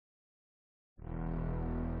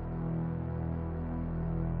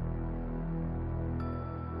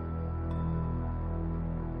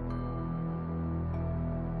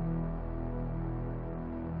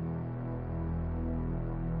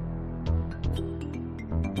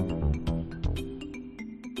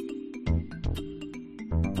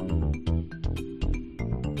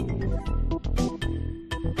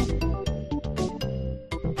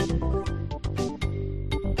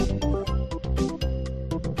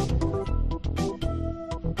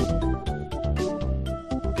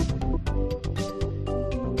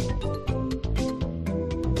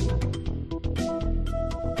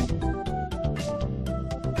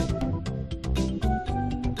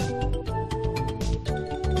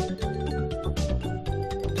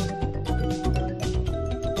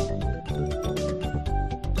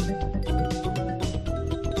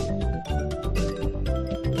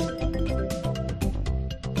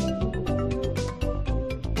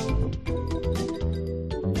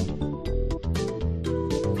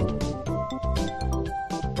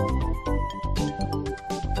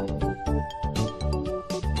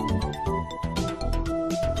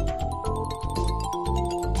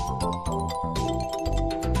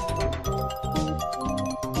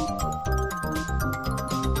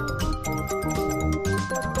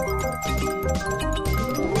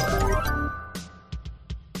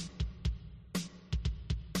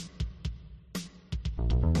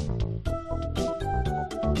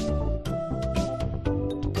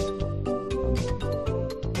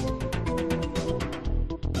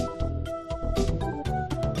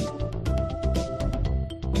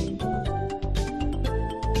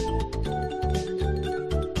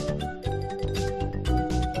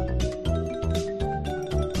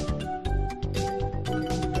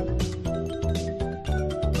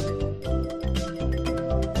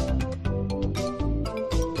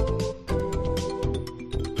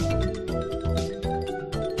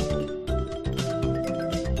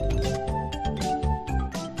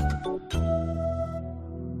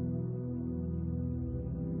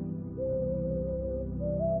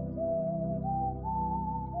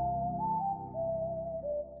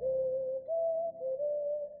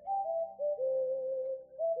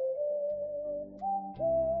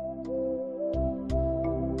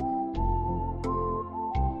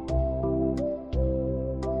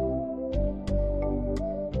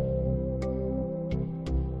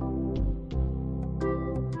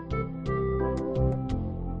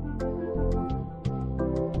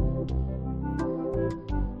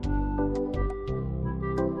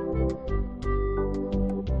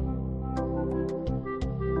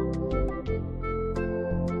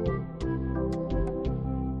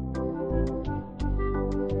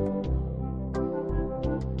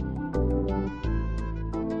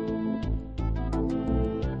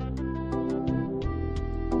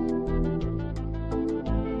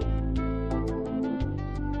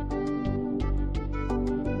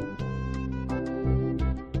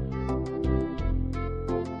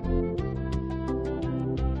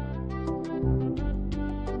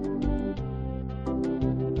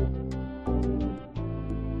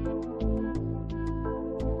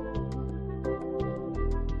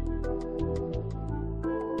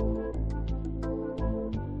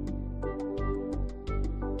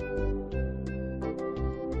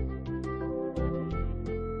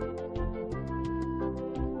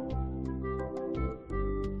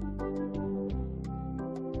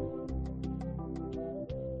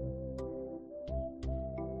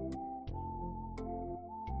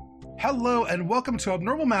Hello and welcome to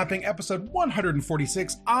Abnormal Mapping, episode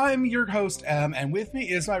 146. I'm your host, Em, and with me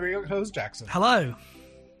is my regular host, Jackson. Hello.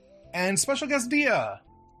 And special guest, Dia.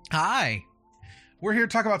 Hi. We're here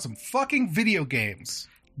to talk about some fucking video games.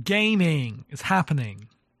 Gaming is happening.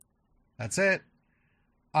 That's it.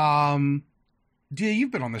 Dia, you've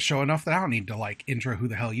been on the show enough that I don't need to, intro who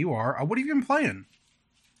the hell you are. What have you been playing?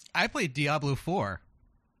 I played Diablo 4.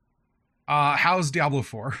 How's Diablo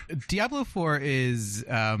 4? Diablo 4 is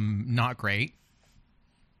not great,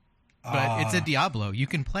 but it's a Diablo. You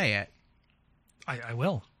can play it. I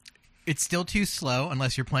will. It's still too slow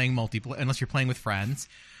unless you're playing unless you're playing with friends.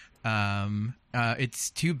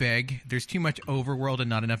 It's too big. There's too much overworld and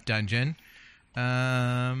not enough dungeon.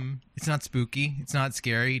 It's not spooky. It's not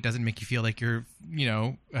scary. It doesn't make you feel like you're,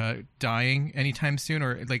 dying anytime soon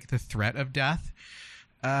or like the threat of death.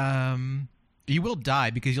 You will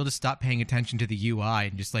die because you'll just stop paying attention to the UI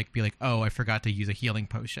and just be like, oh, I forgot to use a healing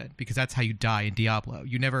potion, because that's how you die in Diablo.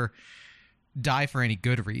 You never die for any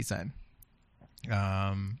good reason.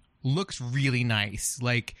 Looks really nice.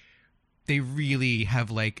 They really have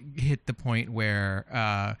hit the point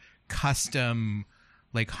where custom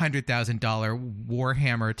 $100,000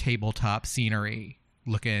 Warhammer tabletop scenery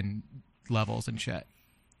looking levels and shit.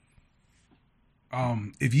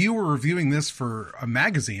 If you were reviewing this for a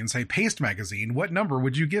magazine, say Paste Magazine, what number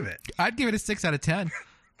would you give it? I'd give it a 6 out of 10.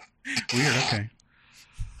 Weird, okay.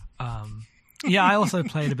 Yeah, I also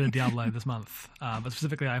played a bit of Diablo this month. But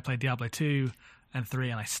specifically, I played Diablo 2 and 3,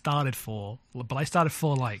 and I started 4. But I started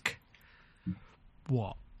 4,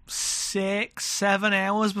 6-7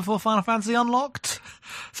 hours before Final Fantasy unlocked?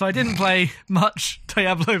 So I didn't play much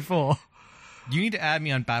Diablo 4. You need to add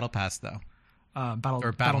me on Battle Pass, though.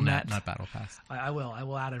 Battle.net, not Battle Pass. I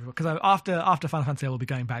will add it because after Final Fantasy I will be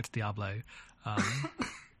going back to Diablo,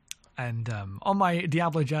 and on my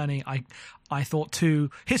Diablo journey I thought 2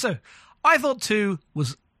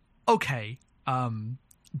 was okay,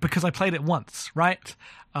 because I played it once, right?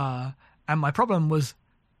 And my problem was,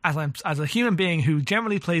 as a human being who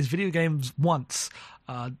generally plays video games once,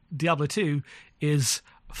 Diablo 2 is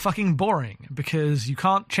fucking boring because you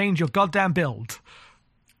can't change your goddamn build.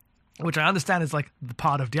 Which I understand is the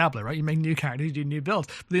part of Diablo, right? You make new characters, you do new builds.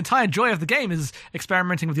 But the entire joy of the game is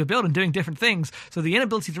experimenting with your build and doing different things. So the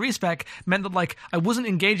inability to respec meant that I wasn't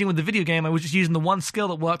engaging with the video game. I was just using the one skill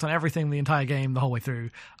that worked on everything the entire game the whole way through.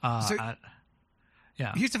 Yeah.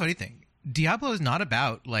 Here's the funny thing. Diablo is not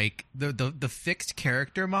about the fixed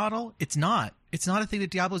character model. It's not a thing that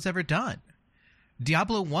Diablo's ever done.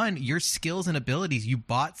 Diablo 1, your skills and abilities, you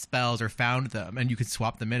bought spells or found them, and you could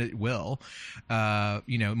swap them in at will.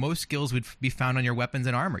 Most skills would be found on your weapons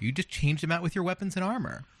and armor. You just change them out with your weapons and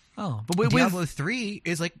armor. Oh, but Diablo 3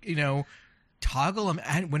 is toggle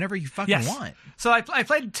them whenever you fucking want. So I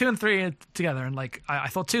played 2 and 3 together, and I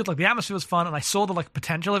thought 2, the atmosphere was fun, and I saw the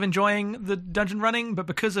potential of enjoying the dungeon running, but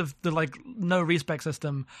because of the no respec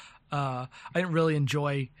system, I didn't really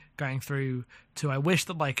enjoy going through 2. I wish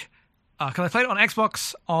that because I played it on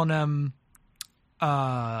Xbox on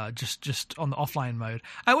just on the offline mode.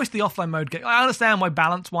 I wish the offline mode. I understand why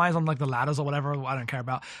balance wise on the ladders or whatever. I don't care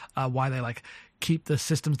about why they keep the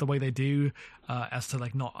systems the way they do, as to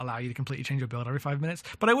not allow you to completely change your build every 5 minutes.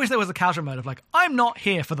 But I wish there was a casual mode of I'm not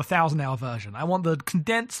here for the 1,000-hour version. I want the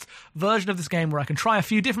condensed version of this game where I can try a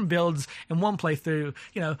few different builds in one playthrough.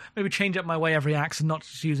 Maybe change up my way every axe and not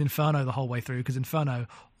just use Inferno the whole way through, because Inferno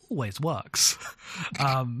always works.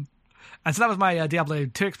 And so that was my Diablo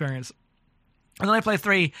 2 experience. And then I played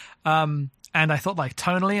 3, and I thought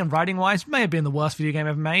tonally and writing-wise may have been the worst video game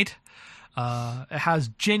ever made. It has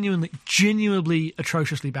genuinely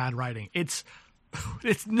atrociously bad writing. It's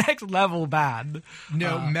next level bad.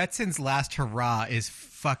 No, Metzin's last hurrah is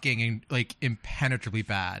fucking impenetrably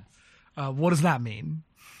bad. What does that mean?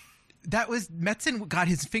 That was Metzin got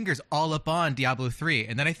his fingers all up on Diablo 3,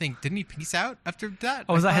 and then I think didn't he peace out after that?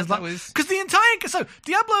 Oh, was that his? Because the entire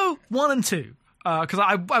Diablo 1 and 2. Because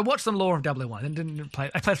I watched some lore of Diablo 1 and didn't play.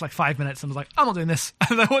 I played for 5 minutes and was I'm not doing this.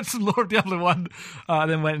 And I watched some lore of Diablo 1, and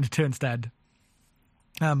then went into 2 instead.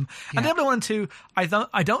 And Diablo 1 and 2, I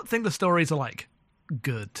don't think the stories are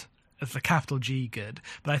good. It's a capital G good,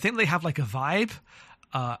 but I think they have a vibe.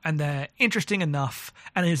 And they're interesting enough,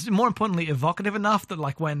 and it's more importantly evocative enough that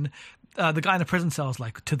when the guy in the prison cell is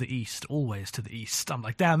to the east, always to the east, I'm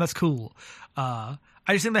damn, that's cool. I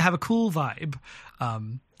just think they have a cool vibe.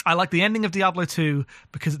 I like the ending of Diablo 2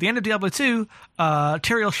 because at the end of Diablo 2,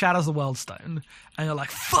 Tyrael shatters the World Stone, and you're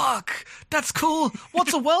like, fuck, that's cool.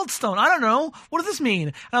 What's a world stone? I don't know. What does this mean?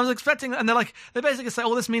 And I was expecting, and they basically say,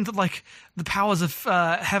 oh, this means that like the powers of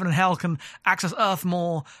heaven and hell can access Earth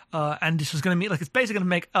more, and this was going to mean like it's basically going to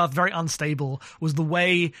make Earth very unstable. Was the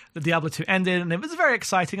way that Diablo 2 ended, and it was a very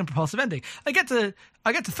exciting and propulsive ending. I get to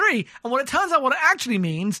 3, and what it turns out what it actually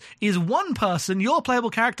means is one person, your playable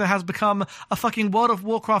character, has become a fucking World of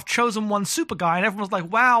Warcraft Chosen One super guy, and everyone's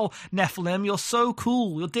like, wow, Nephilim, you're so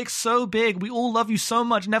cool, your dick's so big, we all love you so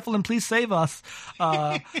much, Nephilim, please save us.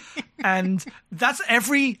 And that's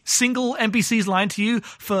every single NPC's line to you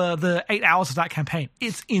for the 8 hours of that campaign.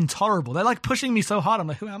 It's intolerable. They're like pushing me so hard, I'm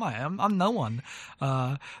like, who am I? I'm no one.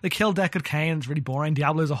 They killed Deckard Cain, it's really boring.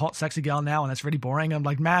 Diablo's a hot, sexy girl now, and that's really boring. I'm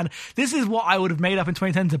like, man, this is what I would have made up in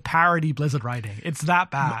 2010 to parody Blizzard writing. It's that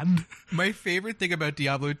bad. My favorite thing about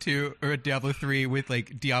Diablo 2 or Diablo 3 with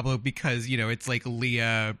like Diablo, because it's like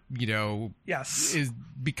Leah, yes,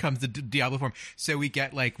 becomes the Diablo form. So we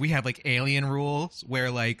have like alien rules where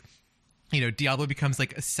like Diablo becomes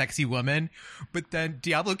like a sexy woman, but then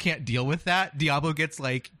Diablo can't deal with that. Diablo gets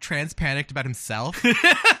like trans-panicked about himself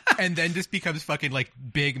and then just becomes fucking like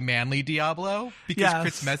big manly Diablo because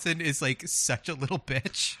Chris Messin is like such a little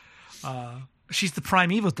bitch. She's the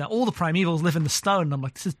primeval. All the primevals live in the stone. And I'm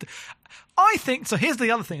like, I think, so here's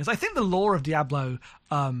the other thing, is I think the lore of Diablo,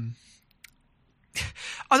 I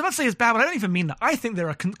was about to say it's bad, but I don't even mean that. I think there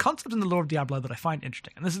are concepts in the lore of Diablo that I find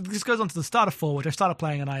interesting. And this goes on to the start of 4, which I started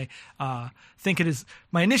playing, and I think it is,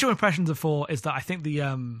 my initial impressions of 4 is that I think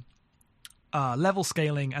the level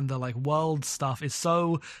scaling and the like world stuff is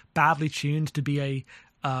so badly tuned to be a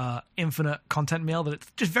infinite content meal that it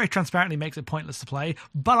just very transparently makes it pointless to play.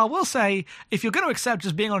 But I will say, if you're going to accept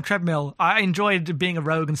just being on a treadmill, I enjoyed being a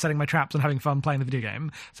rogue and setting my traps and having fun playing the video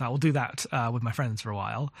game, so I will do that with my friends for a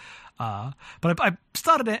while. But I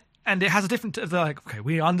started it, and it has a different, they're like, okay,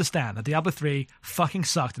 we understand that Diablo 3 fucking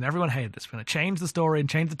sucked and everyone hated this. We're going to change the story and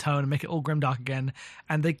change the tone and make it all grimdark again.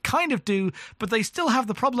 And they kind of do, but they still have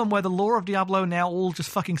the problem where the lore of Diablo now all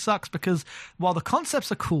just fucking sucks, because while the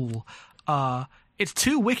concepts are cool, it's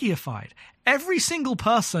too wikiified. Every single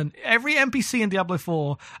person, every NPC in Diablo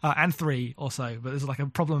 4 and 3 also, but there's like a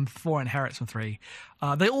problem 4 inherits from 3,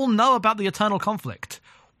 they all know about the eternal conflict.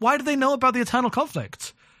 Why do they know about the eternal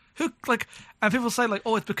conflict? And people say like,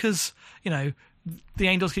 oh, it's because, the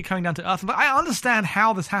angels keep coming down to Earth. But I understand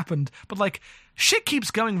how this happened, but like, shit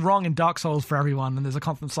keeps going wrong in Dark Souls for everyone, and there's a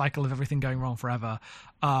constant cycle of everything going wrong forever.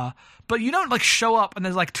 But you don't like show up and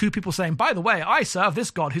there's like 2 people saying, by the way, I serve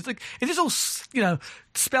this god who's like, it's just all,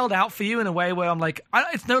 spelled out for you in a way where I'm like,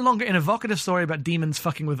 it's no longer an evocative story about demons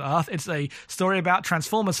fucking with Earth. It's a story about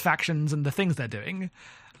Transformers factions and the things they're doing.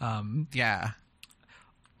 Yeah.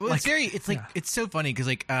 Well, it's so funny because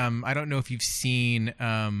like I don't know if you've seen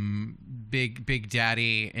Big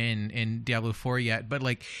Daddy in Diablo 4 yet, but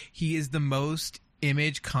like he is the most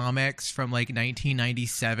Image Comics from like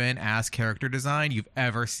 1997 ass character design you've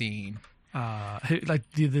ever seen. Like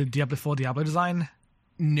the Diablo 4 Diablo design?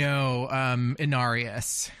 No,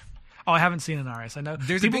 Inarius. Oh, I haven't seen Inarius. I know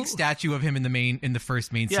there's a big statue of him in the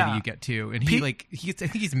first main city you get to, and I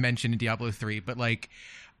think he's mentioned in Diablo 3, but like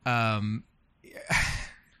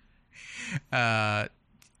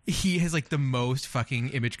he has like the most fucking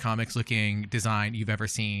Image Comics looking design you've ever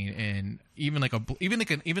seen in even like a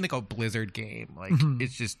Blizzard game. Like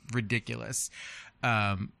it's just ridiculous.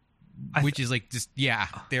 Which is like just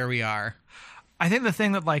there we are. I think the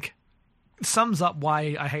thing that like sums up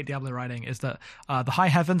why I hate Diablo writing is that the High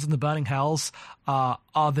Heavens and the Burning Hells are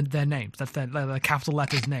their names. That's their capital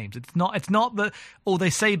letters names. It's not that they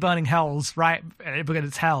say Burning Hells, right? Because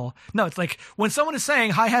it's hell. No, it's like when someone is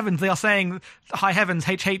saying High Heavens, they are saying High Heavens,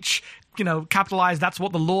 HH, capitalized. That's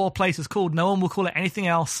what the lore place is called. No one will call it anything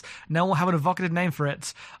else. No one will have an evocative name for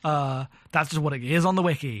it. That's just what it is on the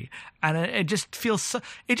wiki, and it just feels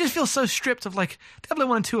so stripped of like Diablo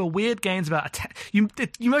 1 and 2 are weird games about you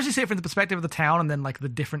mostly see it from the perspective of the town, and then like the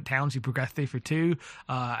different towns you progress through 2,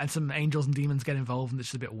 and some angels and demons get involved, and it's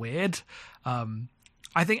just a bit weird.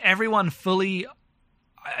 I think everyone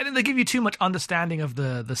I think they give you too much understanding of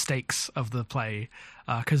the stakes of the play,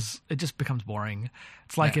 because it just becomes boring.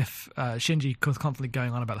 It's like if Shinji was constantly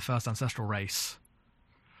going on about the first ancestral race.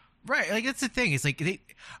 Right, like that's the thing. It's like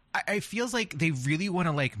I feels like they really want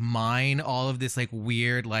to like mine all of this like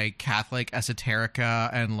weird like Catholic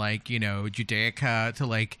esoterica and like Judaica to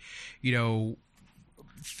like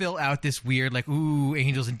fill out this weird like ooh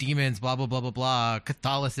angels and demons blah blah blah blah blah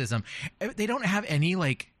Catholicism. They don't have any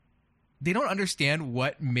like. They don't understand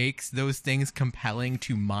what makes those things compelling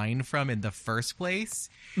to mine from in the first place.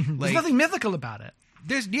 Like, there's nothing mythical about it.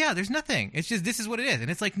 There's nothing. It's just this is what it is, and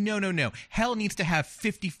it's like no. Hell needs to have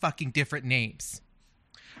 50 fucking different names.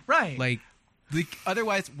 Right. Like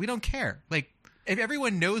otherwise, we don't care. Like, if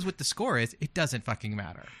everyone knows what the score is, it doesn't fucking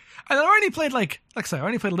matter. And I already played, like I say, I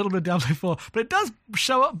only played a little bit of Diablo 4, but it does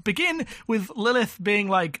begin with Lilith being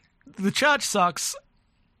like, the church sucks,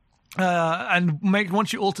 and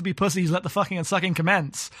wants you all to be pussies, let the fucking and sucking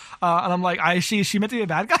commence. And I'm like, is she meant to be a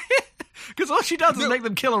bad guy? Because all she does is make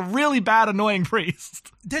them kill a really bad, annoying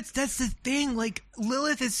priest. That's the thing. Like,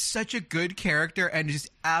 Lilith is such a good character and just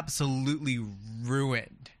absolutely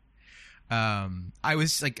ruined. I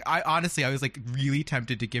was really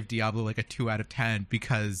tempted to give Diablo like a 2 out of 10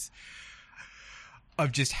 because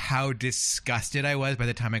of just how disgusted I was by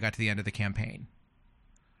the time I got to the end of the campaign.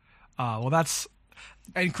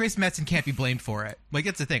 And Chris Metzen can't be blamed for it. Like,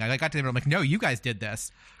 that's the thing. I got to the end, I'm like, no, you guys did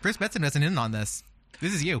this. Chris Metzen wasn't in on this.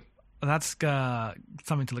 This is you. That's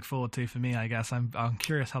something to look forward to for me, I guess. I'm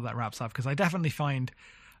curious how that wraps up, because I definitely find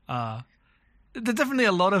there's definitely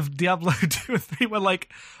a lot of Diablo 2 or 3 where,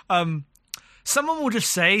 like, someone will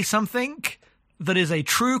just say something that is a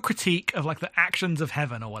true critique of, like, the actions of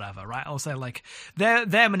heaven or whatever, right? I'll say, like, they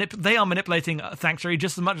are manipulating Sanctuary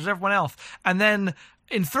just as much as everyone else. And then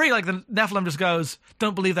in 3, like, the Nephilim just goes,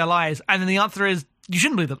 don't believe their lies. And then the answer is, you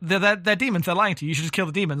shouldn't believe them. They're demons. They're lying to you. You should just kill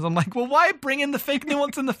the demons. I'm like, well, why bring in the fake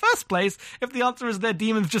nuance in the first place if the answer is they're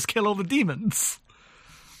demons, just kill all the demons?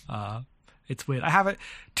 It's weird. I have it.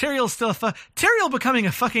 Tyrael's still Tyrael becoming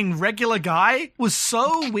a fucking regular guy was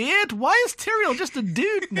so weird. Why is Tyrael just a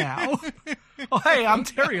dude now? Oh, hey, I'm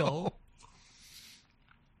Tyrael.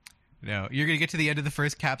 No, you're going to get to the end of the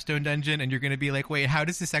first capstone dungeon and you're going to be like, wait, how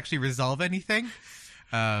does this actually resolve anything?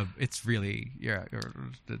 It's really,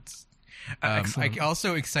 it's... I'm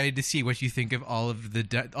also excited to see what you think of all of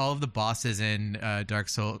the bosses in Dark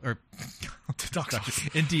Souls or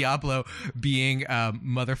in Diablo being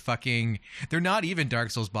motherfucking. They're not even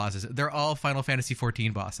Dark Souls bosses. They're all Final Fantasy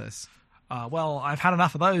 14 bosses. Well, I've had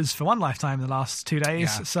enough of those for one lifetime in the last 2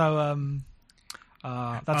 days. Yeah. So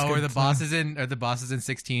that's good. Are the bosses in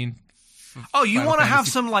 16? Oh, you want to have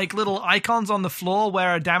some like little icons on the floor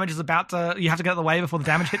where damage is about to. You have to get out of the way before the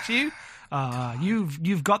damage hits you.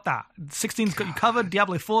 You've got that. 16's got you covered.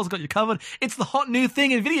 Diablo 4's got you covered. It's the hot new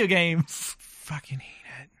thing in video games. Fucking hate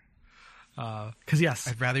it. Because yes,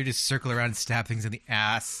 I'd rather just circle around and stab things in the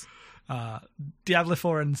ass. Diablo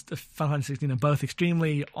 4 and Final Fantasy 16 are both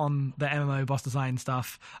extremely on the MMO boss design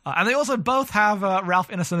stuff, and they also both have Ralph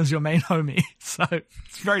Ineson as your main homie, so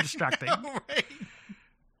it's very distracting. Right.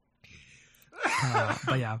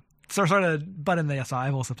 But yeah, sorry to butt in there. So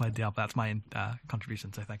I've also played Diablo. That's my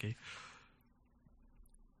contribution. So thank you.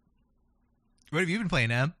 What have you been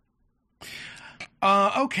playing, Em?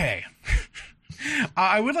 Okay.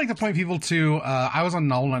 I would like to point people to, I was on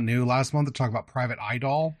Null Not New last month to talk about Private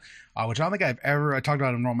Idol, which I don't think I talked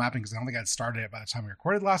about in Neural Mapping because I don't think I'd started it by the time we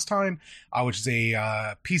recorded last time, which is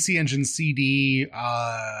a PC Engine CD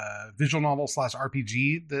visual novel /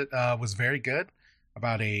 RPG that was very good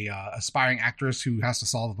about a aspiring actress who has to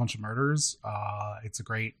solve a bunch of murders. It's a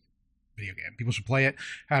great video game. People should play it.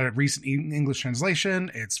 Had a recent English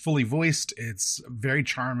translation. It's fully voiced. It's very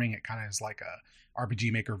charming. It kind of is like a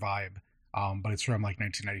RPG Maker vibe, but it's from like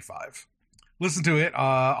 1995. Listen to it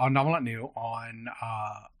on Novel Not New on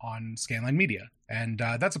Scanline Media, and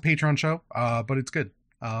that's a Patreon show, but it's good.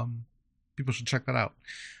 People should check that out.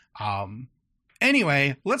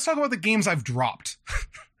 Anyway, let's talk about the games I've dropped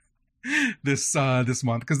this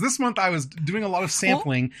month, because this month I was doing a lot of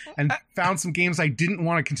sampling and found some games I didn't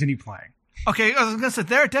want to continue playing. Okay, I was gonna say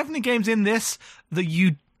there are definitely games in this that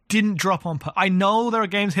you didn't drop on. I know there are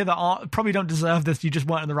games here that probably don't deserve this. You just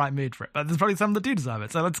weren't in the right mood for it, but there's probably some that do deserve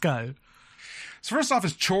it. So let's go. So first off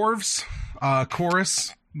is Chorves,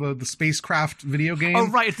 Chorus, the spacecraft video game. Oh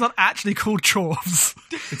right, it's not actually called Chorves.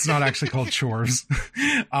 It's not actually called Chorves,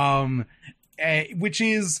 which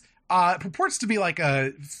is. Purports to be like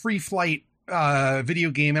a free flight video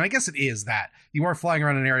game, and I guess it is that. You are flying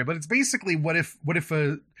around an area, but it's basically what if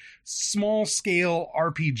a small scale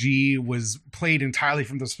RPG was played entirely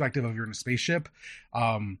from the perspective of you're in a spaceship.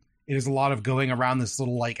 It is a lot of going around this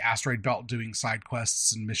little like asteroid belt doing side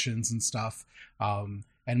quests and missions and stuff. And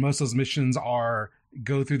most of those missions are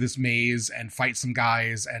go through this maze and fight some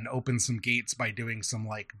guys and open some gates by doing some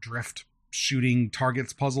like drift shooting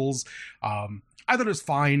targets puzzles. I thought it was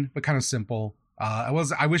fine, but kind of simple. I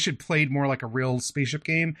wish it played more like a real spaceship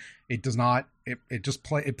game. It does not.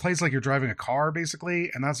 It plays like you're driving a car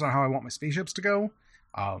basically, and that's not how I want my spaceships to go.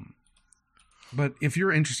 But if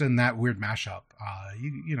you're interested in that weird mashup,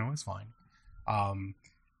 you know it's fine. And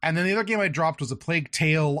then the other game I dropped was a Plague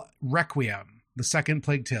Tale Requiem, the second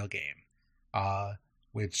Plague Tale game,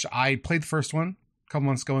 which I played the first one, couple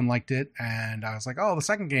months ago and liked it, and I was like, oh, the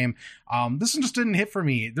second game, this one just didn't hit for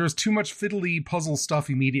me. There's too much fiddly puzzle stuff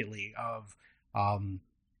immediately.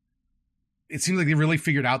 It seems like they really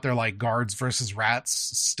figured out their like guards versus rats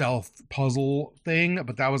stealth puzzle thing,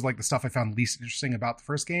 but that was like the stuff I found least interesting about the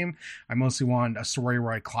first game. I mostly wanted a story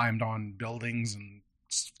where I climbed on buildings and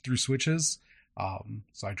through switches,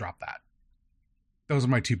 so I dropped that. Those are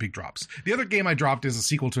my two big drops. The other game I dropped is a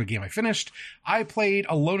sequel to a game I finished. I played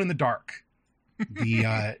Alone in the Dark, the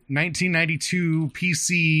 1992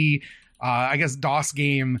 PC, I guess DOS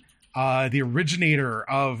game, the originator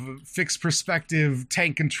of fixed perspective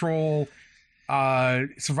tank control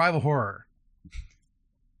survival horror.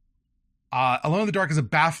 Alone in the Dark is a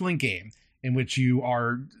baffling game in which you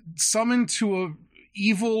are summoned to a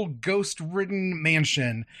evil ghost-ridden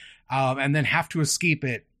mansion and then have to escape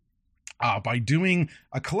it by doing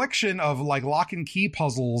a collection of like lock and key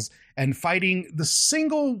puzzles and fighting the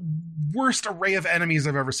single worst array of enemies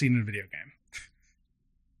I've ever seen in a video game.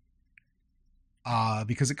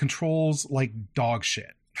 Because it controls like dog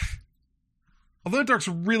shit. Although the Dark's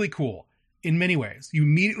really cool in many ways. You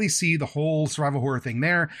immediately see the whole survival horror thing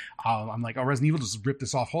there. I'm like, oh, Resident Evil just ripped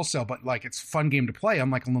this off wholesale, but like it's a fun game to play.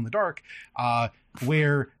 Unlike Alone in the Dark,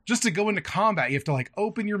 where just to go into combat, you have to like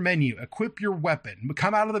open your menu, equip your weapon,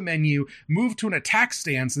 come out of the menu, move to an attack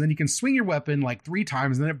stance, and then you can swing your weapon like 3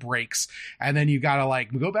 times, and then it breaks, and then you gotta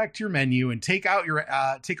like go back to your menu and take out your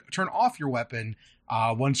turn off your weapon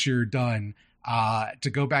once you're done to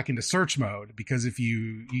go back into search mode, because if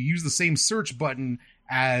you use the same search button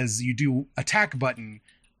as you do attack button,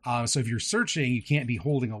 so if you're searching, you can't be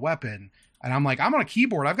holding a weapon. And I'm like, I'm on a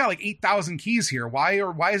keyboard. I've got like 8,000 keys here. Why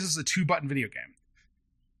is this a 2-button video game?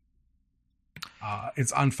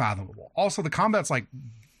 It's unfathomable. Also, the combat's like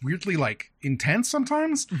weirdly like intense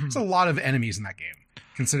sometimes. Mm-hmm. There's a lot of enemies in that game,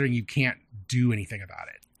 considering you can't do anything about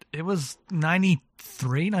it. It was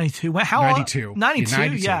 93, 92. How 92. 92?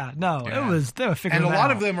 92. Yeah, no, yeah. It was, they were figuring it out. And a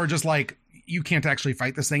lot of them are just like, you can't actually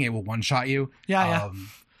fight this thing. It will one-shot you. Yeah.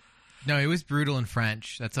 No, it was brutal in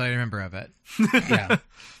French. That's what I remember of it. Yeah.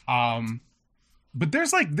 But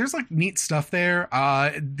there's like neat stuff there.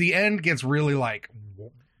 The end gets really like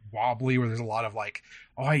wobbly, where there's a lot of like,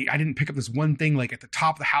 oh, I didn't pick up this one thing like at the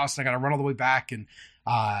top of the house, and I got to run all the way back, and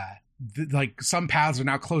like some paths are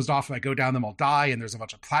now closed off. If I go down them, I'll die. And there's a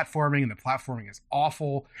bunch of platforming, and the platforming is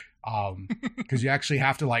awful because you actually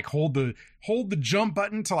have to like hold the jump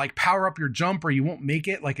button to like power up your jump, or you won't make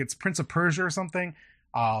it. Like it's Prince of Persia or something.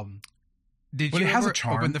 Did you ever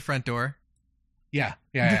open the front door? Yeah.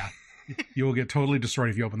 You will get totally destroyed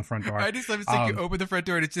if you open the front door. I just love to think you open the front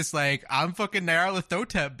door and it's just like, I'm fucking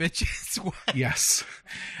Nyarlathotep, bitches. What? Yes.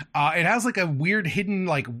 It has like a weird hidden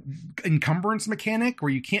like encumbrance mechanic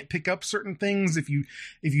where you can't pick up certain things if you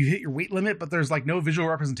hit your weight limit, but there's like no visual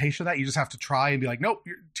representation of that. You just have to try and be like, nope,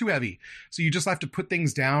 you're too heavy. So you just have to put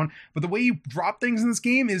things down. But the way you drop things in this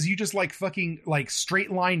game is you just like fucking like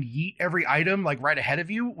straight line yeet every item like right ahead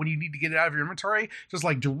of you when you need to get it out of your inventory. Just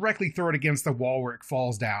like directly throw it against the wall where it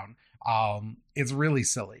falls down. It's really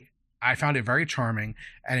silly. I found it very charming,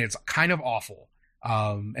 and it's kind of awful.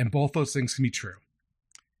 And both those things can be true.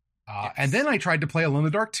 Yes. And then I tried to play Alone in the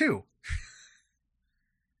Dark 2.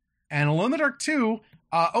 And Alone in the Dark 2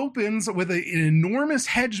 opens with an enormous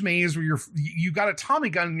hedge maze where you got a Tommy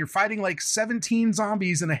gun and you're fighting like 17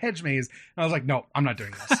 zombies in a hedge maze. And I was like, no, I'm not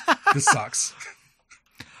doing this. This sucks.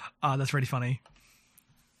 That's really funny.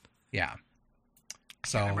 Yeah.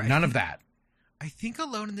 So none of that. I think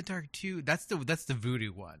Alone in the Dark 2, that's the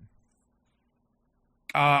voodoo one.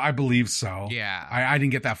 I believe so. Yeah. I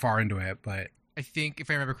didn't get that far into it, but I think if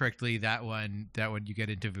I remember correctly, that one you get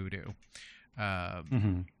into voodoo.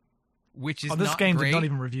 Which is this not game great. did not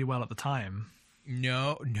even review well at the time.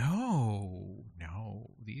 No.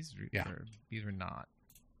 These were not.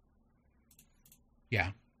 Yeah.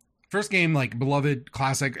 First game, like beloved,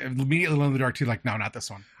 classic, immediately Alone in the Dark 2, like, no, not this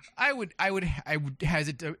one. I would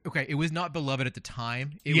hesitate. Okay, it was not beloved at the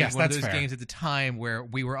time. It yes, was one of those fair. games at the time where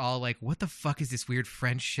we were all like, what the fuck is this weird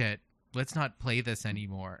French shit? Let's not play this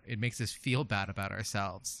anymore. It makes us feel bad about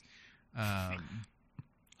ourselves.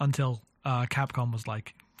 Until Capcom was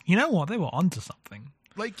like, you know what? They were onto something.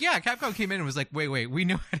 Like, yeah, Capcom came in and was like, wait, we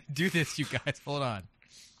know how to do this, you guys. Hold on.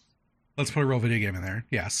 Let's put a real video game in there.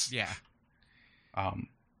 Yes. Yeah.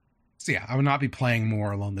 So yeah, I would not be playing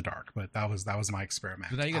more Alone in the Dark, but that was my experiment.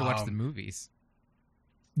 But now you gotta watch the movies.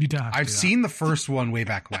 You don't have to. I've seen the first one way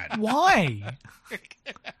back when. Why?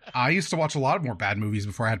 I used to watch a lot more bad movies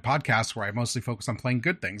before I had podcasts where I mostly focused on playing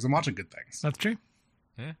good things and watching good things. That's true.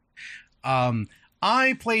 Yeah.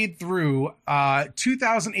 I played through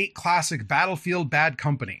 2008 classic Battlefield Bad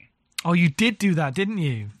Company. Oh, you did do that, didn't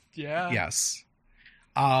you? Yeah. Yes.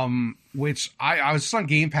 which I was just on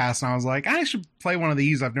Game Pass and I was like, I should play one of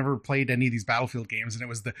these. I've never played any of these Battlefield games, and it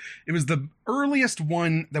was the earliest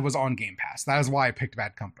one that was on Game Pass. That is why I picked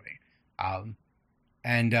Bad Company.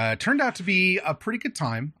 And turned out to be a pretty good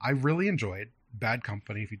time. I really enjoyed Bad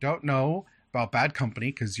Company. If you don't know about Bad Company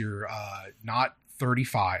because you're not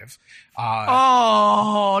 35.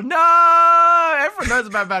 Oh no! Everyone knows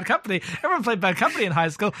about Bad Company. Everyone played Bad Company in high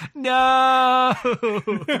school. No.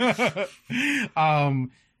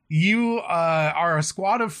 You are a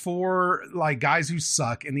squad of 4 like guys who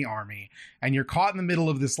suck in the army, and you're caught in the middle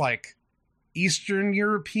of this like Eastern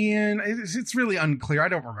European. It's really unclear. I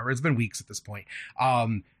don't remember. It's been weeks at this point.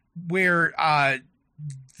 Where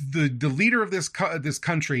the leader of this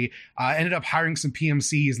country ended up hiring some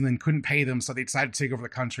PMCs and then couldn't pay them, so they decided to take over the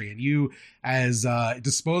country. And you, as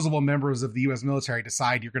disposable members of the U.S. military,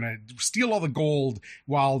 decide you're going to steal all the gold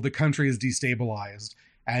while the country is destabilized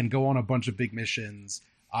and go on a bunch of big missions.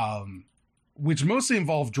 Which mostly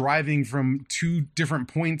involve driving from 2 different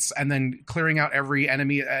points and then clearing out every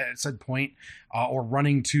enemy at said point, or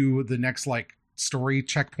running to the next like story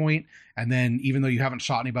checkpoint. And then even though you haven't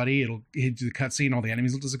shot anybody, it'll hit the cutscene, all the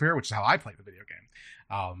enemies will disappear, which is how I play the video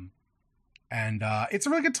game. And it's a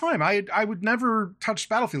really good time. I would never touch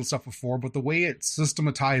Battlefield stuff before, but the way it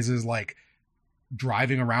systematizes like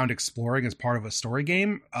driving around exploring as part of a story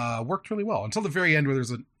game worked really well until the very end, where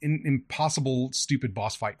there's an impossible stupid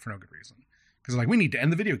boss fight for no good reason. Because like, we need to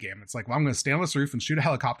end the video game. It's like, well, I'm going to stand on this roof and shoot a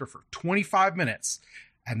helicopter for 25 minutes,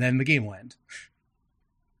 and then the game will end.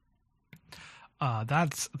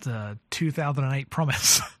 That's the 2008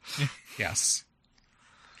 promise. Yes.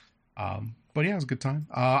 But yeah, it was a good time.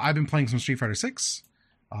 I've been playing some Street Fighter 6.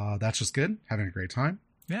 That's just good. Having a great time.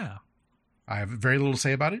 Yeah. I have very little to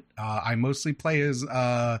say about it. I mostly play as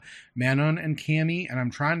Manon and Cammy, and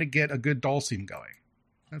I'm trying to get a good Dhalsim going.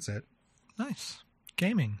 That's it. Nice.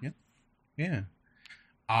 Gaming. Yep. Yeah.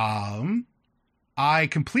 I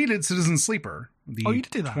completed Citizen Sleeper, the you did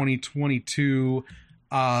do that. 2022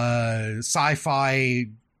 sci-fi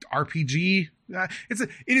RPG. It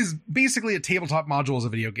is basically a tabletop module as a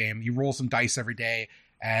video game. You roll some dice every day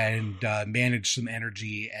and manage some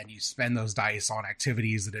energy, and you spend those dice on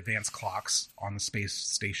activities that advance clocks on the space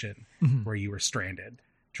station where you were stranded,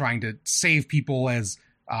 trying to save people as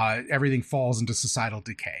everything falls into societal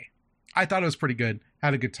decay. I thought it was pretty good.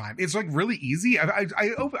 Had a good time. It's like really easy. I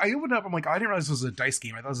opened up. I'm like, I didn't realize this was a dice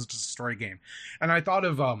game. I thought this was just a story game. And I thought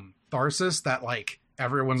of Tharsis, that like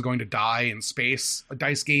everyone's going to die in space, a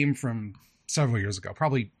dice game from several years ago,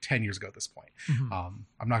 probably 10 years ago at this point. I'm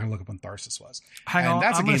not going to look up when Tharsis was. Hang on,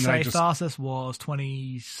 that's I'm going to say that Tharsis was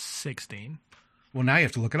 2016. Well, now you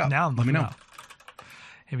have to look it up. Now I'm Let me looking know. it up.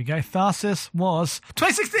 Here we go. Tharsis was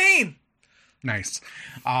 2016. Nice.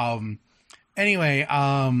 Anyway,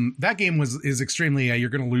 that game is extremely, you're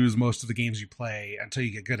going to lose most of the games you play until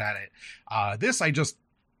you get good at it. This, I just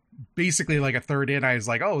basically like a third in, I was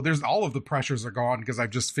like, oh, there's all of the pressures are gone because I've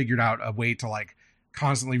just figured out a way to like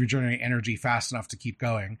constantly regenerate energy fast enough to keep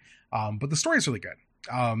going. But the story is really good.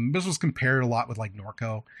 This was compared a lot with like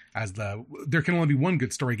Norco, as there can only be one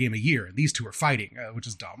good story game a year, and these two are fighting, which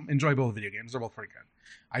is dumb. Enjoy both video games. They're both pretty good.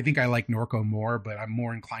 I think I like Norco more, but I'm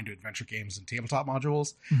more inclined to adventure games and tabletop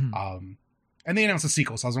modules. And they announced a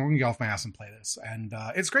sequel, so I was going to get off my ass and play this. And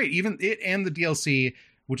it's great. Even it and the DLC,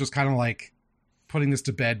 which was kind of like putting this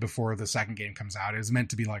to bed before the second game comes out, is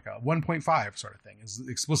meant to be like a 1.5 sort of thing, is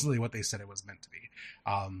explicitly what they said it was meant to be.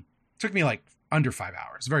 Took me like under 5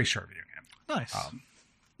 hours. Very short video game. Nice.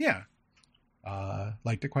 Yeah.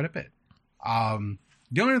 Liked it quite a bit.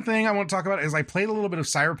 The only thing I want to talk about is I played a little bit of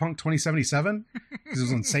Cyberpunk 2077 because it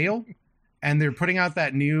was on sale. And they're putting out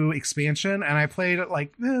that new expansion, and I played it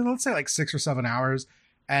like, let's say like 6 or 7 hours,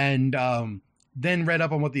 and then read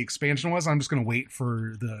up on what the expansion was. I'm just going to wait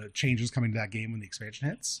for the changes coming to that game when the expansion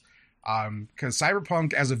hits. Because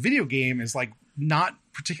Cyberpunk as a video game is like not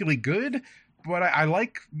particularly good, but I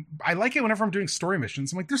like it whenever I'm doing story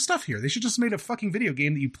missions. I'm like, there's stuff here. They should just made a fucking video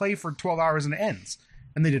game that you play for 12 hours and it ends.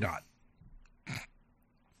 And they did not.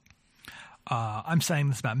 I'm saying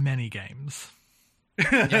this about many games.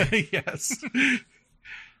 Yes.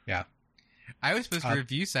 Yeah. I was supposed to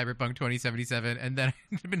review Cyberpunk 2077, and then I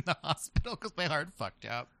ended up in the hospital because my heart fucked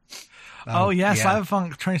up. Oh yeah,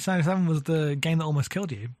 Cyberpunk 2077 was the game that almost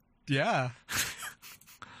killed you. Yeah.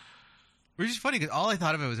 Which is funny because all I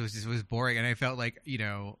thought of it was boring, and I felt like,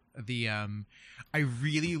 I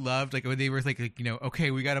really loved like when they were like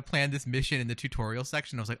okay, we got to plan this mission in the tutorial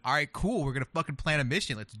section. I was like, all right, cool, we're gonna fucking plan a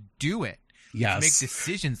mission. Let's do it. Yes. Let's make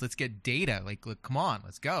decisions. Let's get data. Like, come on,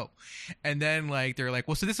 let's go. And then like they're like,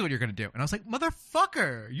 well, so this is what you're gonna do. And I was like,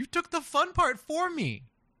 motherfucker, you took the fun part for me.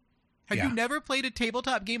 Have Yeah. you never played a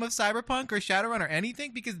tabletop game of Cyberpunk or Shadowrun or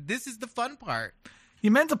anything? Because this is the fun part.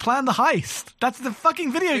 You meant to plan the heist. That's the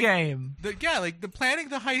fucking video game. The planning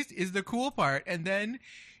the heist is the cool part, and then,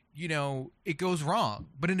 it goes wrong.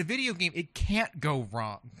 But in a video game, it can't go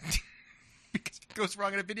wrong. Because if it goes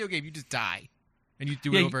wrong in a video game, you just die. And you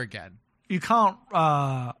do it over again. You can't,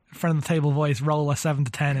 friend of the table voice, roll a 7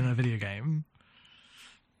 to 10 in a video game.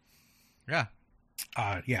 Yeah.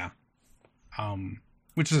 Yeah.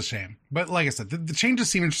 Which is a shame. But like I said, the changes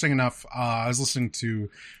seem interesting enough. I was listening to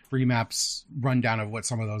Remap's rundown of what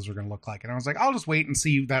some of those are going to look like. And I was like, I'll just wait and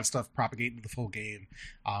see that stuff propagate into the full game.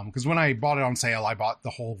 Because when I bought it on sale, I bought the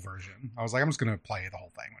whole version. I was like, I'm just going to play the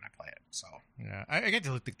whole thing when I play it. So yeah, I get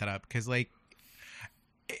to look that up because it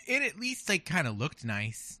at least kind of looked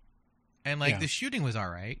nice. And the shooting was all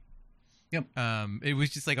right. Yep. It was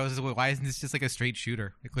just I was just, why isn't this just a straight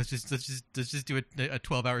shooter? Let's just do a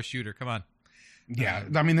 12-hour shooter. Come on. Yeah,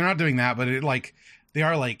 I mean they're not doing that, but they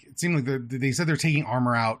are it seemed like they said they're taking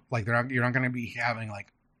armor out. You're not going to be having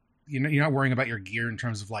you're not worrying about your gear in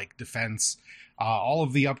terms of defense. All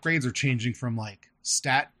of the upgrades are changing from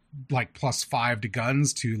stat +5 to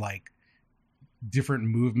guns to different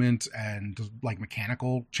movement and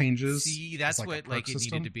mechanical changes. See, that's what it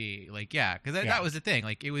needed to be because that was the thing.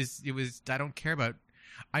 It was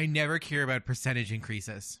I never care about percentage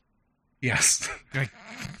increases. Yes.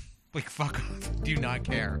 Fuck off. Do not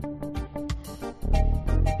care.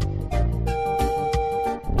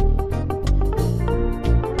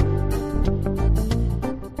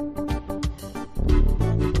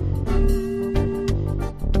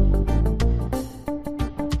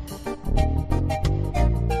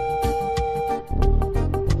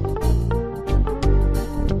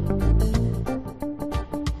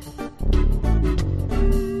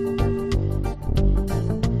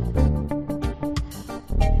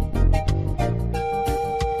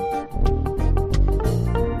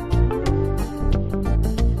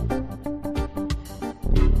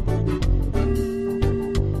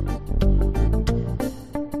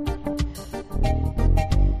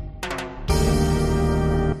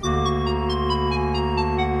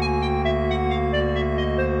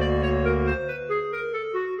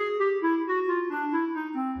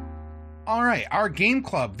 Our game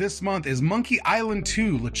club this month is Monkey Island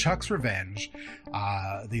 2: LeChuck's Revenge,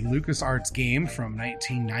 the LucasArts game from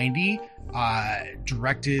 1990,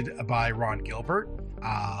 directed by Ron Gilbert,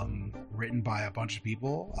 written by a bunch of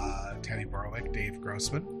people: Tammy Berwick, Dave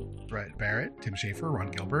Grossman, Brett Barrett, Tim Schafer, Ron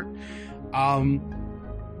Gilbert.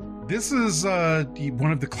 This is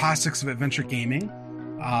one of the classics of adventure gaming.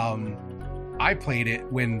 I played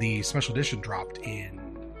it when the special edition dropped in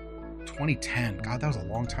 2010. God, that was a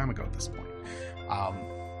long time ago at this point.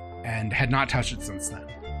 And had not touched it since then.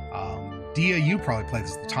 Dia, you probably played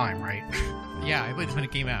this at the time, right? Yeah, I played this when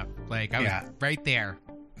it came out. I was right there.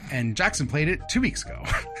 And Jackson played it 2 weeks ago.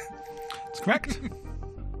 That's correct.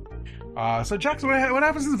 So Jackson, what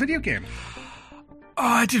happens in the video game? Oh,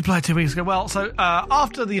 I did play it 2 weeks ago. Well, so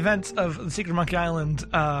after the events of The Secret of Monkey Island,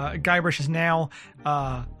 Guybrush is now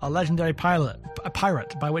a legendary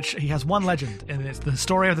pirate, by which he has one legend, and it's the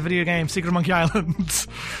story of the video game Secret of Monkey Island.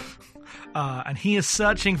 And he is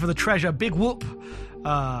searching for the treasure Big Whoop,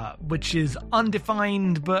 which is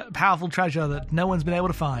undefined but powerful treasure that no one's been able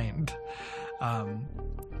to find.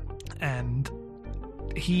 And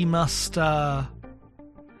he must... how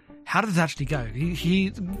does it actually go?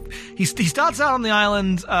 He starts out on the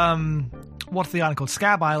island. What's the island called?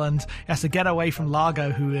 Scab Island. He has to get away from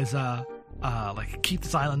Largo, who is keep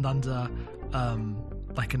this island under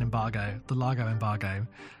an embargo, the Largo embargo.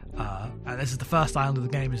 And this is the first island of the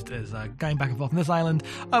game is going back and forth on this island,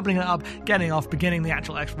 opening it up, getting off, beginning the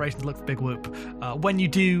actual exploration to look for Big Whoop. When you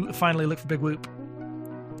do finally look for Big Whoop,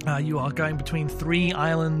 you are going between 3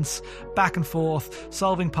 islands, back and forth,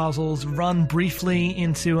 solving puzzles, run briefly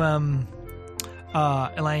into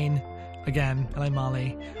Elaine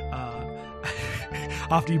Marley,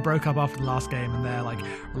 after you broke up after the last game and their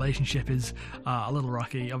relationship is a little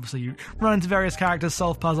rocky. Obviously you run into various characters,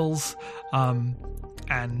 solve puzzles,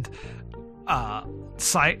 and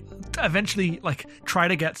eventually try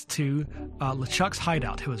to get to LeChuck's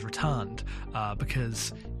hideout, who has returned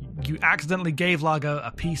because you accidentally gave Largo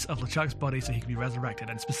a piece of LeChuck's body so he could be resurrected,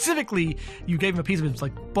 and specifically you gave him a piece of his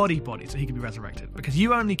body so he could be resurrected because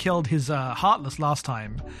you only killed his Heartless last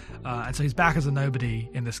time, and so he's back as a nobody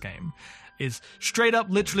in this game. Is straight up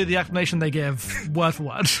literally the explanation they give word for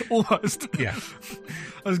word, almost. Yeah.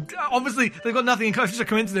 Obviously, they've got nothing in common, it's just a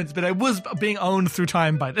coincidence, but it was being owned through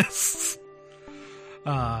time by this.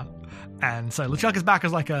 And so LeChuck is back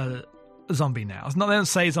as a zombie now. It's not, they don't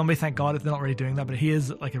say zombie, thank God, if they're not really doing that, but he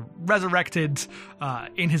is like a resurrected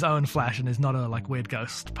in his own flesh and is not a like weird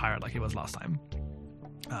ghost pirate like he was last time.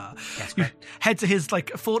 You head to his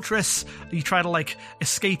like fortress. You try to like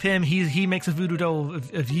escape him. He makes a voodoo doll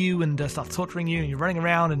of you and starts torturing you. And you're running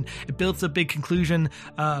around, and it builds a big conclusion.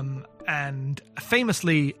 And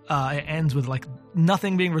famously, it ends with like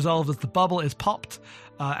nothing being resolved as the bubble is popped,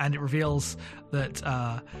 and it reveals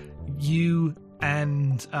that you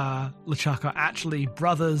and LeChuck are actually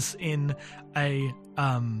brothers in a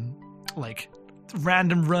like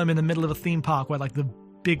random room in the middle of a theme park where like the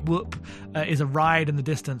big whoop is a ride in the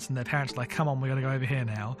distance, and their parents are like, come on, we gotta go over here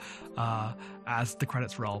now, as the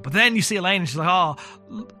credits roll. But then you see Elaine and she's like,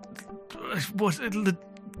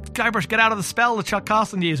 Guybrush, get out of the spell that Chuck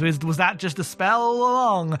Carson used. Was that just a spell all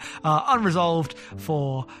along? Unresolved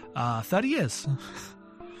for 30 years.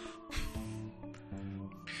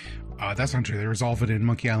 That's not true. They resolve it in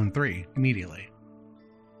Monkey Island 3 immediately.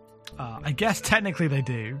 I guess technically they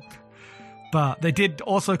do. But they did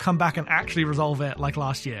also come back and actually resolve it like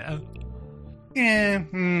last year. Yeah.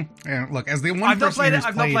 Look, as the one I've not person played it. who's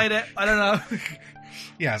I've not played it. I don't know.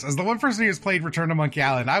 Yes, as the one person who's played Return to Monkey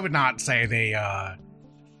Island, I would not say they.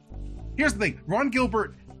 Here's the thing: Ron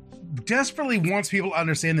Gilbert desperately wants people to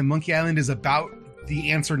understand that Monkey Island is about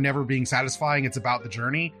the answer never being satisfying. It's about the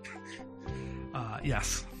journey.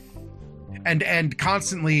 Yes. And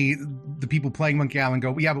constantly, the people playing Monkey Island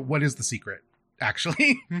go, "Yeah, but what is the secret?"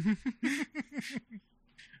 Actually,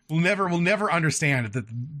 we'll never understand that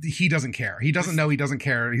he doesn't care. He doesn't know. He doesn't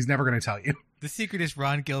care. He's never going to tell you. The secret is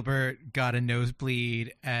Ron Gilbert got a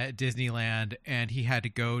nosebleed at Disneyland, and he had to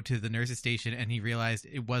go to the nurse's station, and he realized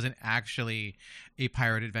it wasn't actually a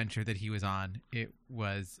pirate adventure that he was on. It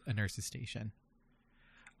was a nurse's station.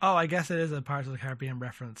 Oh, I guess it is a Pirates of the Caribbean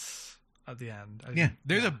reference at the end.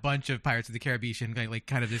 There's a bunch of Pirates of the Caribbean like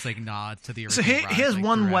kind of just like nods to the original. So here's like,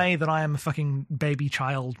 one throughout. way that I am a fucking baby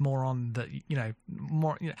child moron that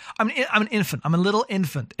I'm an infant. I'm a little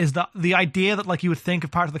infant. Is that the idea that like you would think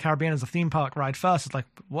of Pirates of the Caribbean as a theme park ride first? It's like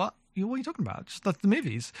what? What are you talking about? Just like the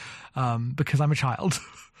movies, because I'm a child.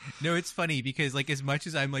 No, it's funny because like as much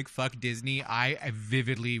as I'm like fuck Disney, I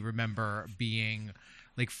vividly remember being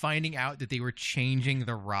like finding out that they were changing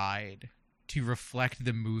the ride to reflect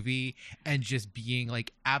the movie and just being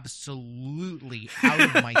like absolutely out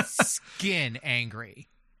of my skin angry.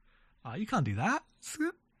 You can't do that. It's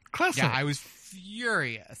classic. Yeah, I was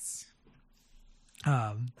furious.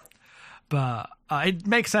 But it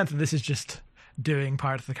makes sense that this is just doing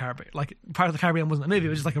Pirates of the Caribbean. Like Pirates of the Caribbean wasn't a movie; it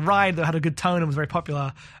was just like a ride that had a good tone and was very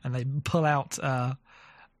popular, and they pull out a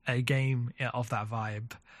game of that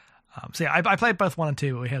vibe. So yeah, I played both 1 and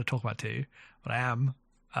 2, but we're here to talk about 2. But I am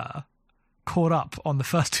caught up on the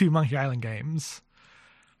first 2 Monkey Island games.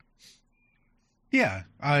 Yeah,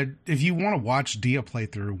 if you want to watch Dia play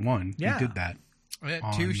through 1, yeah. we did that.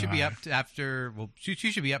 2 should be up after. Well, 2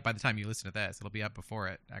 should be up by the time you listen to this. It'll be up before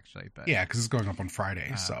it, actually. But yeah, because it's going up on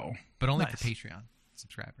Friday. But only nice. for Patreon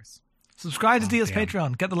subscribers. Subscribe to Dia's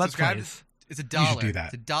Patreon. Get the Let's Plays. It's $1. You should do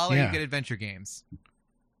that. It's $1. Yeah. You get adventure games.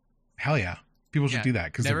 Hell yeah, people should do that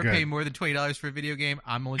because they're never good. pay more than $20 for a video game.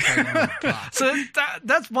 I'm only charging $1. So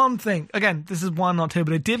that's one thing. Again, this is 1, not 2,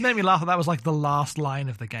 but it did make me laugh that was like the last line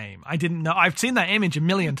of the game. I didn't know. I've seen that image a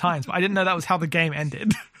million times, but I didn't know that was how the game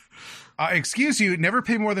ended. Excuse you, never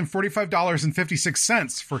pay more than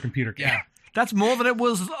 $45.56 for a computer game. Yeah. That's more than it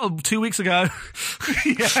was 2 weeks ago.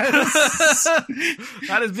 Yes.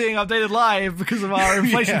 That is being updated live because of our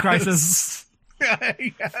inflation crisis.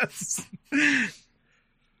 Yes.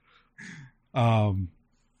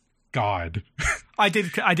 God. I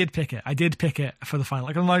did pick it. I did pick it for the final.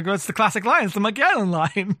 Like, I'm like, it's the classic line. It's the Monkey Island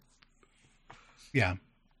line. Yeah.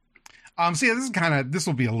 So yeah, this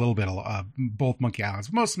will be a little bit of both Monkey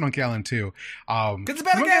Islands, most Monkey Island 2. Because it's a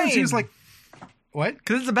better Monkey Island 2 game. is like, what?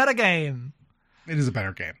 Because it's a better game. It is a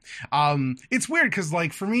better game. It's weird because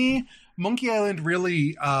like for me, Monkey Island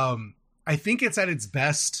really, I think it's at its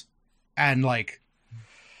best, and like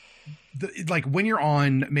when you're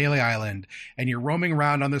on Melee Island and you're roaming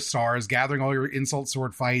around on the stars, gathering all your insult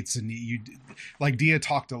sword fights, and you like Dia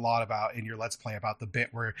talked a lot about in your Let's Play about the bit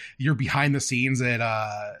where you're behind the scenes at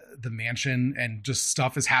the mansion and just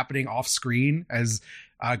stuff is happening off screen as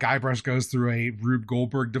Guybrush goes through a Rube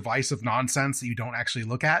Goldberg device of nonsense that you don't actually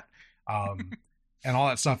look at, and all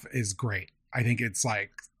that stuff is great. I think it's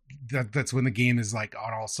like that's when the game is like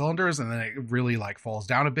on all cylinders, and then it really like falls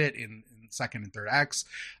down a bit in second and third acts.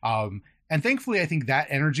 And thankfully, I think that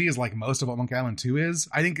energy is like most of what Monkey Island 2 is.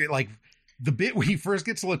 I think like the bit when he first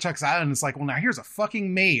gets to LeChuck's Island, it's like, well, now here's a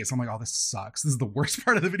fucking maze. I'm like, oh, this sucks. This is the worst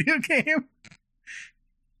part of the video game.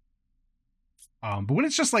 But when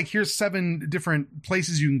it's just like, here's 7 different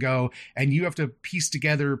places you can go, and you have to piece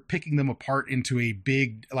together, picking them apart into a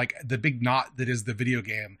big, like the big knot that is the video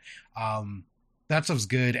game. That stuff's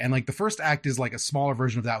good. And like the first act is like a smaller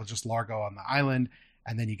version of that with just Largo on the island.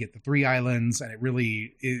 And then you get the 3 islands, and it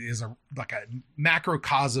really is like a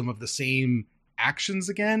macrocosm of the same actions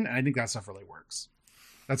again. And I think that stuff really works.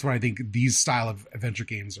 That's why I think these style of adventure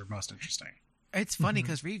games are most interesting. It's funny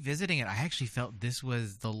because revisiting it, I actually felt this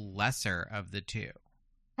was the lesser of the two.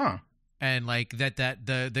 Huh. And like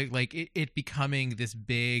the like it becoming this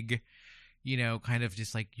big, you know, kind of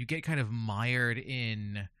just like you get kind of mired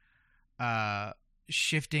in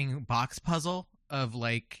shifting box puzzle of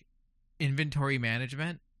like inventory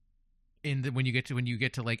management when you get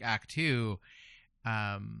to like Act 2,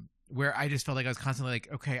 where I just felt like I was constantly like,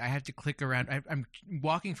 okay, I have to click around. I'm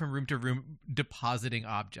walking from room to room, depositing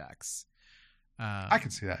objects. I can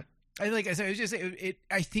see that. I like. So it was just.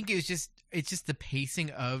 I think it's just the pacing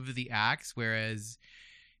of the acts, whereas,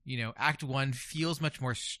 you know, Act 1 feels much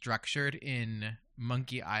more structured in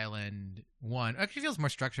Monkey Island 1. Actually, feels more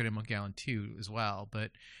structured in Monkey Island 2 as well. But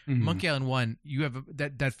Monkey Island 1, you have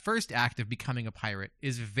that first act of becoming a pirate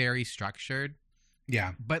is very structured.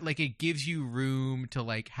 Yeah, but like it gives you room to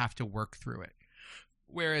like have to work through it.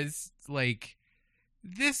 Whereas like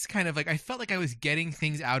this kind of like I felt like I was getting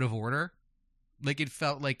things out of order. Like it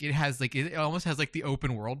felt like it almost has like the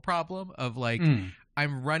open world problem of like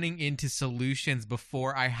I'm running into solutions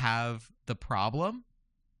before I have the problem.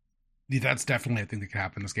 Yeah, that's definitely a thing that can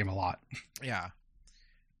happen in this game a lot. Yeah.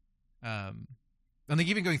 And like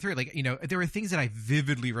even going through it, like, you know, there were things that I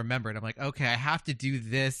vividly remembered. I'm like, okay, I have to do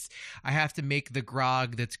this. I have to make the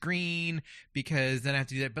grog that's green because then I have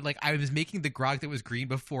to do that. But like I was making the grog that was green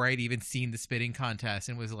before I'd even seen the spitting contest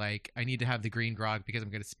and was like, I need to have the green grog because I'm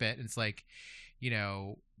going to spit. And it's like, you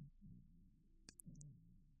know,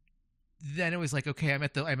 then it was like, okay, I'm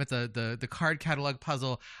at the card catalog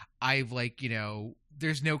puzzle. I've like, you know,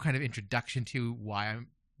 there's no kind of introduction to why I'm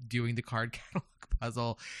doing the card catalog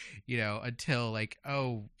puzzle, you know, until like,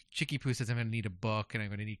 oh, Chicky Poo says I'm going to need a book and I'm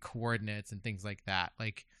going to need coordinates and things like that.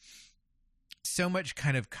 Like so much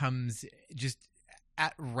kind of comes just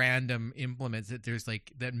at random implements that there's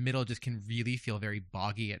like that middle just can really feel very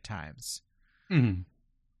boggy at times.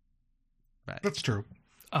 But that's true.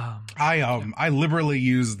 I liberally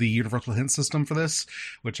use the universal hint system for this,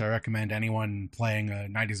 which I recommend anyone playing a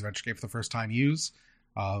 90s adventure game for the first time use.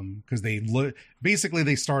 Because basically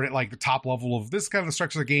they start at like the top level of this kind of the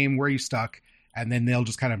structure of the game where you stuck, and then they'll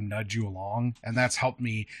just kind of nudge you along, and that's helped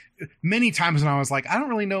me many times when I was like, I don't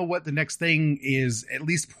really know what the next thing is, at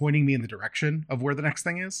least pointing me in the direction of where the next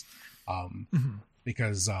thing is.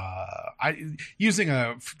 Because using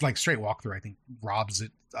a like straight walkthrough, I think robs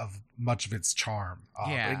it of much of its charm.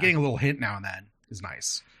 Getting a little hint now and then is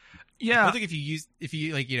nice. Yeah, I think if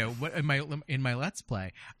you like, you know, what in my Let's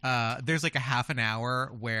Play, there's like a half an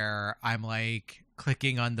hour where I'm like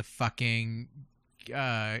clicking on the fucking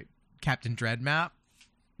Captain Dread map,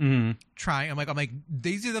 trying. I'm like,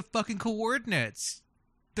 these are the fucking coordinates,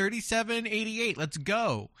 3788. Let's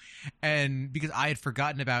go, and because I had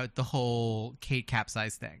forgotten about the whole Kate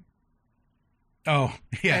capsize thing. Oh,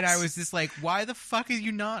 yes. And I was just like, why the fuck is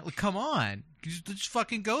you not? Like, come on, just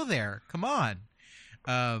fucking go there. Come on.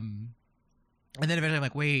 And then eventually I'm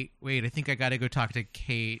like, wait, I think I got to go talk to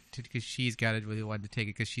Kate because she's got to really want to take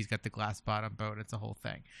it because she's got the glass bottom boat. It's a whole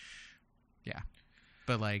thing. Yeah.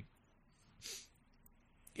 But like,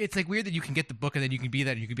 it's like weird that you can get the book and then you can be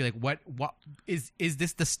that and you can be like, what is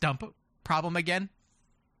this the stump problem again?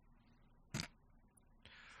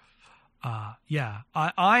 Yeah.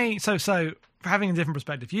 So having a different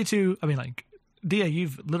perspective, you two, I mean, like, Dia,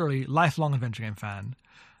 you've literally lifelong adventure game fan.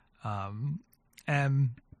 I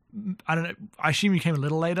don't know. I assume you came a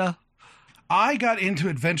little later. I got into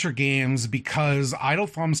adventure games because Idle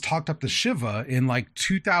Thumbs talked up the Shiva in like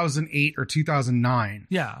 2008 or 2009.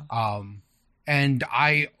 Yeah. And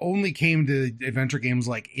I only came to adventure games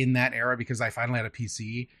like in that era because I finally had a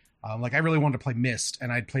PC. Like I really wanted to play Myst,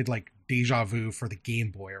 and I'd played like Deja Vu for the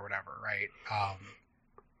Game Boy or whatever, right?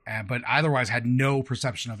 But I otherwise had no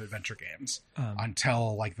perception of adventure games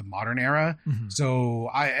until like the modern era. So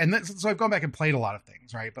I've gone back and played a lot of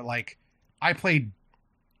things, right? But like I played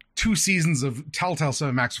 2 seasons of Telltale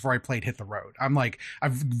 7 Max before I played Hit the Road.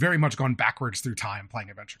 I've very much gone backwards through time playing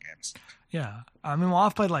adventure games. Yeah. I mean, well,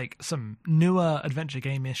 I've played like some newer adventure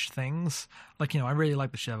game-ish things. Like, you know, I really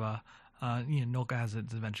like the Shiva. You know, Norca has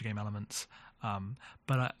its adventure game elements.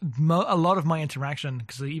 But a lot of my interaction,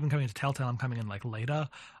 because even coming into Telltale, I'm coming in like later,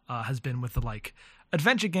 has been with the like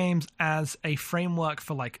adventure games as a framework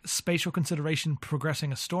for like spatial consideration,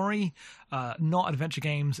 progressing a story, not adventure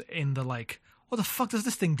games in the like what the fuck does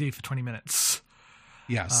this thing do for 20 minutes?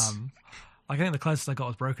 Yes. Like I think the closest I got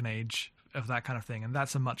was Broken Age of that kind of thing, and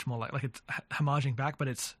that's a much more like it's homaging back, but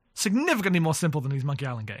it's significantly more simple than these Monkey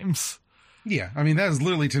Island games. Yeah, I mean, that is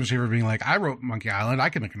literally Tim Schafer being like, I wrote Monkey Island, I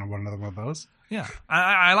can make another one of those. Yeah,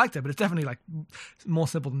 I liked it, but it's definitely like more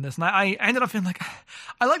simple than this. And I ended up feeling like,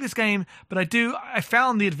 I like this game, but I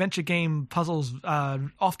found the adventure game puzzles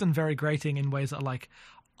often very grating in ways that are like,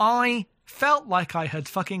 I felt like I had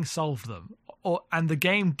fucking solved them, and the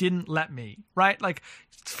game didn't let me, right? Like,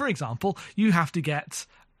 for example, you have to get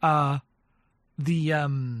the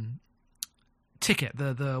ticket,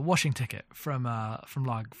 the washing ticket from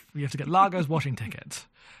Largo. You have to get Largo's washing ticket.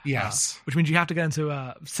 Yes. Which means you have to go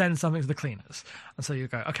into send something to the cleaners. And so you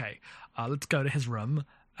go, okay, let's go to his room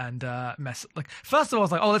and mess. Like, first of all, I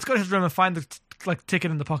was like, oh, let's go to his room and find the ticket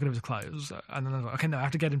in the pocket of his clothes. And then I was like, okay, no, I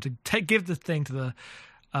have to get him to give the thing to the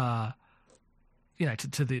to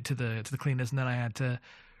the cleaners. And then I had to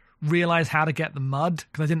realize how to get the mud,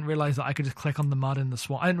 because I didn't realize that I could just click on the mud in the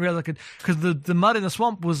swamp. I didn't realize I could, because the mud in the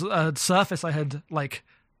swamp was a surface I had like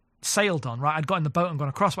sailed on, right? I'd got in the boat and gone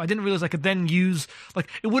across, but I didn't realize I could then use, like,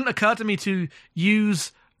 it wouldn't occur to me to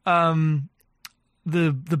use the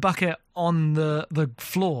bucket on the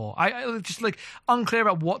floor. I was just like unclear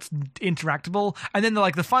about what's interactable, and then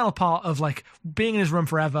the final part of like being in his room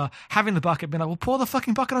forever, having the bucket, being like, well, pour the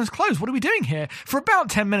fucking bucket on his clothes. What are we doing here? For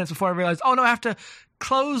about 10 minutes before I realized, oh no, I have to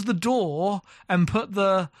close the door and put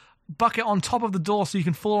the bucket on top of the door so you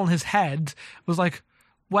can fall on his head. It was like,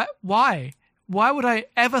 what? Why? Why would I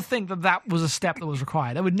ever think that was a step that was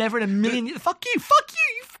required? I would never in a million years. Fuck you,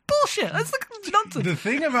 bullshit. That's like nonsense. The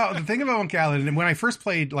thing about Monkey Island, and when I first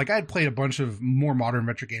played, like, I had played a bunch of more modern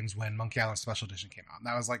adventure games when Monkey Island Special Edition came out. And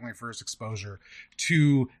that was like my first exposure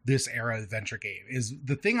to this era adventure game. Is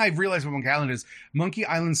the thing I've realized with Monkey Island is Monkey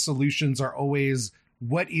Island solutions are always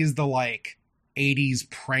what is the like 80s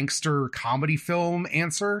prankster comedy film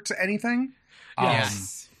answer to anything.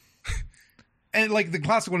 Yes. And like the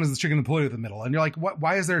classic one is the chicken and the pulley in the middle. And you're like, what?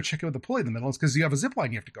 Why is there a chicken with a pulley in the middle? It's because you have a zip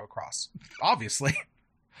line you have to go across, obviously.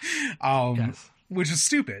 Yes. Which is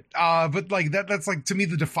stupid. But like that's like, to me,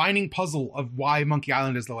 the defining puzzle of why Monkey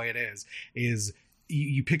Island is the way it is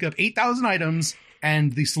you pick up 8,000 items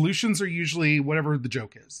and the solutions are usually whatever the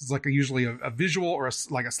joke is. It's like usually a visual or a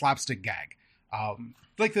slapstick gag.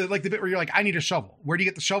 Like the bit where you're like, I need a shovel. Where do you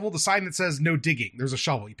get the shovel? The sign that says no digging. There's a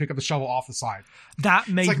shovel. You pick up the shovel off the side. That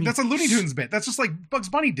made me... That's a Looney Tunes bit. That's just like Bugs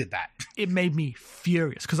Bunny did that. It made me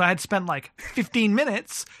furious because I had spent like 15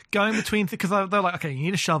 minutes going between... Because they're like, okay, you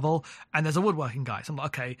need a shovel and there's a woodworking guy. So I'm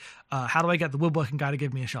like, okay, how do I get the woodworking guy to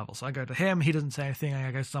give me a shovel? So I go to him. He doesn't say anything.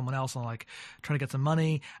 I go to someone else and like try to get some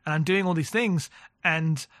money. And I'm doing all these things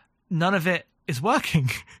and none of it is working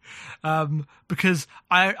because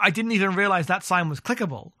I didn't even realize that sign was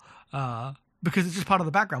clickable. Because it's just part of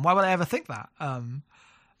the background. Why would I ever think that? And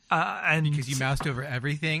because you moused over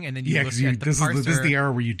everything, and then you looked at the this parser. is the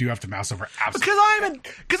era where you do have to mouse over absolutely.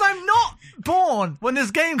 Because I'm not born when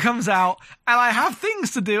this game comes out, and I have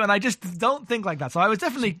things to do, and I just don't think like that. So I was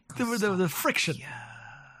definitely there was a friction.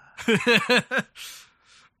 Yeah.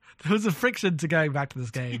 There was a friction to going back to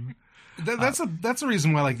this game. That's the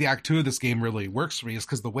reason why like the Act 2 of this game really works for me, is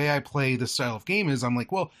because the way I play this style of game is I'm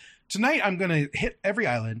like, well, tonight I'm going to hit every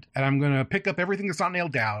island and I'm going to pick up everything that's not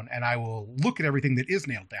nailed down and I will look at everything that is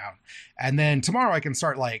nailed down. And then tomorrow I can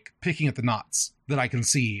start like picking at the knots that I can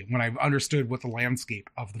see when I've understood what the landscape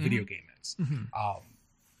of the video game is. Mm-hmm.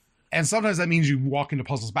 And sometimes that means you walk into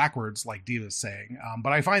puzzles backwards, like Dee was saying.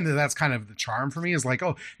 But I find that that's kind of the charm for me, is like,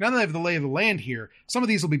 oh, now that I have the lay of the land here, some of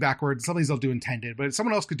these will be backwards, some of these I'll do intended, but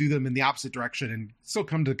someone else could do them in the opposite direction and still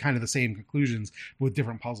come to kind of the same conclusions with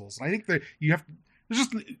different puzzles. And I think that you have,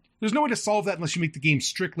 there's no way to solve that unless you make the game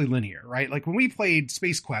strictly linear, right? Like when we played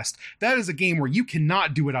Space Quest, that is a game where you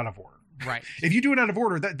cannot do it out of order. Right. If you do it out of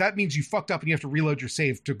order, that means you fucked up and you have to reload your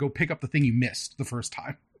save to go pick up the thing you missed the first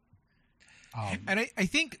time. And I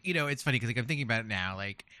think, it's funny because like I'm thinking about it now,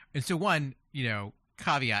 like, and so one,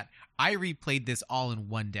 caveat, I replayed this all in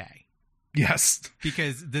one day. Yes.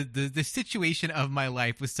 Because the situation of my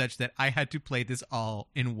life was such that I had to play this all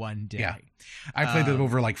in one day. Yeah. I played it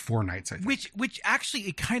over like 4 nights, I think. Which actually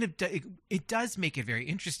it kind of it does make it very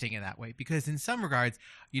interesting in that way, because in some regards,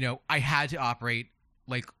 I had to operate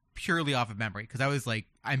like purely off of memory, because I was like,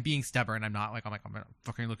 I'm being stubborn. I'm not like, I'm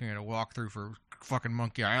fucking looking at a walkthrough for fucking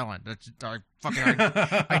Monkey Island.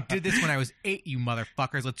 I did this when I was 8, you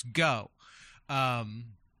motherfuckers. Let's go. And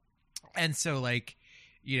so like,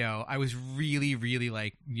 I was really, really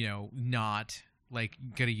like, not like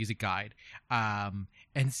gonna use a guide. And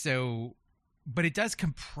so, but it does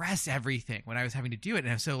compress everything when I was having to do it.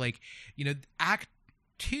 And so like, Act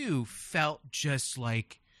 2 felt just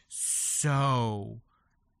like so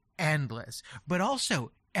endless, but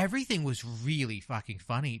also everything was really fucking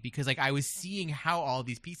funny because like I was seeing how all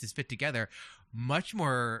these pieces fit together much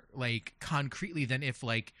more like concretely than if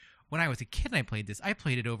like when I was a kid and I played this, I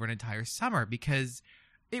played it over an entire summer because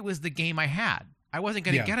it was the game I had. I wasn't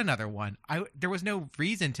going to get another one. There was no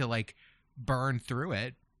reason to like burn through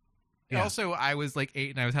it. Yeah. Also, I was like 8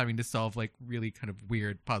 and I was having to solve like really kind of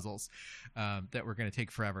weird puzzles that were going to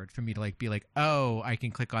take forever for me to like be like, oh, I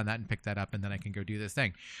can click on that and pick that up and then I can go do this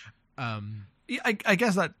thing. I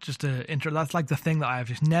guess that just to intro, that's like the thing that I've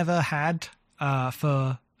just never had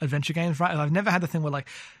for adventure games, right? I've never had the thing where like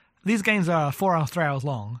these games are 4 hours, 3 hours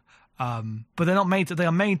long, but they're not made to. They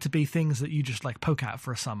are made to be things that you just like poke at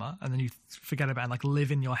for a summer and then you forget about and like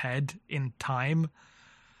live in your head in time.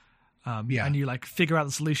 And you like figure out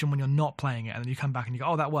the solution when you're not playing it, and then you come back and you go,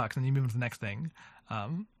 "Oh, that works," and then you move on to the next thing.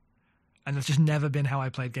 And it's just never been how I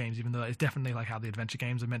played games, even though it's definitely like how the adventure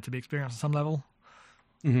games are meant to be experienced on some level.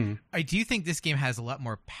 Mm-hmm. I do think this game has a lot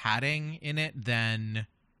more padding in it than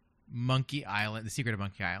Monkey Island, The Secret of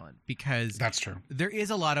Monkey Island, because that's true. There is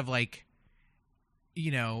a lot of like,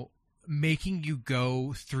 making you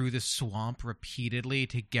go through the swamp repeatedly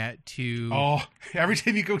to get to. Oh, every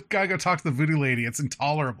time you gotta go talk to the voodoo lady, it's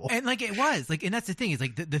intolerable. And like it was like, and that's the thing is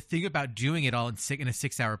like the thing about doing it all in a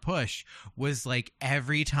 6-hour push was like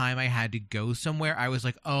every time I had to go somewhere, I was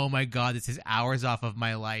like, oh my god, this is hours off of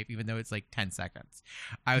my life, even though it's like 10 seconds.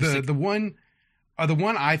 I was the one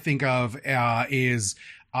I think of is.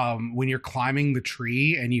 When you're climbing the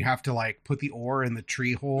tree and you have to like put the ore in the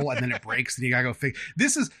tree hole and then it breaks and you gotta go fix.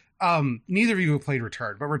 This is neither of you have played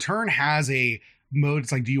Return, but Return has a mode.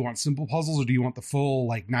 It's like, do you want simple puzzles or do you want the full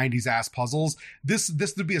like 90s ass puzzles? This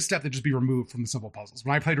would be a step that just be removed from the simple puzzles.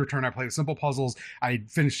 When I played Return, I played with simple puzzles. I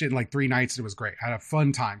finished it in like 3 nights and it was great. I had a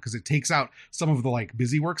fun time because it takes out some of the like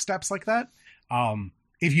busy work steps like that.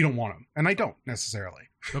 If you don't want them, and I don't necessarily.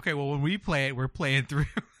 Okay, well when we play it, we're playing through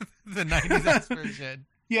the 90s ass version.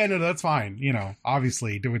 Yeah, no, that's fine.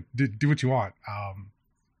 Obviously, do what you want.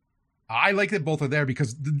 I like that both are there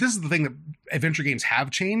because this is the thing that adventure games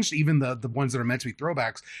have changed. Even the ones that are meant to be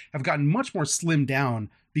throwbacks have gotten much more slimmed down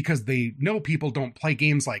because they know people don't play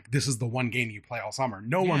games like this is the one game you play all summer.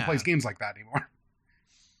 No one plays games like that anymore.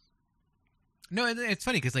 No, it's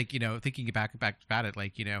funny because like, thinking back about it,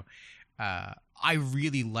 like, I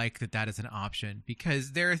really like that is an option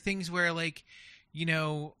because there are things where like,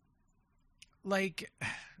 like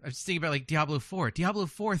I'm just thinking about like Diablo 4. Diablo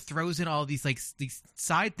 4 throws in all these like these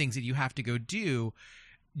side things that you have to go do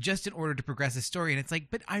just in order to progress the story, and it's like,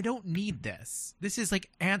 but I don't need this. This is like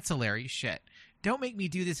ancillary shit. Don't make me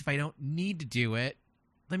do this if I don't need to do it.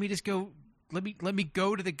 Let me just go. Let me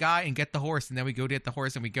go to the guy and get the horse, and then we go get the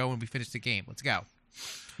horse and we go and we finish the game. Let's go.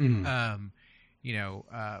 Mm-hmm.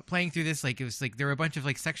 Playing through this, like it was like there were a bunch of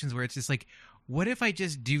like sections where it's just like, what if I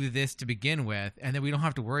just do this to begin with, and then we don't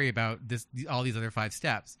have to worry about all these other 5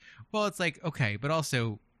 steps? Well, it's like, okay, but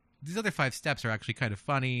also these other 5 steps are actually kind of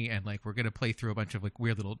funny, and like we're gonna play through a bunch of like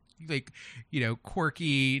weird little like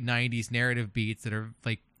quirky 90s narrative beats that are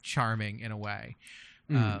like charming in a way.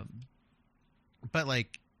 But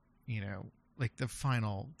like like the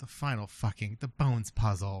final fucking the bones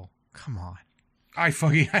puzzle. Come on. I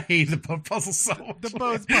hate the puzzle so much. The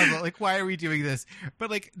bones puzzle. Like, why are we doing this?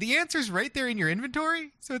 But like, the answer's right there in your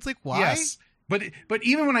inventory. So it's like, why? Yes. But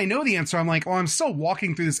even when I know the answer, I'm like, I'm still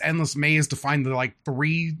walking through this endless maze to find the like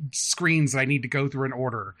 3 screens that I need to go through in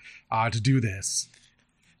order to do this.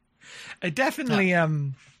 It definitely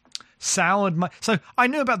soured my. So I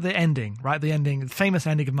knew about the ending, right? The famous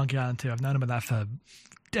ending of Monkey Island 2. I've known about that for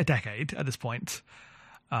a decade at this point,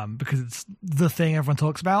 because it's the thing everyone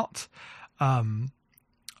talks about.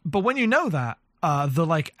 But when you know that, the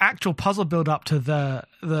like actual puzzle build up to the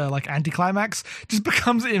like anticlimax just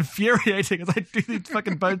becomes infuriating as I do these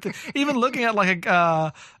fucking bone things. Even looking at like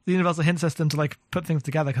the universal hint system to like put things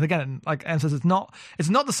together, because again, like Em says, it's not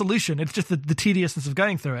the solution. It's just the tediousness of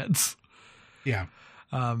going through it. Yeah.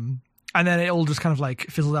 And then it all just kind of like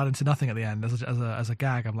fizzled out into nothing at the end as a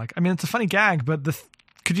gag. I'm like, I mean, it's a funny gag, but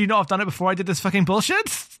could you not have done it before I did this fucking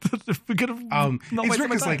bullshit? We could have. It's weird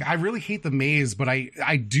because like I really hate the maze, but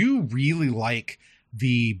I do really like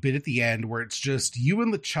the bit at the end where it's just you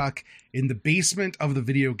and LeChuck in the basement of the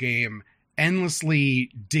video game,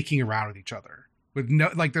 endlessly dicking around with each other with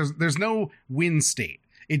no like there's no win state.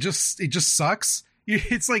 It just sucks.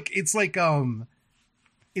 It's like the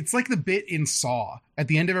bit in Saw at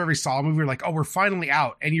the end of every Saw movie. You're like, oh, we're finally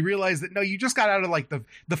out, and you realize that no, you just got out of like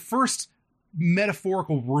the first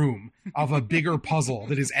metaphorical room of a bigger puzzle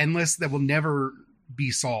that is endless, that will never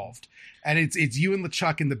be solved. And it's you and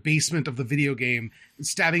LeChuck in the basement of the video game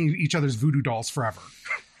stabbing each other's voodoo dolls forever.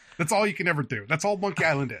 That's all you can ever do. That's all Monkey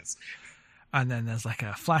Island is. And then there's like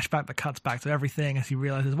a flashback that cuts back to everything as he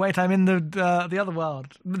realizes, wait, I'm in the other world.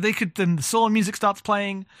 Then the Saw music starts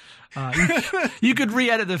playing. You could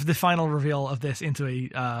re-edit the final reveal of this into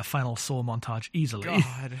a final Saw montage easily.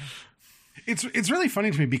 God. It's really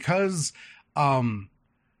funny to me because I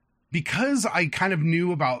kind of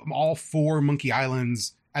knew about all 4 Monkey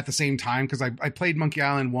Islands at the same time, because I played Monkey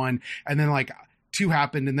Island 1 and then like 2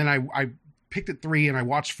 happened, and then I picked at 3 and I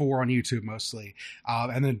watched 4 on YouTube mostly.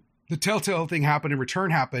 And then the Telltale thing happened and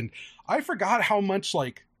Return happened. I forgot how much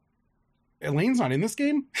like Elaine's not in this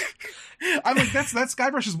game. I'm like, that's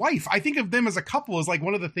Guybrush's wife. I think of them as a couple as like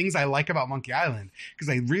one of the things I like about Monkey Island, because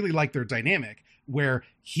I really like their dynamic, where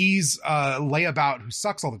he's layabout who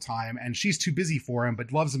sucks all the time and she's too busy for him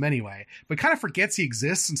but loves him anyway, but kind of forgets he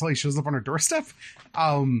exists until he shows up on her doorstep.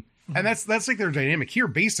 And that's like their dynamic here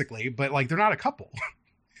basically, but like they're not a couple.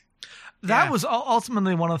 That was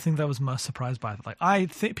ultimately one of the things I was most surprised by. Like, I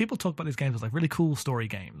think people talk about these games as like really cool story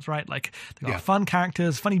games, right? Like they got fun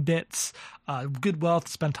characters, funny bits, good world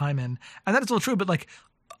to spend time in, and that is all true. But like,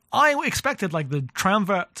 I expected like the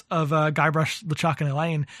triumvirate of Guybrush, LeChuck, and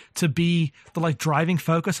Elaine to be the like driving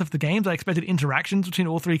focus of the games. I expected interactions between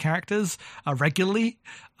all 3 characters regularly,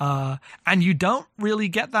 and you don't really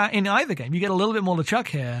get that in either game. You get a little bit more LeChuck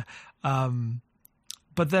here,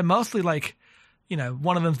 but they're mostly like, you know,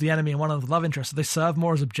 one of them's the enemy and one of them's the love interest. So they serve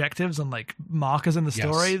more as objectives and like markers in the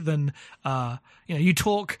story than, you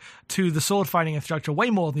talk to the sword fighting infrastructure way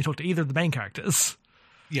more than you talk to either of the main characters.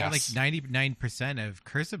 Yes. Like 99% of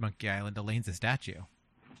Curse of Monkey Island, Elaine's a statue.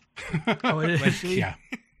 Oh, it is. Like, Yeah.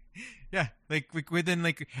 Yeah. Like within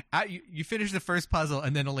like, you finish the first puzzle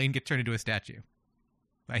and then Elaine gets turned into a statue.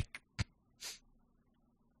 Like,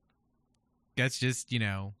 that's just,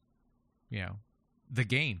 the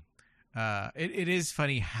game. It is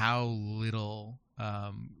funny how little,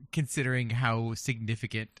 considering how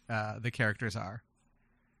significant the characters are.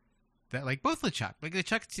 That like both LeChuck,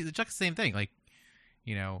 LeChuck's the same thing. Like,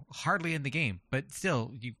 hardly in the game, but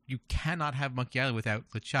still, you cannot have Monkey Island without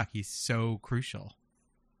LeChuck. He's so crucial.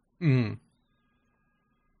 Mm.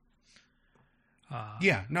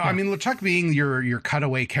 I mean, LeChuck being your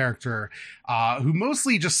cutaway character, who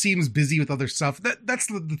mostly just seems busy with other stuff. That's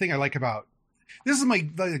the thing I like about. This is why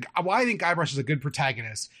I think Guybrush is a good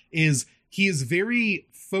protagonist, is he is very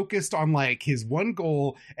focused on like his one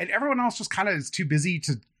goal, and everyone else just kind of is too busy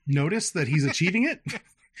to notice that he's achieving it.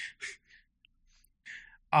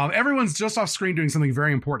 Everyone's just off screen doing something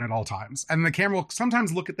very important at all times, and the camera will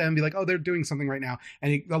sometimes look at them and be like, oh, they're doing something right now,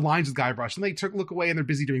 and it aligns with Guybrush, and they look away and they're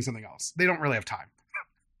busy doing something else. They don't really have time.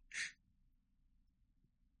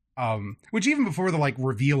 Which even before the like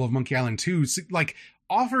reveal of Monkey Island 2 like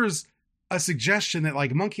offers a suggestion that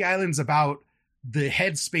like Monkey Island's about the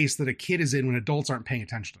headspace that a kid is in when adults aren't paying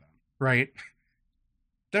attention to them, right?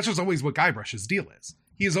 That's just always what Guybrush's deal is.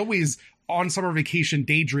 He is always on summer vacation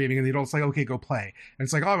daydreaming, and the adults like, okay, go play. And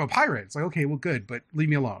it's like, oh, I'm a pirate. It's like, okay, well, good, but leave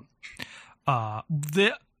me alone.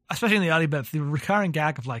 Especially in the early bits, the recurring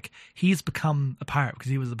gag of like, he's become a pirate because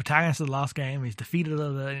he was the protagonist of the last game. He's defeated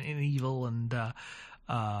in evil, and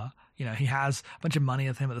he has a bunch of money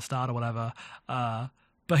with him at the start or whatever.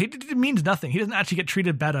 But it means nothing. He doesn't actually get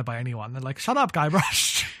treated better by anyone. They're like, shut up,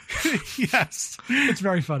 Guybrush. Yes. It's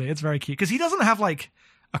very funny. It's very cute. Because he doesn't have, like,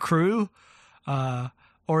 a crew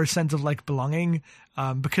or a sense of, like, belonging.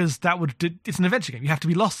 Because it's an adventure game. You have to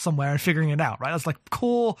be lost somewhere and figuring it out, right? That's, like,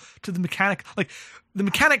 core to the mechanic. Like, the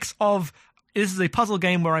mechanics of this is a puzzle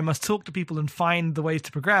game where I must talk to people and find the ways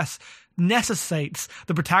to progress necessitates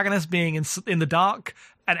the protagonist being in the dark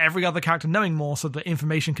and every other character knowing more so that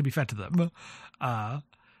information can be fed to them.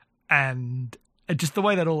 And just the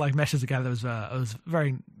way that all like meshes together was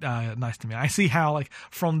very nice to me. I see how like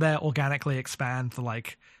from there organically expand the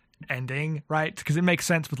like ending, right? Because it makes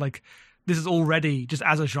sense with like this is already just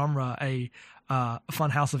as a genre a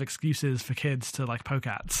fun house of excuses for kids to like poke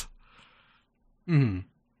at. Mm.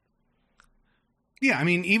 Yeah, I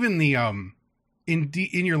mean even the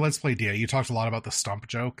in your Let's Play, Dia, you talked a lot about the stump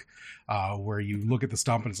joke, where you look at the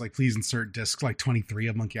stump and it's like, please insert disc like 23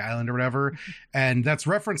 of Monkey Island or whatever. And that's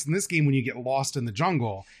referenced in this game when you get lost in the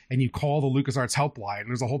jungle and you call the LucasArts helpline.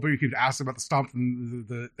 There's a whole bit you could ask about the stump, and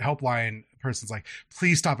the helpline person's like,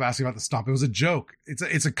 please stop asking about the stump. It was a joke.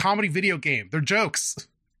 It's a comedy video game. They're jokes.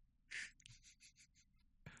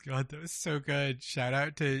 God, that was so good. Shout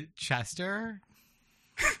out to Chester.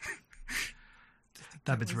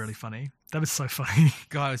 That bit's really funny. That was so funny.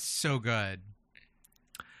 God, it was so good.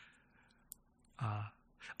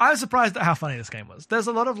 I was surprised at how funny this game was. There's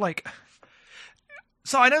a lot of like,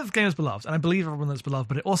 So I know the game is beloved, and I believe everyone that's beloved,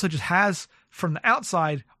 but it also just has, from the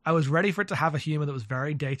outside, I was ready for it to have a humor that was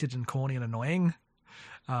very dated and corny and annoying.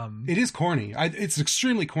 It is corny. It's an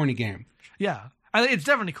extremely corny game. Yeah, and it's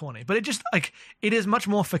definitely corny, but it just, like, it is much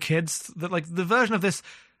more for kids. That, like, the version of this,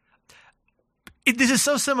 this is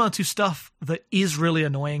so similar to stuff that is really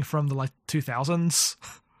annoying from the, like, 2000s.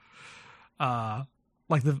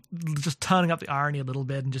 Like, just turning up the irony a little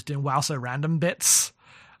bit and just doing wow so random bits.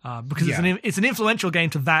 Because it's an influential game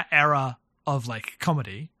to that era of, like,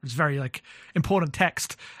 comedy. It's very, like, important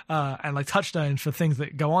text and, like, touchstones for things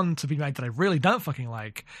that go on to be made that I really don't fucking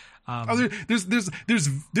like. There's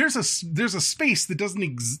a space that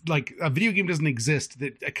doesn't like a video game doesn't exist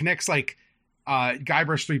that connects, like,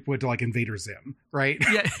 Guybrush Threepwood to, like, Invader Zim, right?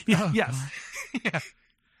 Yes. Yeah.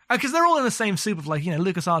 Because they're all in the same soup of, like, you know,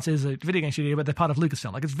 LucasArts is a video game studio, but they're part of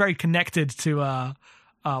Lucasfilm. Like, it's very connected to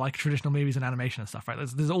like traditional movies and animation and stuff, right?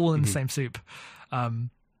 There's all in the same soup.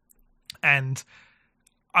 And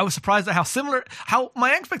I was surprised at how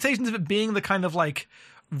my expectations of it being the kind of, like,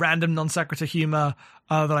 random non sequitur humor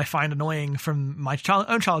that I find annoying from my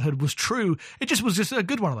own childhood was true. It just was just a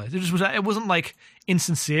good one of those. It wasn't, like,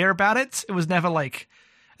 insincere about it. It was never, like,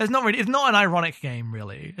 it's not an ironic game,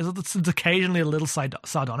 really. It's occasionally a little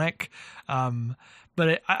sardonic.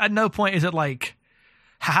 But at no point is it like,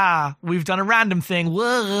 haha, we've done a random thing.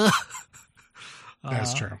 Whoa.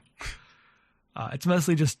 That's true. It's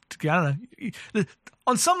mostly just, I don't know.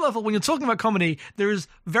 On some level, when you're talking about comedy, there is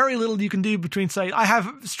very little you can do between, say, I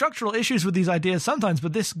have structural issues with these ideas sometimes,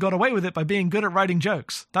 but this got away with it by being good at writing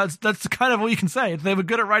jokes. That's kind of all you can say. They were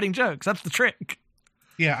good at writing jokes. That's the trick.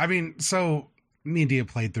 Yeah, I mean, so me and Dia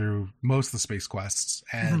played through most of the Space Quests,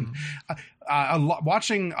 and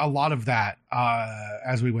watching a lot of that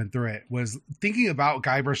as we went through it was thinking about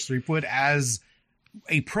Guybrush Threepwood as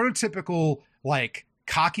a prototypical, like,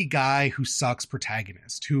 cocky guy who sucks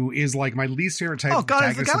protagonist, who is, like, my least favorite type of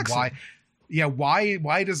protagonist. Why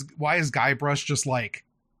is Guybrush just, like,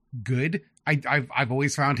 good? I've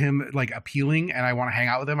always found him, like, appealing, and I want to hang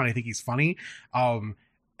out with him, and I think he's funny.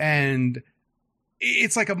 And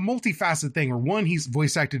it's like a multifaceted thing where, one, he's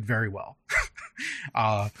voice acted very well.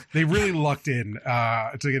 They really lucked in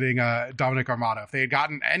to getting Dominic Armato. If they had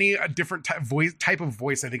gotten any different type of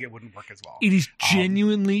voice, I think it wouldn't work as well. It is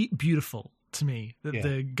genuinely beautiful to me that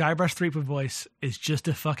the Guybrush Threepwood voice is just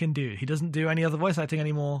a fucking dude. He doesn't do any other voice acting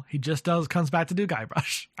anymore. He just comes back to do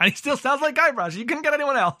Guybrush, and he still sounds like Guybrush. You couldn't get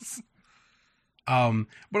anyone else.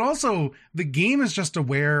 But also the game is just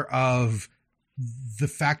aware of the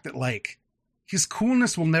fact that, like, his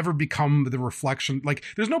coolness will never become the reflection. Like,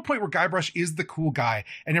 there's no point where Guybrush is the cool guy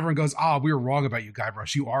and everyone goes, we were wrong about you,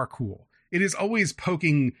 Guybrush. You are cool. It is always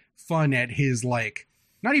poking fun at his, like,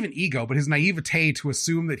 not even ego, but his naivete to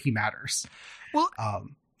assume that he matters. Well,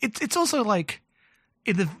 it's also, like,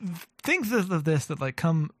 in the things of this that, like,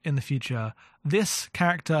 come in the future, this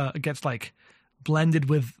character gets, like, blended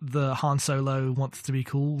with the Han Solo wants to be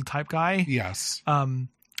cool type guy. Yes. And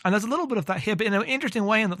there's a little bit of that here, but in an interesting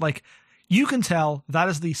way in that, like, you can tell that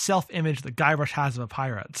is the self-image that Guybrush has of a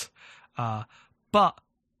pirate. But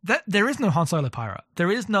there is no Han Solo pirate. There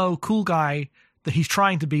is no cool guy that he's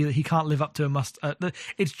trying to be that he can't live up to.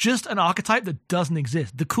 It's just an archetype that doesn't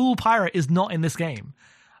exist. The cool pirate is not in this game.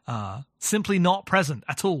 Simply not present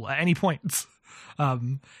at all at any point.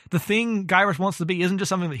 The thing Guybrush wants to be isn't just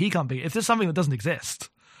something that he can't be. It's just something that doesn't exist.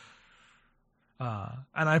 And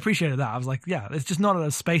I appreciated that. I was like, yeah, it's just not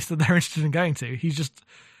a space that they're interested in going to. He just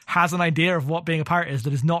has an idea of what being a pirate is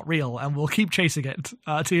that is not real and will keep chasing it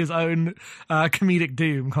to his own comedic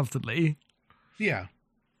doom constantly. Yeah.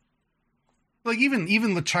 Like, even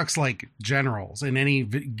LeChuck's, like, generals in any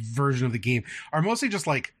version of the game are mostly just,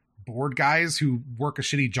 like, bored guys who work a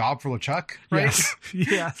shitty job for LeChuck, right? Yes.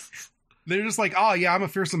 Yes. They're just like, oh, yeah, I'm a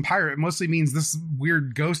fearsome pirate. It mostly means this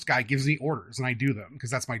weird ghost guy gives me orders and I do them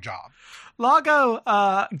because that's my job. Largo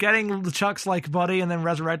getting LeChuck's, like, body and then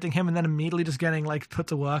resurrecting him and then immediately just getting, like, put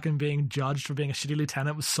to work and being judged for being a shitty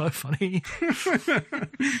lieutenant was so funny.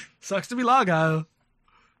 Sucks to be Largo.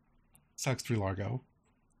 Sucks to be Largo.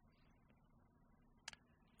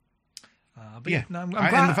 But yeah, no, I'm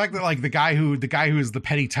glad. And the fact that, like, the guy who is the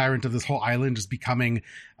petty tyrant of this whole island just becoming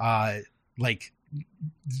like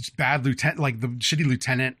bad lieutenant, like the shitty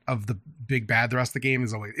lieutenant of the big bad the rest of the game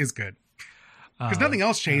is good. Because nothing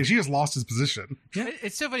else changed. He just lost his position. Yeah,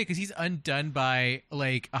 it's so funny because he's undone by,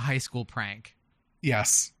 like, a high school prank.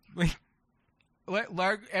 Yes.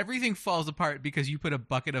 Like, everything falls apart because you put a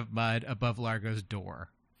bucket of mud above Largo's door.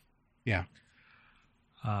 Yeah.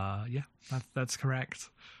 Yeah, that's correct.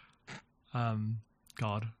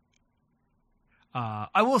 God.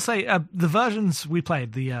 I will say the versions we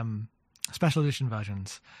played, the special edition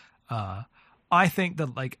versions, I think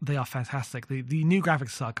that like they are fantastic. The new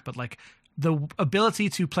graphics suck, but like the ability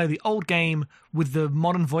to play the old game with the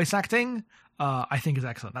modern voice acting, I think is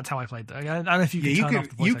excellent. That's how I played. I don't know if you can turn off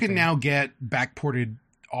the voice you acting. can now get backported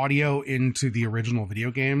audio into the original video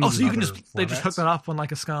games. Oh, so you can just hook that up on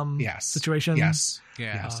like a scum situation. Yes.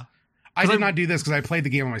 I did not do this because I played the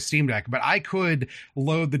game on my Steam Deck, but I could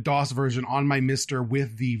load the DOS version on my Mister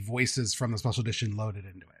with the voices from the special edition loaded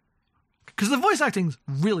into it. Because the voice acting's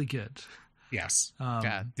really good. Yes.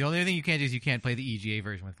 The only thing you can't do is you can't play the EGA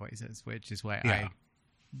version with voices, which is why I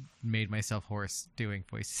made myself hoarse doing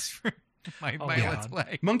voices for my Let's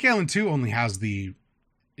Play. Monkey Island 2 only has the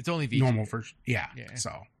it's only VGA. Normal version. Yeah.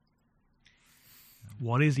 So.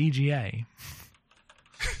 What is EGA?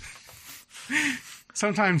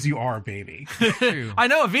 Sometimes you are, baby. I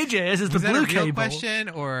know what VGA is. It's the blue cable. Real question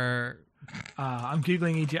or? I'm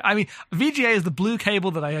googling EGA. I mean, VGA is the blue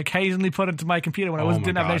cable that I occasionally put into my computer when I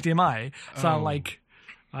didn't have an HDMI. So I'm like,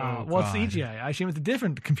 what's EGA? I assume it's a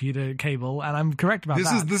different computer cable, and I'm correct about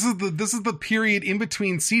that. This is the period in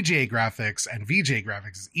between CGA graphics and VGA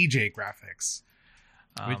graphics. Is EGA graphics.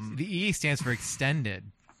 The E stands for extended.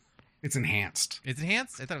 It's enhanced. It's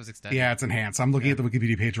enhanced? I thought it was extended. Yeah, it's enhanced. I'm looking at the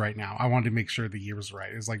Wikipedia page right now. I wanted to make sure the year was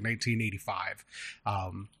right. It was like 1985.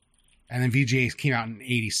 And then VGA came out in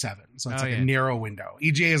 87. So it's a narrow window.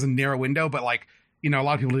 EGA is a narrow window, but like, you know, a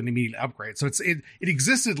lot of people didn't immediately upgrade. So it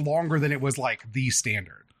existed longer than it was like the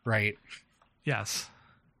standard, right? Yes.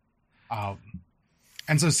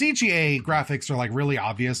 And so CGA graphics are like really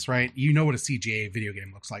obvious, right? You know what a CGA video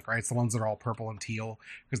game looks like, right? It's the ones that are all purple and teal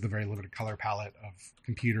because of the very limited color palette of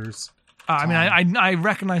computers. I mean, I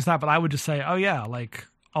recognize that, but I would just say, oh yeah, like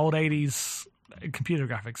old 80s computer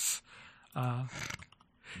graphics.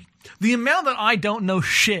 The amount that I don't know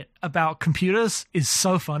shit about computers is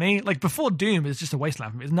so funny. Like before Doom is just a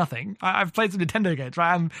wasteland for me. It's nothing. I've played some Nintendo games,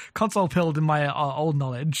 right? I'm console pilled in my old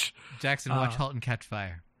knowledge. Jackson, watch *Halt and Catch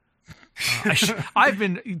Fire*.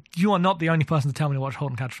 You are not the only person to tell me to watch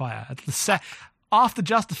 *Halt and Catch Fire*. It's after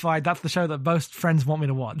Justified, that's the show that most friends want me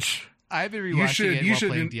to watch. I've been rewatching it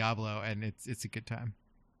while playing Diablo, and it's a good time.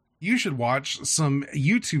 You should watch some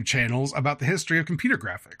YouTube channels about the history of computer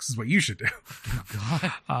graphics. Is what you should do. Oh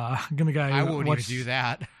God, I'm gonna go. I won't even do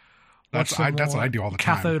that. That's what I do all the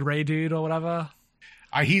time. Cathode ray dude or whatever.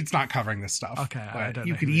 He's not covering this stuff. Okay, but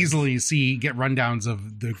you could easily get rundowns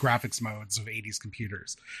of the graphics modes of 80s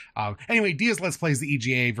computers. Anyway, Diaz Let's Plays the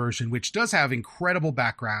EGA version, which does have incredible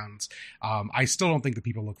backgrounds. I still don't think the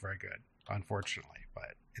people look very good, unfortunately,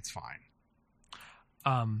 but it's fine.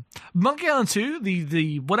 Monkey Island 2,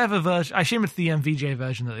 the whatever version, I assume it's the VGA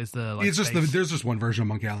version that is the. Like, it's just there's just one version of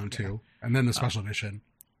Monkey Island 2, and then the special edition.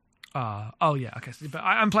 Oh yeah, okay. So, but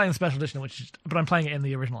I'm playing the special edition, but I'm playing it in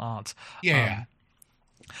the original art. Yeah.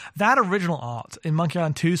 That original art in Monkey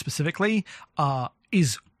Island 2 specifically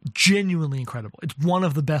is genuinely incredible. It's one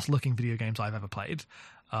of the best looking video games I've ever played.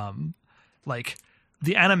 Like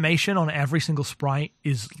the animation on every single sprite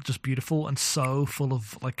is just beautiful and so full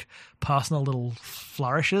of like personal little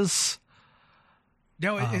flourishes.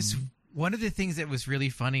 No, it's one of the things that was really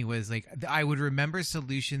funny was like I would remember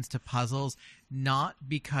solutions to puzzles not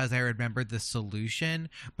because I remembered the solution,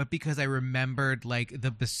 but because I remembered like the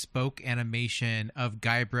bespoke animation of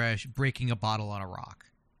Guybrush breaking a bottle on a rock.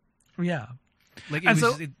 Yeah, like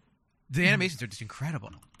the animations are just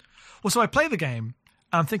incredible. Well, so I play the game.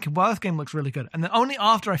 And I'm thinking, well, this game looks really good. And then only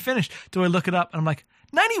after I finish do I look it up, and I'm like,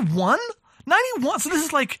 91? 91? So this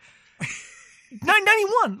is like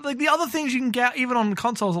 91. Like the other things you can get even on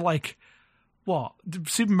consoles are like, what?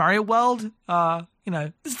 Super Mario World?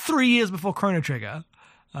 This is 3 years before Chrono Trigger.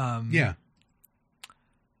 Yeah.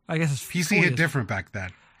 I guess it's PC hit different back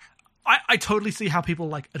then. I totally see how people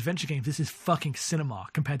like adventure games. This is fucking cinema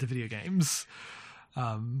compared to video games.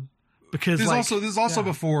 Because this is also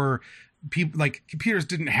before people like computers you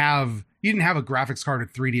didn't have a graphics card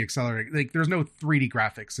with 3D accelerator. Like there's no 3D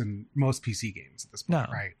graphics in most PC games at this point,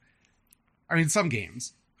 right? I mean, some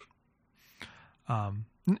games.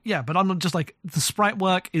 Yeah, but I'm not just like the sprite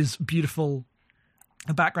work is beautiful.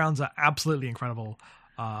 The backgrounds are absolutely incredible.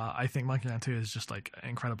 I think Monkey Island 2 is just like an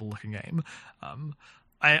incredible looking game.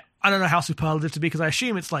 I don't know how superlative to be because I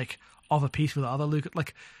assume it's like of a piece with other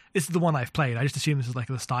like this is the one I've played. I just assume this is like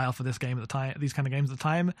the style for this game at the time. These kind of games at the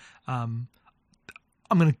time. I'm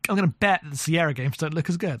gonna bet that the Sierra games don't look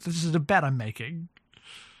as good. This is a bet I'm making.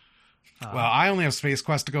 Well, I only have Space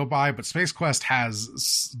Quest to go by, but Space Quest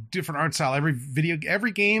has different art style.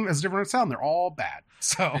 Every game has a different art style, and they're all bad.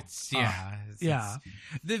 So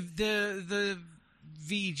the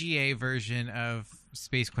VGA version of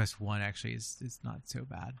Space Quest 1 actually is not so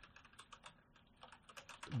bad.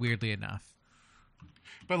 weirdly enough.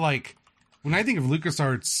 But like, when I think of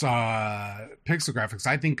LucasArts pixel graphics,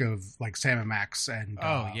 I think of like Sam & Max and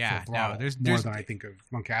there's more than I think of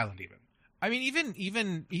Monkey Island even. I mean,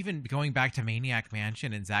 even going back to Maniac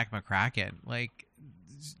Mansion and Zach McCracken, like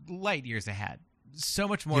light years ahead. So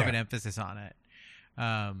much more of an emphasis on it.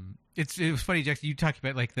 It was funny, Jack. You talked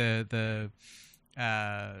about like the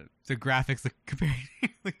graphics, comparing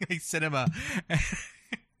like cinema. I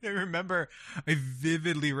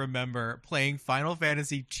vividly remember playing Final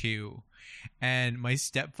Fantasy II, and my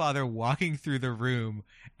stepfather walking through the room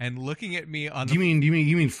and looking at me on. You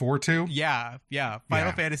mean 4 too? Yeah.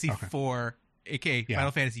 Final Fantasy 4, aka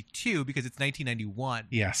Final Fantasy 2, because it's 1991.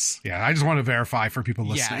 Yes, yeah. I just want to verify for people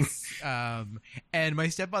listening. Yes. And my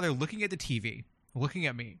stepfather looking at the TV, looking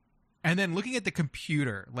at me, and then looking at the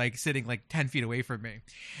computer, like sitting like 10 feet away from me,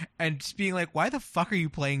 and just being like, "Why the fuck are you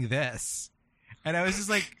playing this?" And I was just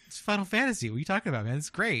like, "It's Final Fantasy. What are you talking about, man? It's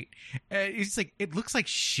great." And he's like, "It looks like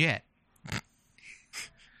shit."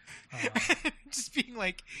 Just being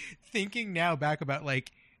like, thinking now back about like,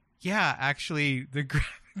 yeah, actually, the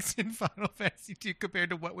graphics in Final Fantasy 2 compared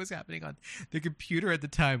to what was happening on the computer at the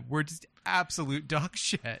time were just absolute dog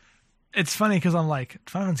shit. It's funny because I'm like,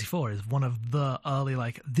 Final Fantasy 4 is one of the early,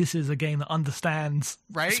 like, this is a game that understands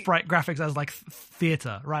sprite graphics as like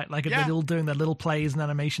theater, right? Like they're all doing their little plays and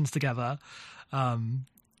animations together in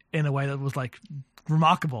a way that was like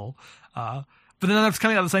remarkable. But then it's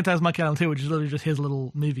coming out at the same time as Monkey Island 2, which is literally just his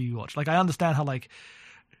little movie you watch. Like, I understand how, like,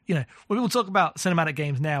 you know, when people talk about cinematic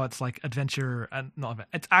games now, it's like adventure and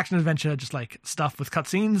it's action adventure, just like stuff with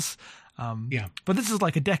cutscenes. But this is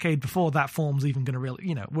like a decade before that form's even going to really,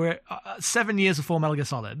 you know, we're 7 years before Metal Gear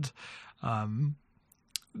Solid,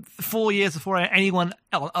 4 years before anyone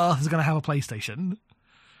on Earth is going to have a PlayStation.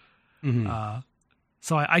 Mm-hmm.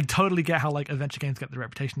 So I totally get how like adventure games get the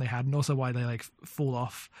reputation they had, and also why they like fall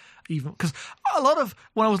off. Even because a lot of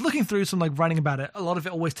when I was looking through some like writing about it, a lot of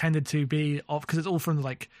it always tended to be off because it's all from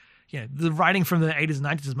like, you know, the writing from the 80s and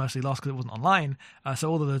 90s is mostly lost because it wasn't online. So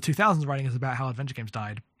all of the 2000s writing is about how adventure games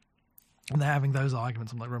died, and they're having those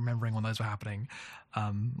arguments. I'm like remembering when those were happening,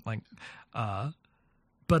 but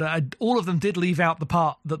all of them did leave out the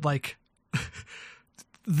part that like.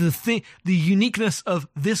 The uniqueness of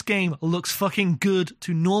this game looks fucking good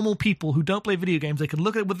to normal people who don't play video games. They can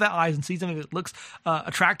look at it with their eyes and see something that looks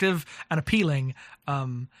attractive and appealing.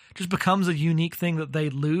 Just becomes a unique thing that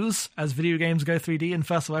they lose as video games go 3D. And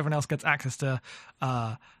first of all, everyone else gets access to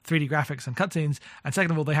 3D graphics and cutscenes. And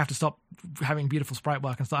second of all, they have to stop having beautiful sprite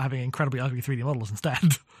work and start having incredibly ugly 3D models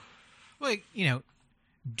instead. Well, you know,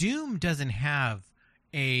 Doom doesn't have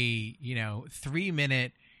a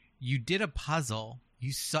 3-minute. You did a puzzle.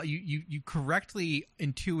 You saw you correctly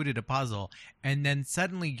intuited a puzzle, and then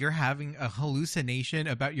suddenly you're having a hallucination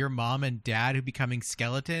about your mom and dad who becoming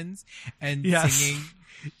skeletons and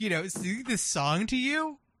singing this song to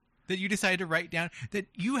you that you decided to write down that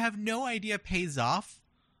you have no idea pays off.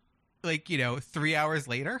 3 hours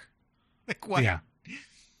later, like what? Yeah.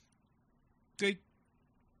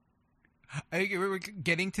 We're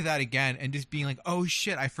getting to that again and just being like, oh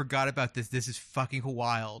shit, I forgot about this. This is fucking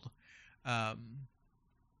wild.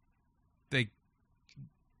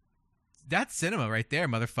 That's cinema right there,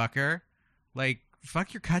 motherfucker. Like,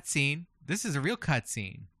 fuck your cutscene. This is a real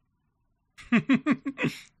cutscene.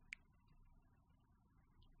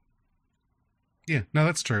 Yeah, no,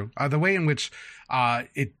 that's true. The way in which an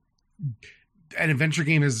adventure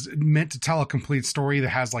game is meant to tell a complete story that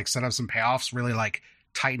has like setups and payoffs really like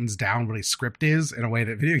tightens down what a script is in a way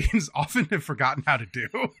that video games often have forgotten how to do.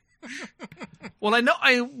 Well,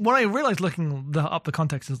 what I realized looking up the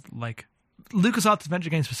context is like LucasArts adventure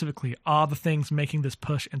games specifically are the things making this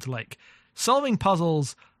push into like solving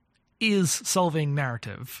puzzles is solving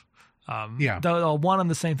narrative. They are one and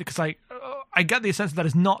the same thing, because I get the sense that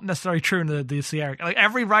is not necessarily true in the Sierra. Like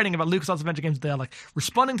every writing about LucasArts adventure games, they are like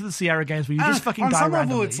responding to the Sierra games where you just fucking die randomly. On some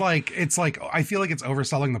level, it's like I feel like it's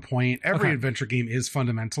overselling the point. Every adventure game is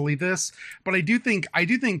fundamentally this, but I do think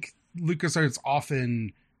LucasArts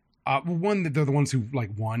often. One, they're the ones who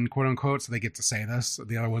like won, quote unquote, so they get to say this.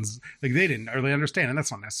 The other ones, like, they didn't really understand, and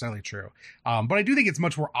that's not necessarily true. But I do think it's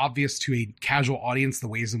much more obvious to a casual audience the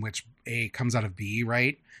ways in which A comes out of B,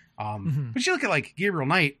 right? But you look at like Gabriel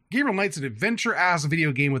Knight. Gabriel Knight's an adventure as a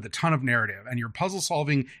video game with a ton of narrative, and your puzzle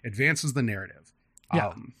solving advances the narrative.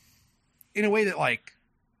 In a way that like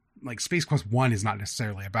Space Quest 1 is not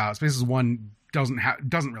necessarily about. Space Quest 1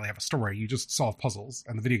 doesn't really have a story. You just solve puzzles,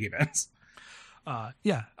 and the video game ends. I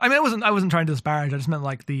mean, I wasn't trying to disparage. I just meant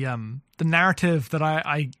like the narrative that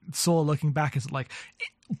I saw looking back is like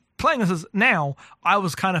playing this as now, I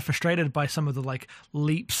was kind of frustrated by some of the like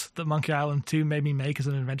leaps that Monkey Island 2 made me make as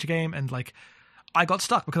an adventure game, and like I got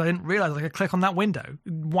stuck because I didn't realize I could click on that window.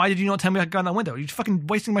 Why did you not tell me I could go in that window? You're fucking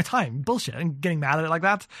wasting my time. Bullshit. And getting mad at it like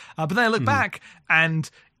that. But then I look back and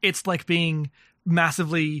it's like being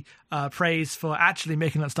massively praised for actually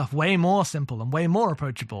making that stuff way more simple and way more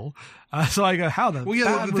approachable. So I go, how the? Well,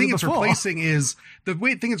 yeah, the thing it's replacing is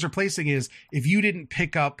if you didn't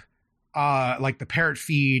pick up like the parrot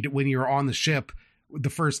feed when you're on the ship the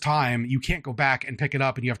first time, you can't go back and pick it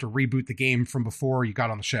up, and you have to reboot the game from before you got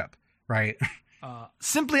on the ship, right?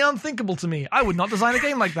 Simply unthinkable to me. I would not design a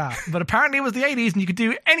game like that. But apparently it was the 80s, and you could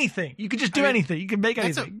do anything. You could just do anything. You could make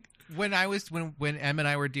anything. When Em and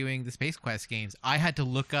I were doing the Space Quest games, I had to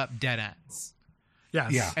look up dead ends.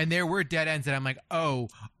 Yes. Yeah. And there were dead ends that I'm like, oh,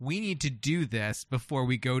 we need to do this before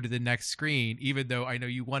we go to the next screen, even though I know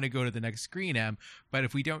you want to go to the next screen, Em. But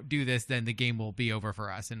if we don't do this, then the game will be over for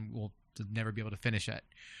us and we'll never be able to finish it.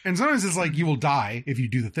 And sometimes it's like you will die if you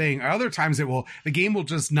do the thing. Other times the game will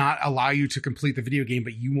just not allow you to complete the video game,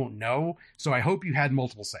 but you won't know. So I hope you had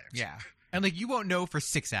multiple saves. Yeah. And like you won't know for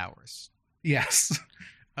 6 hours. Yes.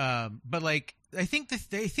 But like I think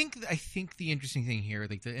the interesting thing here,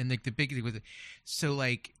 like the big thing with it, so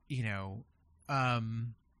like, you know,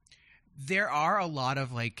 there were a lot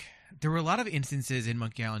of instances in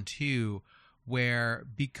Monkey Island 2 where,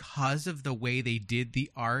 because of the way they did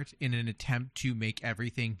the art in an attempt to make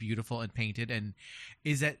everything beautiful and painted, and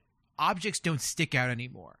is that objects don't stick out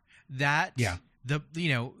anymore. That the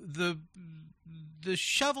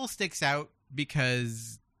shovel sticks out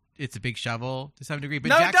because it's a big shovel to some degree,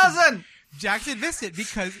 but it doesn't. Jackson missed it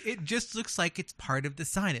because it just looks like it's part of the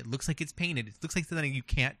sign. It looks like it's painted. It looks like something you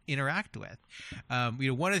can't interact with.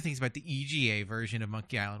 One of the things about the EGA version of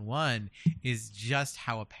Monkey Island 1 is just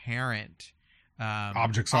how apparent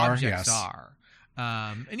objects are.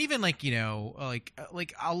 And even like, you know,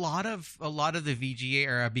 like a lot of the VGA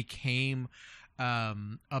era became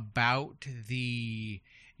about the,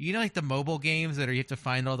 you know, like the mobile games that you have to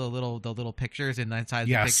find all the little pictures and inside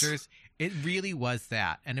the pictures. It really was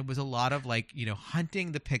that. And it was a lot of like, you know,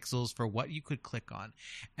 hunting the pixels for what you could click on.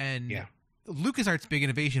 And LucasArts' big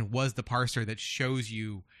innovation was the parser that shows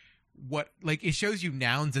you it shows you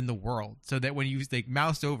nouns in the world, so that when you like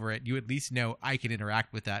mouse over it, you at least know I can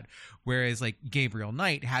interact with that. Whereas like Gabriel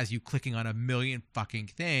Knight has you clicking on a million fucking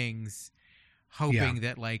things, hoping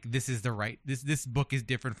that like this is the right, this book is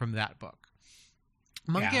different from that book.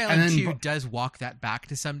 Monkey Island 2 does walk that back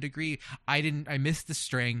to some degree. I missed the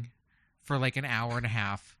string for like an hour and a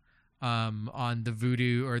half on the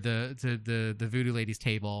voodoo or the voodoo lady's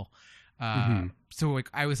table. So like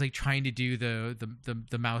I was like trying to do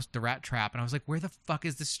the mouse, the rat trap, and I was like, where the fuck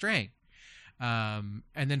is the string? And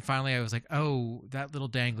then finally I was like, oh, that little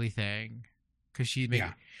dangly thing. Cause she made,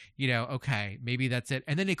 you know, okay, maybe that's it.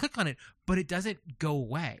 And then they click on it, but it doesn't go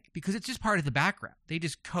away because it's just part of the background. They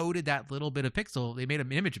just coded that little bit of pixel. They made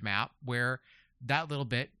an image map where that little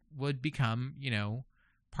bit would become, you know,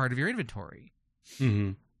 part of your inventory.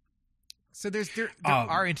 Mm-hmm. So there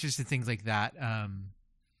are interesting things like that. And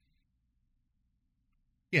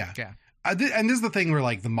this is the thing where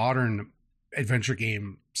like the modern adventure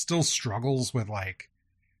game still struggles with like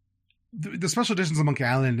the special editions of Monkey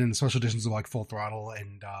Island and the special editions of like Full Throttle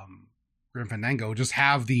and Grim Fandango just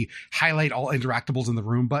have the highlight all interactables in the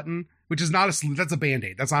room button, which is not that's a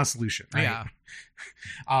band-aid. That's not a solution, right?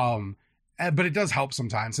 But it does help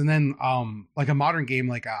sometimes. And then like a modern game,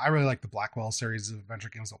 like I really like the Blackwell series of adventure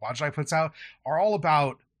games that Logitech puts out, are all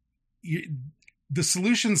about the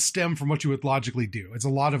solutions stem from what you would logically do. It's a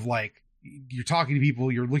lot of like, you're talking to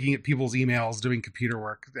people, you're looking at people's emails, doing computer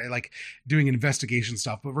work, like doing investigation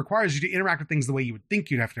stuff, but requires you to interact with things the way you would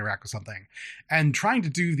think you'd have to interact with something. And trying to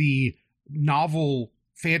do the novel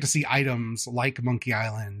fantasy items like Monkey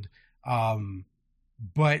Island,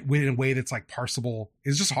 but in a way that's like parsable,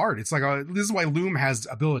 is just hard. It's like, this is why Loom has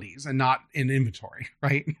abilities and not in inventory,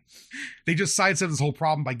 right? They just sidestep this whole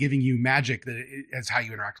problem by giving you magic that is how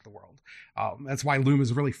you interact with the world. That's why Loom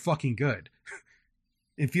is really fucking good.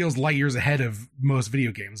 It feels light years ahead of most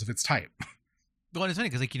video games of its type. Well, it's funny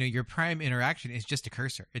because, like, you know, your prime interaction is just a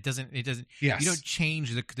cursor. It doesn't. Yes. You don't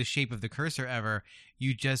change the shape of the cursor ever.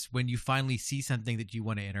 You just, when you finally see something that you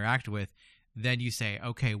want to interact with, then you say,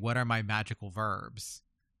 okay, what are my magical verbs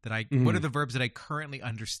what are the verbs that I currently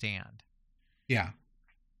understand? Yeah.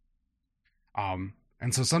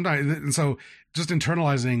 And so just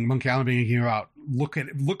internalizing Monkey Island being about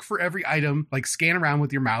look for every item, like scan around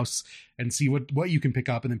with your mouse and see what you can pick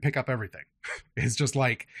up, and then pick up everything. It's just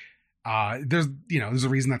like there's a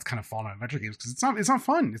reason that's kind of fallen on adventure games, because it's not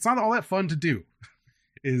fun. It's not all that fun to do.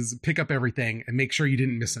 is pick up everything and make sure you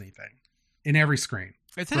didn't miss anything in every screen.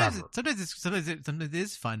 And sometimes it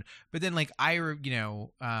is fun, but then like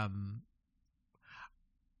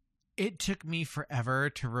it took me forever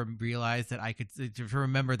to realize that I could to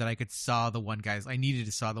remember that I could I needed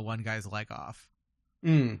to saw the one guy's leg off.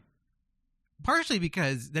 Partially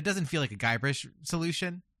because that doesn't feel like a Guybrush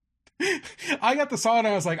solution. I got the saw and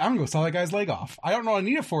I was like, I'm going to saw that guy's leg off. I don't know what I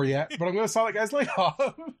need it for yet, but I'm going to saw that guy's leg off.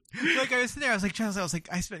 Like I was sitting there, I was like, Charles, I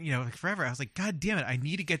spent, like forever. I was like, God damn it. I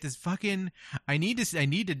need to get this fucking, I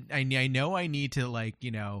know I need to like,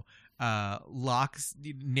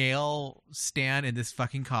 nail Stan in this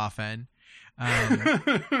fucking coffin.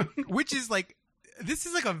 Which is like, this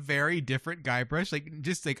is like a very different Guybrush. Like,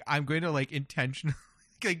 just like, I'm going to like intentionally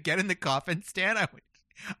like, get in the coffin, Stan.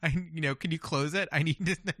 Can you close it? I need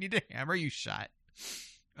to hammer you shut.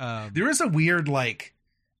 There is a weird like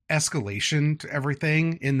escalation to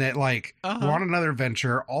everything in that like we're on another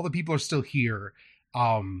adventure. All the people are still here.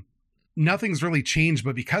 Nothing's really changed,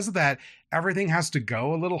 but because of that, everything has to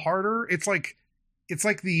go a little harder. It's like the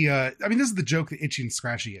this is the joke that Itchy and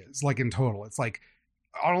Scratchy is like in total. It's like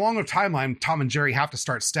on a longer timeline, Tom and Jerry have to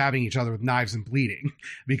start stabbing each other with knives and bleeding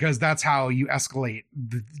because that's how you escalate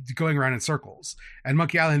going around in circles. And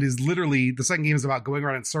Monkey Island is literally, the second game is about going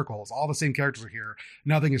around in circles. All the same characters are here.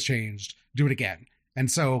 Nothing has changed. Do it again.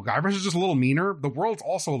 And so Guybrush is just a little meaner. The world's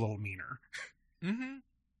also a little meaner. Mm-hmm.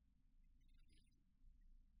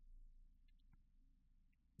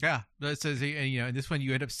 Yeah. So, in this one,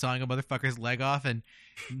 you end up sawing a motherfucker's leg off and,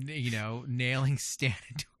 nailing Stan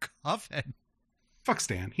into a coffin. Fuck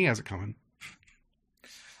Stan. He has it coming.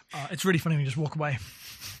 It's really funny when you just walk away.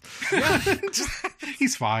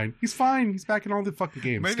 He's fine. He's fine. He's back in all the fucking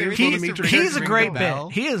games. He's a great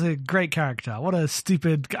bit. He is a great character. What a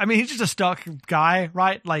stupid... he's just a stock guy,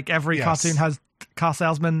 right? Like every cartoon has car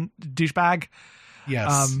salesman douchebag.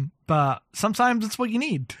 Yes. But sometimes it's what you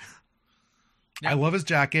need. I love his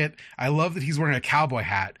jacket. I love that he's wearing a cowboy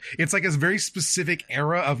hat. It's like a very specific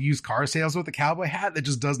era of used car sales with a cowboy hat that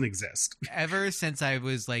just doesn't exist. Ever since I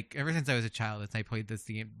was a child, as I played this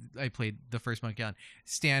game, I played the first Monkey Island,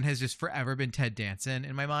 Stan has just forever been Ted Danson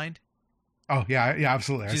in my mind. Oh, yeah,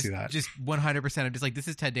 absolutely. I see that. Just 100%. I'm just like, this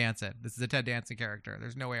is Ted Danson. This is a Ted Danson character.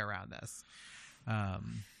 There's no way around this.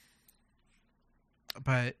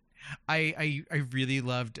 But I really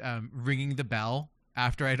loved ringing the bell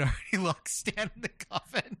after I'd already locked Stan in the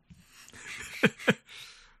coffin.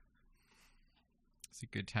 It's a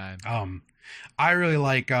good time. I really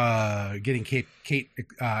like getting Kate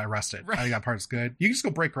arrested. Right. I think that part's good. You can just go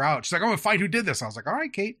break her out. She's like, I'm going to find who did this. I was like, all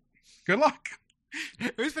right, Kate, good luck.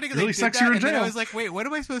 It was funny because really I did that, and then I was like, wait, what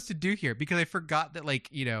am I supposed to do here? Because I forgot that, like,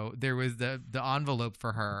 there was the envelope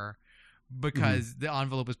for her because the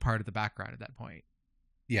envelope was part of the background at that point.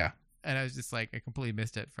 Yeah. And I was just like, I completely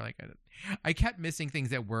missed it for like, I kept missing things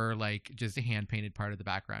that were like just a hand painted part of the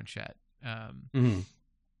background shit.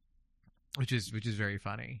 Which is very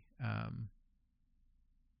funny. Trying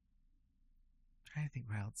to think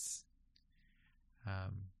what else.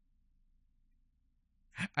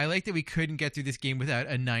 I like that we couldn't get through this game without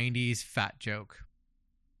a 90s fat joke.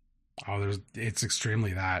 Oh, it's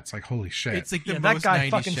extremely that. It's like, holy shit. It's like the most that guy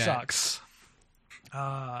 90s fucking shit. sucks.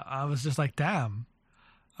 I was just like, damn.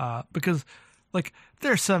 Because like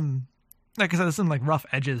there's some, like I said, there's some like rough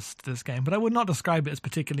edges to this game, but I would not describe it as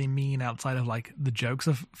particularly mean outside of like the jokes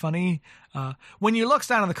are funny. When you look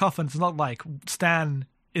Stan in the coffin, it's not like Stan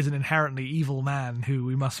is an inherently evil man who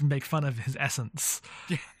we must make fun of his essence.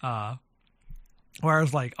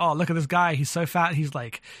 Whereas like, oh, look at this guy, he's so fat, he's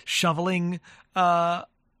like shoveling pipes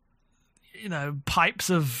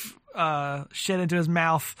of shit into his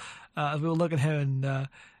mouth. We'll look at him and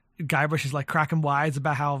Guybrush is like cracking wise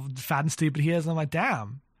about how fat and stupid he is. And I'm like,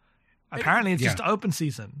 damn. Apparently it's just open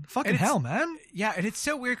season. Fucking hell, man. Yeah, and it's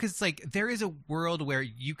so weird because like there is a world where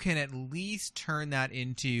you can at least turn that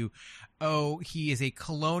into, oh, he is a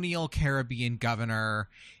colonial Caribbean governor.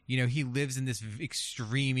 He lives in this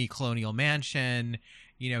extremely colonial mansion.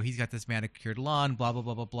 He's got this manicured lawn, blah, blah,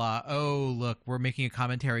 blah, blah, blah. Oh, look, we're making a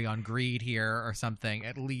commentary on greed here or something,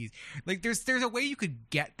 at least. Like there's a way you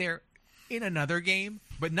could get there in another game,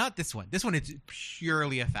 but not this one. This one is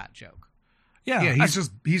purely a fat joke. Yeah, he's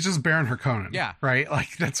just Baron Harkonnen. Yeah, right.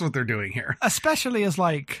 Like that's what they're doing here. Especially as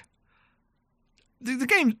like the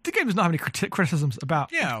game does not have any criticisms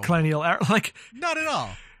about colonial era. Like not at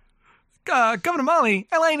all. Governor Marley,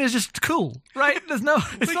 Elaine is just cool, right? There's no.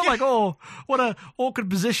 It's not like, oh, what a awkward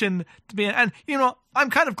position to be in. And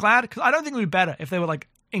I'm kind of glad because I don't think it would be better if they were like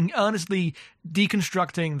earnestly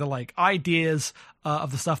deconstructing the like ideas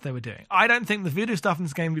of the stuff they were doing. I don't think the voodoo stuff in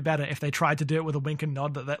this game would be better if they tried to do it with a wink and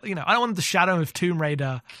nod. That I don't want the Shadow of Tomb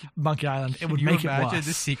Raider Monkey Island. It would make it worse. Imagine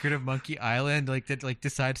the Secret of Monkey Island, that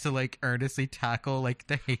decides to earnestly tackle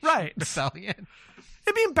the Haitian rebellion.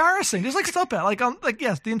 It'd be embarrassing. Just stop it.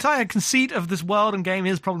 Yes, the entire conceit of this world and game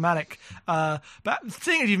is problematic. But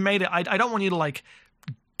seeing as you've made it, I don't want you to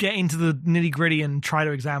get into the nitty gritty and try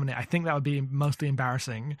to examine it. I think that would be mostly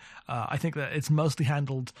embarrassing. I think that it's mostly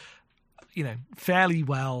handled, fairly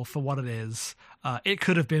well for what it is. It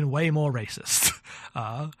could have been way more racist.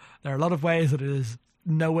 There are a lot of ways that it is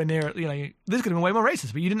nowhere near. This could have been way more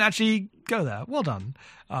racist, but you didn't actually go there. Well done.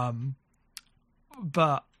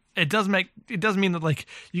 But it does mean that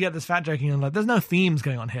you get this fat joking and there's no themes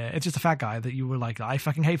going on here. It's just a fat guy that you were I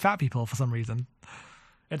fucking hate fat people for some reason.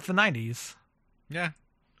 It's the 90s. Yeah.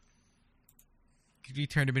 You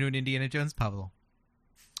turned him into an Indiana Jones puzzle.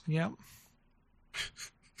 Yep.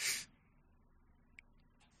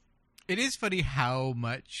 It is funny how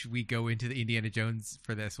much we go into the Indiana Jones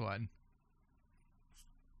for this one.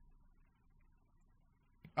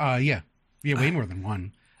 Yeah, way more than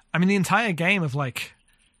one. I mean, the entire game of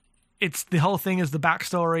it's the whole thing is the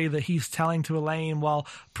backstory that he's telling to Elaine while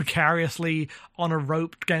precariously on a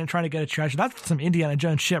rope trying to get a treasure. That's some Indiana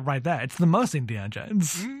Jones shit right there. It's the most Indiana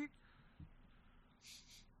Jones. Mm-hmm.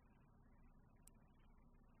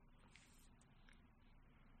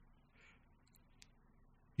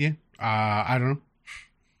 Yeah, I don't know.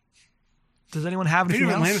 Does anyone have anything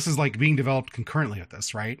else? Atlantis is being developed concurrently with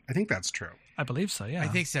this, right? I think that's true. I believe so. Yeah, I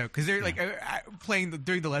think so because they're playing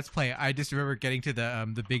during the Let's Play. I just remember getting to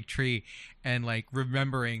the big tree and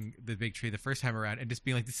remembering the big tree the first time around and just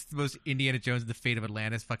being this is the most Indiana Jones and the Fate of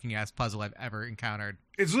Atlantis fucking ass puzzle I've ever encountered.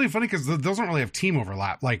 It's really funny because those don't really have team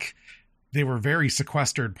overlap. They were very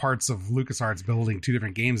sequestered parts of LucasArts building two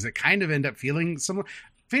different games that kind of end up feeling similar.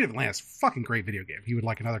 Fate of Atlantis, fucking great video game. You would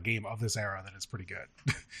like another game of this era that is pretty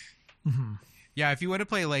good. Mm-hmm. Yeah, if you want to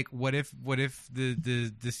play what if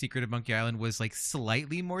the Secret of Monkey Island was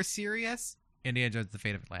slightly more serious, Indiana Jones: The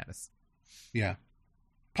Fate of Atlantis. Yeah,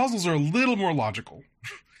 puzzles are a little more logical,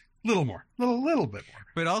 little bit more.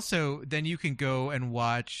 But also, then you can go and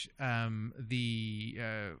watch the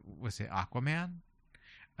Aquaman.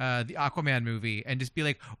 The Aquaman movie, and just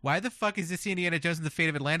be why the fuck is this Indiana Jones and the Fate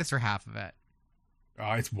of Atlantis for half of it?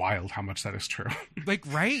 It's wild how much that is true.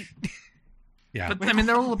 Right? Yeah. But,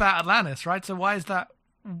 they're all about Atlantis, right? So why is that?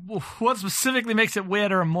 What specifically makes it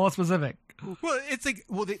weirder and more specific? Well, it's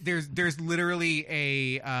there's literally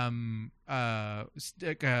the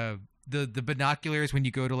binoculars when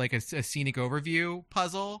you go to a scenic overview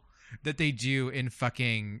puzzle that they do in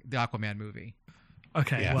fucking the Aquaman movie.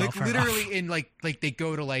 Okay, yeah. Well, literally enough. In they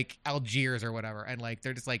go to Algiers or whatever, and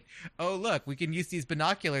they're just oh look, we can use these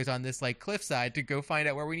binoculars on this cliffside to go find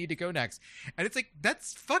out where we need to go next. And it's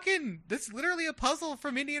that's literally a puzzle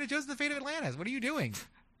from Indiana Jones and the Fate of Atlantis. What are you doing?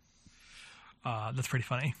 That's pretty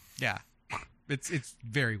funny. Yeah, it's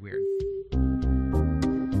very weird.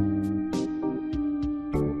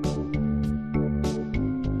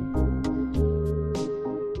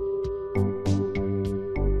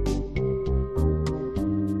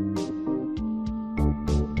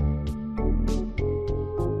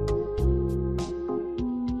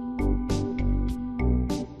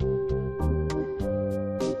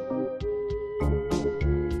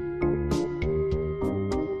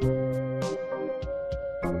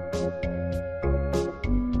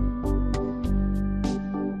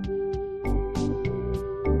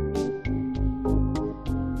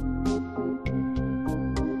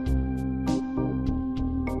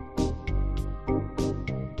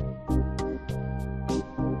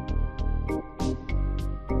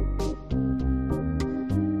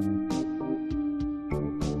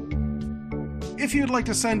 If you'd like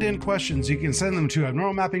to send in questions, you can send them to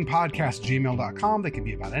abnormalmappingpodcast@gmail.com. They can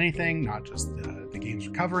be about anything, not just the games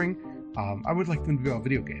we're covering. I would like them to be about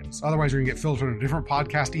video games. Otherwise, you're going to get filtered in a different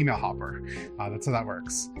podcast email hopper. That's how that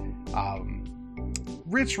works.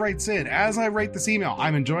 Rich writes in, as I write this email,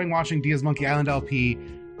 I'm enjoying watching Dia's Monkey Island LP.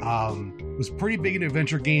 Was pretty big into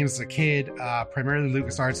adventure games as a kid, primarily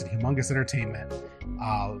LucasArts and Humongous Entertainment.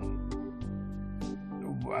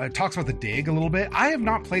 Talks about the Dig a little bit. I have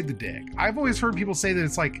not played the Dig. I've always heard people say that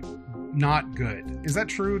it's not good. Is that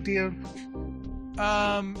true, Dia?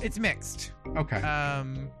 It's mixed. Okay.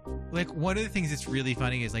 One of the things that's really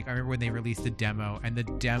funny is I remember when they released the demo, and the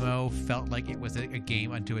demo felt like it was a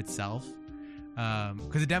game unto itself.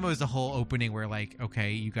 Because the demo is the whole opening where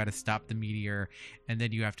okay, you got to stop the meteor, and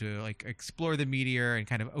then you have to explore the meteor and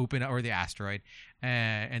kind of open, or the asteroid,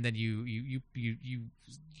 and then you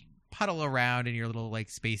puddle around in your little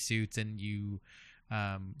spacesuits, and you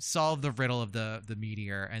solve the riddle of the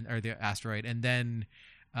meteor or the asteroid, and then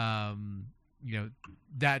that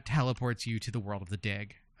teleports you to the world of the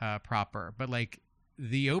dig proper. But like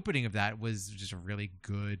the opening of that was just a really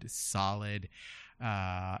good, solid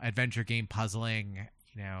adventure game, puzzling.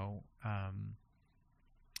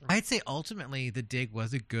 I'd say ultimately the dig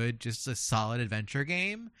was just a solid adventure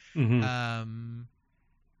game. Mm-hmm.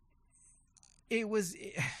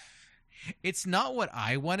 It's not what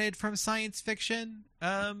I wanted from science fiction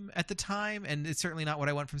at the time, and it's certainly not what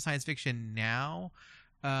I want from science fiction now.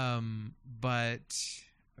 But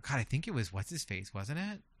God, I think it was what's his face, wasn't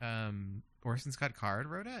it? Orson Scott Card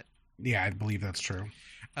wrote it. Yeah, I believe that's true.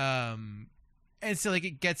 And so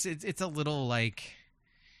like it's a little like,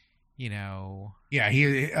 Yeah,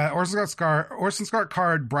 he Orson Scott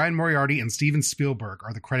Card, Brian Moriarty, and Steven Spielberg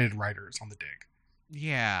are the credited writers on the dig.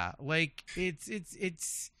 Yeah, like it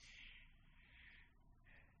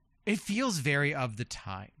feels very of the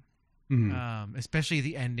time. Mm-hmm. Especially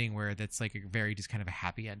the ending where that's like a very just kind of a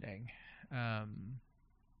happy ending,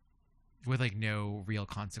 with like no real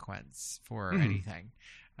consequence for anything.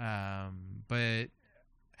 But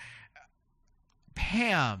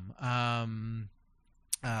Pam,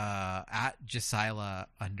 at Jasila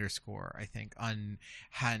 _ I think on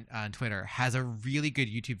Twitter, has a really good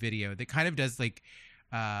YouTube video that kind of does like,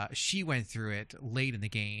 she went through it late in the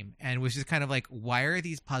game and was just kind of like, why are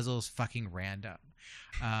these puzzles fucking random?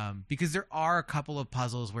 Because there are a couple of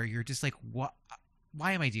puzzles where you're just like, what?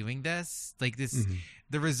 Why am I doing this? Like this,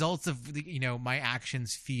 the results of my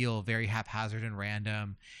actions feel very haphazard and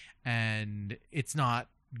random, and it's not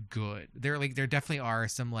good. There definitely are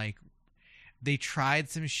some like, they tried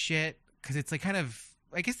some shit because it's like kind of,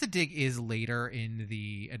 I guess the dig is later in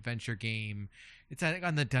the adventure game. It's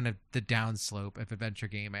on the downslope of adventure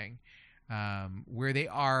gaming, where they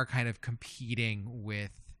are kind of competing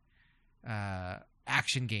with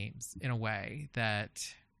action games in a way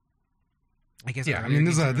that I guess. Yeah, I mean,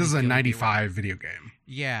 this is a 95 video game.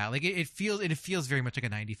 Yeah, like it feels very much like a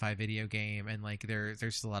 95 video game, and like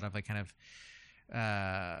there's a lot of like kind of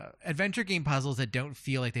adventure game puzzles that don't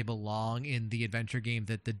feel like they belong in the adventure game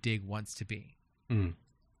that the dig wants to be.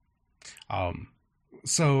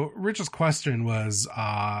 So Rich's question was,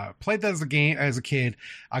 played that as a kid.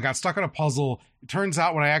 I got stuck on a puzzle. It turns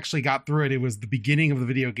out when I actually got through it, it was the beginning of the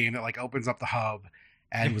video game that like opens up the hub,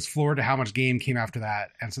 and was floored to how much game came after that.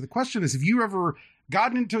 And so the question is, have you ever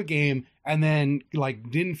gotten into a game and then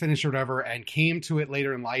like didn't finish or whatever and came to it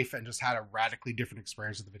later in life and just had a radically different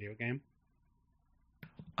experience with the video game?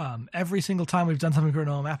 Every single time we've done something for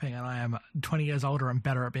normal mapping and I am 20 years older and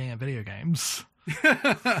better at being at video games.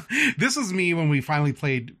 This is me when we finally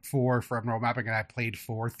played 4 for abnormal mapping, and I played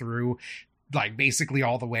 4 through like basically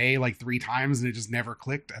all the way like 3 times, and it just never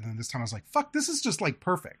clicked. And then this time I was like, fuck, this is just like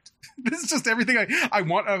perfect. This is just everything I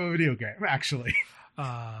want out of a video game, actually.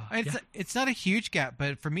 It's not a huge gap,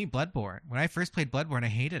 but for me, Bloodborne, when I first played Bloodborne, I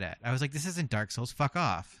hated it. I was like, this isn't Dark Souls, fuck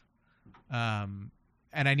off. And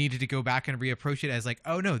I needed to go back and reapproach it as like,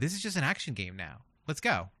 oh no, this is just an action game now. Let's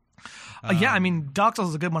go. Yeah, I mean, Dark Souls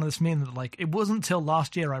is a good one of this mean that like it wasn't until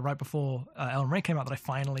last year, right before Elden Ring came out, that I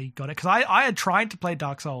finally got it, because I had tried to play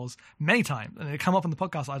Dark Souls many times and it come up in the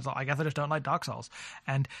podcast. I was like, I guess I just don't like Dark Souls.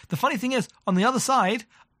 And the funny thing is, on the other side,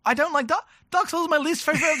 I don't like Dark Souls is my least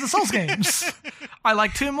favorite of the Souls games. I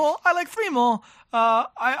like 2 more. I like 3 more.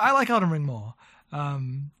 I like Elden Ring more. I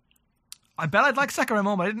bet I'd like Sekiro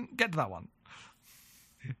more, but I didn't get to that one.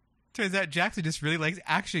 Turns out Jackson just really likes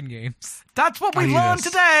action games. That's what we learned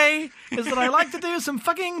today, is that I like to do some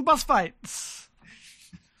fucking boss fights.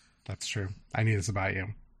 That's true. I knew this about you.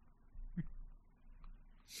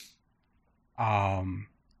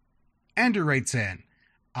 Andrew writes in.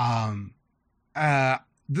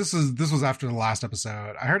 This was after the last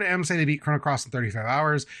episode. I heard M say they beat Chrono Cross in 35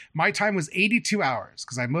 hours. My time was 82 hours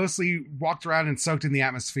because I mostly walked around and soaked in the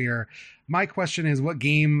atmosphere. My question is, what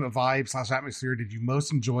game vibe / atmosphere did you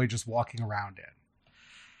most enjoy just walking around in?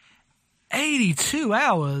 82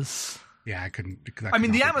 hours? Yeah, I couldn't. I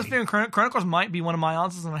mean, the atmosphere in Chrono Cross might be one of my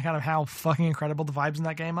answers on kind of how fucking incredible the vibes in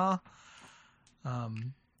that game are.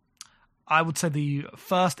 I would say the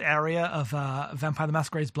first area of Vampire the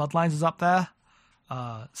Masquerade's Bloodlines is up there.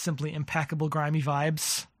 Simply impeccable, grimy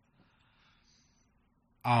vibes.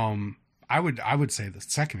 I would say the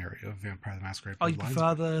second area of Vampire the Masquerade. Oh, you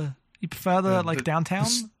prefer the like downtown?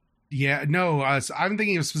 Yeah, no. I'm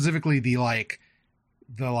thinking of specifically the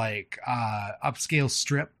upscale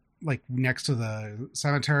strip, like next to the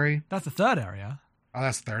cemetery. That's the third area. Oh,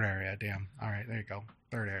 that's the third area. Damn. All right, there you go.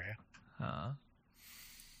 Third area.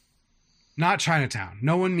 Not Chinatown.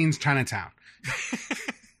 No one means Chinatown.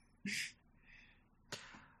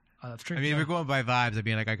 That's true. I mean, if we're going by vibes, I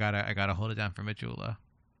mean, like I gotta hold it down for Majula.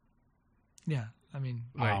 Yeah, I mean,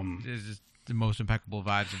 it's just the most impeccable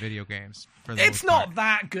vibes of video games. It's not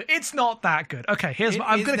that good. It's not that good. Okay, here's what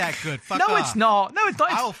I'm gonna. That good? Fuck no, off. it's not. No, it's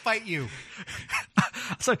not. I'll fight you.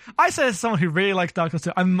 So I say as someone who really likes Dark Souls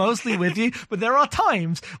 2, I'm mostly with you, but there are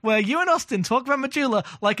times where you and Austin talk about Majula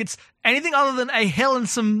like it's anything other than a hill and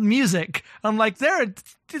some music. I'm like,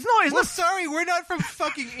 it's not. Sorry, we're not from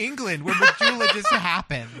fucking England where Majula just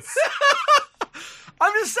happens.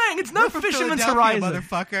 I'm just saying, it's no we're from Fisherman's Philadelphia, Horizon.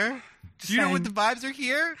 Motherfucker. Do you know what the vibes are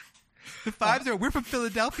here? The vibes are, we're from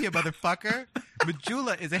Philadelphia, motherfucker.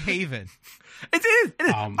 Majula is a haven. It is.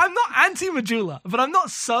 I'm not anti-Majula, but I'm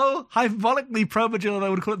not so hyperbolically pro-Majula that I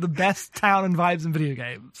would call it the best town and vibes in video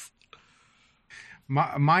games.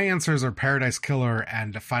 My answers are Paradise Killer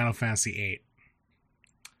and Final Fantasy VIII.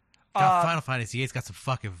 Final Fantasy VIII's got some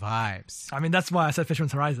fucking vibes. I mean, that's why I said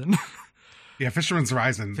Fisherman's Horizon. Yeah, Fisherman's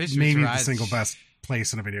Horizon. Maybe the single best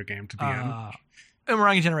place in a video game to be in.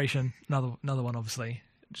 Umurangi Generation, another one, obviously.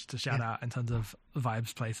 Just to shout out in terms of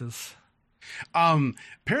vibes places.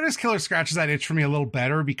 Paradise Killer scratches that itch for me a little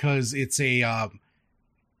better because it's a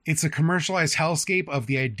commercialized hellscape of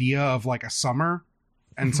the idea of like a summer,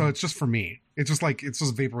 and so it's just for me. It's just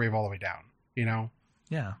vaporwave all the way down, you know?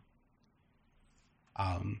 Yeah.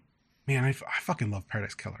 Man, I fucking love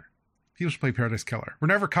Paradise Killer. People should play Paradise Killer. We're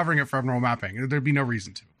never covering it for abnormal mapping. There'd be no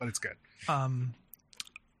reason to, but it's good.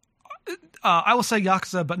 I will say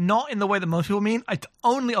Yakuza, but not in the way that most people mean. It's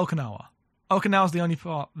only Okinawa. Okinawa is the only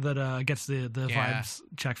part that gets the vibes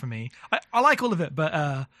check for me. I like all of it,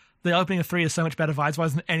 but the opening of 3 is so much better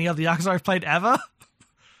vibes-wise than any other Yakuza I've played ever.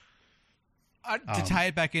 To tie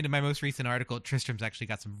it back into my most recent article, Tristram's actually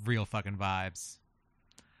got some real fucking vibes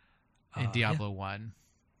in Diablo 1.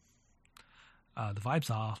 The vibes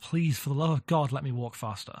are, please, for the love of God, let me walk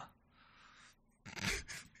faster.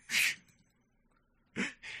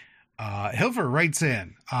 Hilfer writes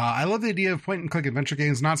in, I love the idea of point-and-click adventure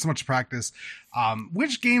games, not so much practice.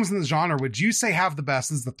 Which games in the genre would you say have the best?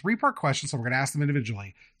 This is the 3-part question, so we're going to ask them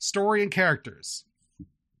individually. Story and characters.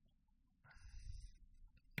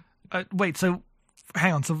 Wait, so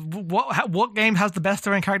hang on. So what game has the best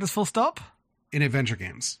story and characters full stop? In adventure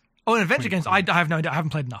games. Oh, in adventure games, I have no idea. I haven't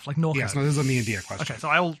played enough. Like Norco. Yes, no, this is a me-and-Dia question. Okay, so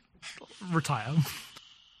I will retire.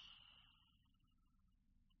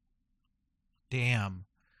 Damn.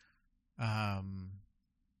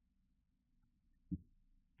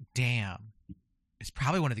 It's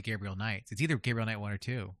probably one of the Gabriel Knights. It's either Gabriel Knight 1 or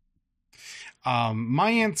 2.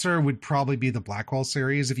 My answer would probably be the Blackwell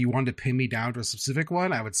series. If you wanted to pin me down to a specific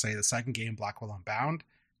one, I would say the second game, Blackwell Unbound.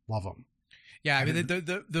 Love them. Yeah, I mean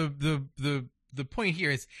the point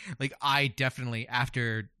here is, like, I definitely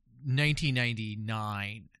after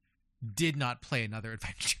 1999 did not play another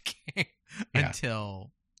adventure game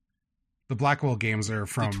until the Blackwell games are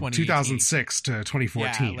from 2006 to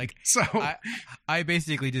 2014. Yeah, like, so I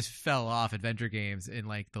basically just fell off adventure games in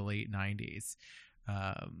like the late 90s,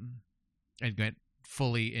 and went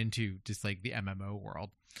fully into just like the MMO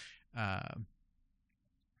world.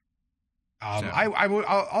 I'll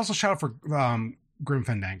also shout out for Grim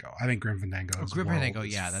Fandango. I think Grim Fandango is Grim Fandango,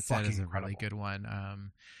 that is a incredible. really good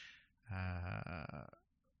one.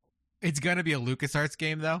 It's gonna be a LucasArts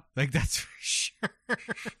game though, like that's for sure.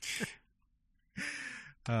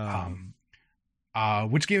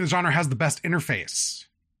 Which game of the genre has the best interface?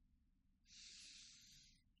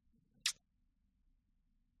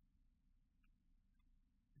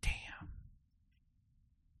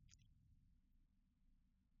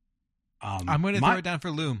 I'm going to throw it down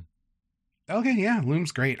for Loom. Okay, yeah,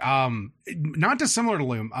 Loom's great. Not dissimilar to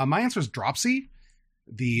Loom. My answer is Dropsy.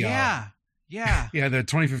 The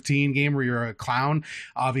 2015 game where you're a clown,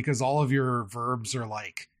 because all of your verbs are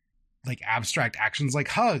like abstract actions like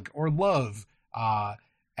hug or love,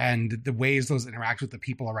 and the ways those interact with the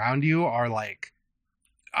people around you are like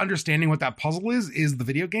understanding what that puzzle is the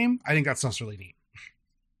video game. I think that stuff's really neat.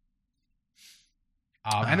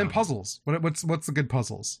 And then puzzles. What's the good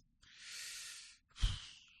puzzles?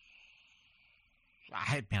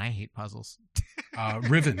 I hate puzzles.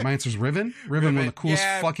 Riven. My answer is Riven. Riven, one of the coolest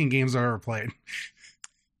fucking games I've ever played.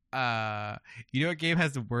 You know what game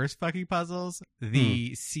has the worst fucking puzzles?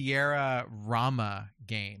 The Sierra Rama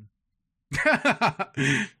game. I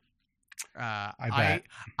bet.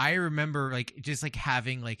 I remember just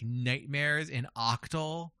having like nightmares in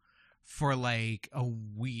Octal for like a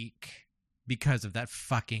week because of that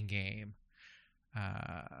fucking game.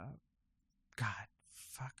 God,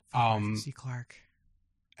 fuck C. Clark.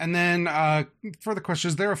 And then for the question,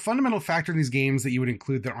 is there a fundamental factor in these games that you would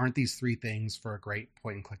include that aren't these 3 things for a great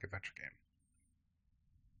point-and-click adventure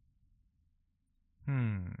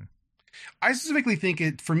I specifically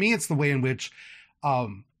think for me, it's the way in which,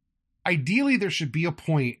 ideally there should be a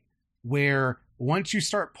point where once you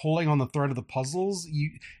start pulling on the thread of the puzzles,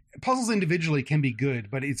 puzzles individually can be good,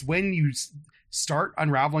 but it's when you start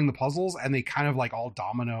unraveling the puzzles and they kind of like all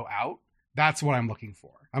domino out. That's what I'm looking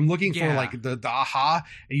for. I'm looking for like the aha,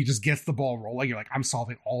 and you just get the ball rolling. You're like, I'm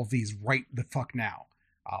solving all of these right the fuck now.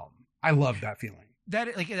 I love that feeling.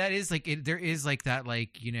 There is like that,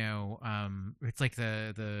 like, you know, it's like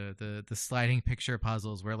the sliding picture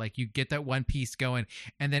puzzles where like you get that one piece going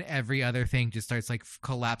and then every other thing just starts like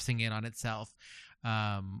collapsing in on itself.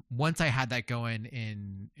 Once I had that going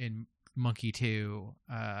in Monkey 2,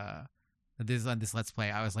 this Let's Play,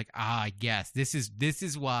 I was like, yes, this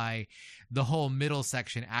is why the whole middle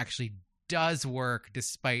section actually does work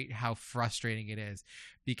despite how frustrating it is,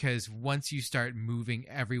 because once you start moving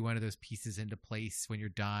every one of those pieces into place when you're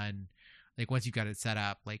done, like once you've got it set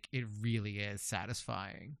up, like it really is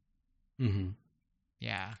satisfying.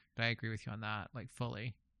 Yeah, but I agree with you on that, like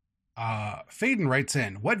fully. Faden writes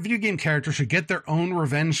in, what video game character should get their own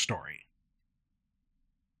revenge story?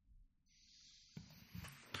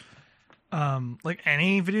 Like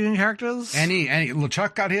any video game characters? Any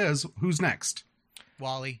LeChuck got his. Who's next?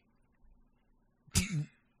 Wally.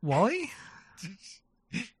 Wally?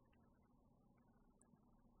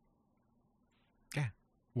 Yeah.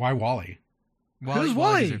 Why Wally? Who's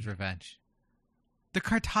Wally? Deserves revenge. The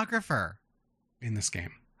cartographer in this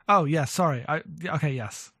game. Oh yeah, sorry. Okay,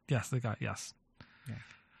 yes, the guy. Yes. Yeah.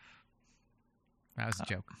 That was a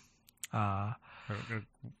joke.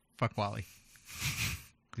 Fuck Wally.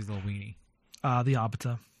 He's a little weenie. The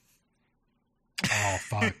Arbiter. Oh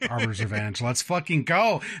fuck! Arbiter's Revenge. Let's fucking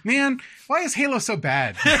go, man. Why is Halo so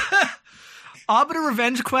bad? Arbiter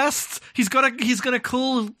Revenge quests. He's cooling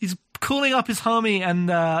up his homie, and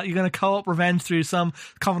you're gonna co-op revenge through some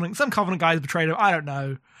Covenant guys betrayed him. I don't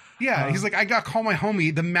know. Yeah, he's like, I gotta call my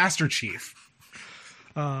homie the Master Chief.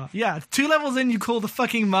 2 levels in, you call the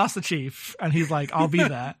fucking Master Chief, and he's like, I'll be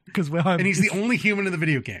there because we're home. And he's the only human in the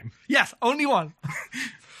video game. Yes, only one.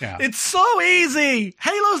 Yeah, it's so easy.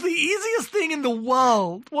 Halo's the easiest thing in the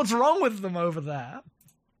world. What's wrong with them over there?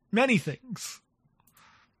 Many things.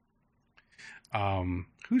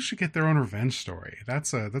 Who should get their own revenge story?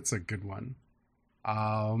 That's a good one.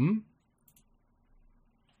 I'm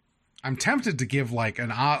tempted to give like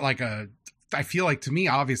I feel like, to me,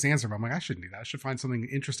 obvious answer, but I'm like, I shouldn't do that. I should find something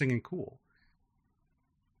interesting and cool.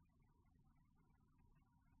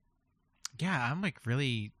 Yeah, I'm like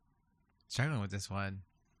really struggling with this one.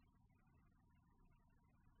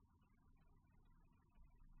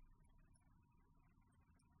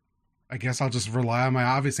 I guess I'll just rely on my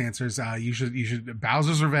obvious answers. You should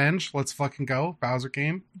Bowser's Revenge. Let's fucking go. Bowser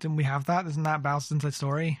game. Didn't we have that? Isn't that Bowser's Inside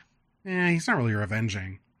Story? Yeah, he's not really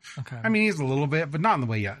revenging. Okay. I mean, he's a little bit, but not in the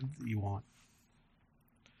way you want.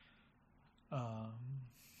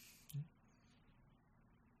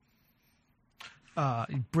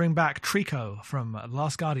 Bring back Trico from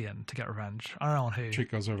Last Guardian to get revenge. I don't know on who.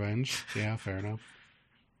 Trico's Revenge. Yeah, fair enough.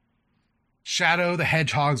 Shadow the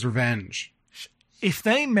Hedgehog's Revenge. If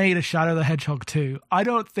they made a Shadow the Hedgehog 2, I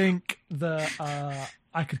don't think I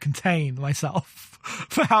could contain myself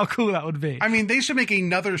for how cool that would be. I mean, they should make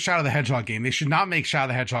another Shadow the Hedgehog game. They should not make Shadow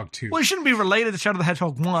the Hedgehog 2. Well, it shouldn't be related to Shadow the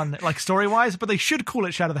Hedgehog 1, like story-wise, but they should call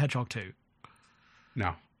it Shadow the Hedgehog 2.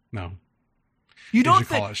 No. You don't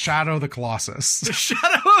call it Shadow the Colossus. The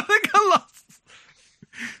Shadow of the Colossus.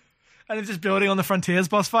 And it's just building on the Frontiers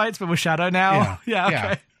boss fights, but with Shadow now? Yeah, okay.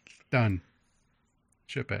 Yeah. Done.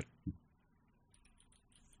 Ship it.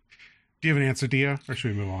 Do you have an answer, Dia, or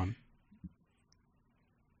should we move on?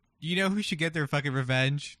 You know who should get their fucking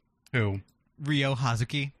revenge? Who? Ryo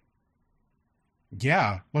Hazuki.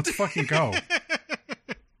 Yeah, let's fucking go.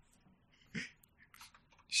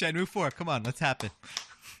 Shenmue 4, come on, let's happen.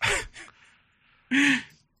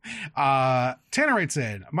 Tanner writes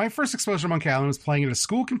in, my first exposure to Monkey Island was playing at a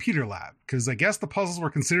school computer lab, because I guess the puzzles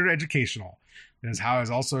were considered educational. That is how I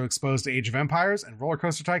was also exposed to Age of Empires and Roller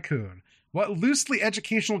Coaster Tycoon. What loosely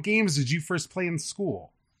educational games did you first play in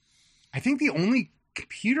school? I think the only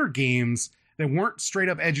computer games that weren't straight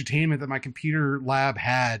up edutainment that my computer lab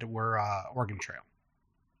had were Oregon Trail.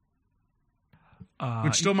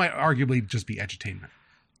 Which still might arguably just be edutainment.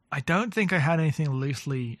 I don't think I had anything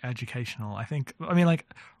loosely educational. I mean, like,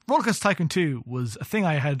 Roller Coaster Tycoon 2 was a thing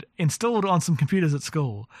I had installed on some computers at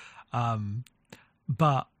school.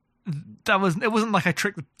 But it wasn't like I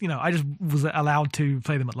tricked, I just was allowed to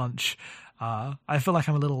play them at lunch. I feel like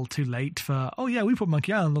I'm a little too late for, we put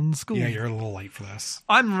Monkey Island on the school. Yeah, you're a little late for this.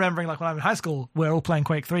 I'm remembering, like, when I'm in high school, we're all playing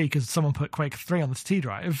Quake 3 because someone put Quake 3 on the T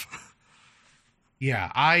drive.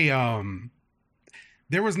 Yeah,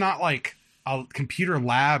 there was not like a computer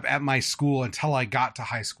lab at my school until I got to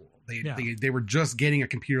high school. They were just getting a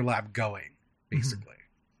computer lab going, basically.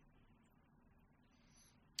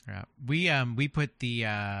 Yeah, we put the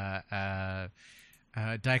Daikatana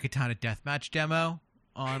Deathmatch demo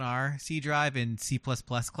on our C drive in C++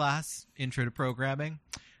 class, Intro to Programming.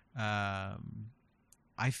 I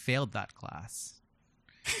failed that class.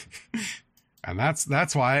 And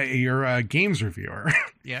that's why you're a games reviewer.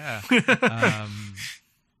 Yeah.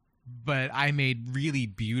 But I made really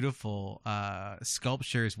beautiful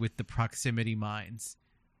sculptures with the proximity mines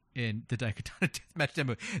in the Daikatana Deathmatch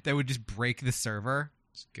demo that would just break the server.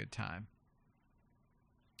 It's a good time.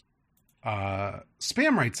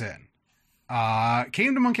 Spam writes in.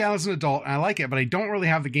 Came to Monkey Island as an adult, and I like it, but I don't really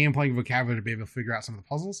have the game playing vocabulary to be able to figure out some of the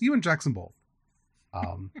puzzles. You and Jackson both.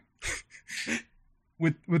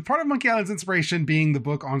 With part of Monkey Island's inspiration being the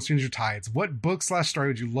book On Stranger Tides, what book/story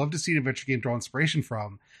would you love to see an adventure game draw inspiration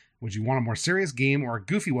from? Would you want a more serious game or a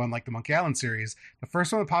goofy one like the Monkey Island series? The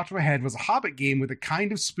first one that popped in my head was a Hobbit game with a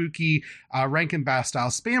kind of spooky Rankin Bass style.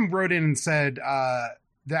 Spam wrote in and said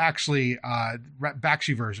the actually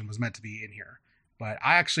Bakshi version was meant to be in here. But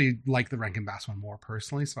I actually like the Rankin Bass one more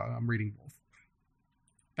personally, so I'm reading both.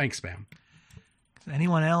 Thanks, Spam. Does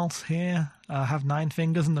anyone else here have 9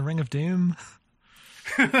 fingers in the Ring of Doom?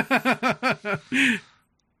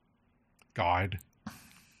 God.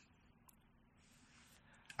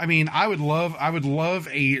 I mean, I would love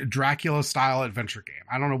a Dracula style adventure game.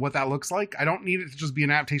 I don't know what that looks like. I don't need it to just be an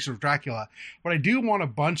adaptation of Dracula, but I do want a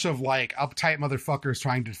bunch of like uptight motherfuckers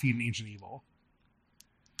trying to defeat an ancient evil.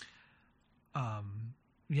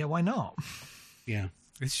 Yeah, why not? Yeah.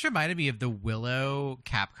 This just reminded me of the Willow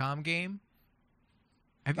Capcom game.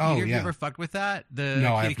 Have you ever fucked with that? The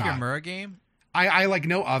Kitamura game? I like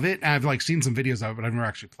know of it, and I've like seen some videos of it, but I've never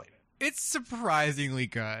actually played it. It's surprisingly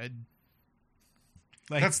good.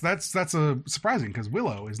 Like, that's surprising because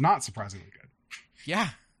Willow is not surprisingly good. Yeah.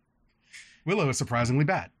 Willow is surprisingly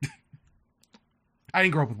bad. I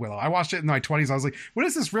didn't grow up with Willow. I watched it in my 20s. I was like, what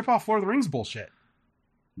is this rip-off Lord of the Rings bullshit?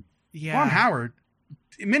 Yeah. Ron Howard,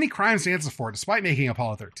 many crimes to answer for, despite making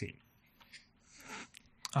Apollo 13.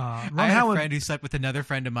 I had a friend who slept with another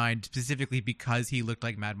friend of mine specifically because he looked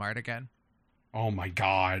like Mad Mardigan. Oh my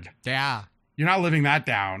God. Yeah. You're not living that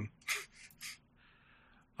down.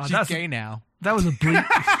 She's gay now. That was a bleep.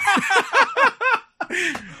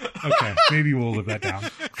 Okay, maybe we'll live that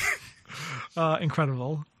down.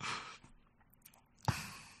 Incredible.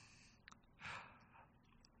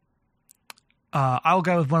 I'll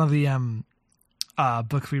go with one of the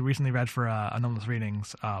books we recently read for Anonymous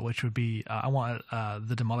Readings, which would be I want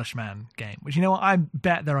the Demolish Man game. Which, you know what, I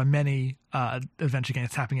bet there are many adventure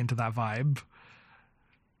games tapping into that vibe.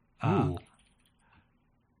 Ooh.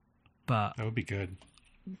 But that would be good.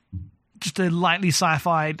 Just a lightly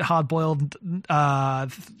sci-fi, hard-boiled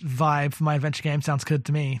vibe for my adventure game sounds good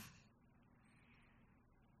to me.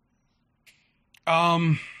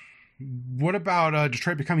 What about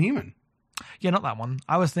Detroit Become Human? Yeah, not that one.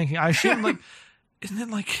 I was thinking, I assume, like, isn't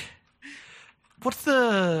it like, what's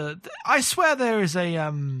I swear there is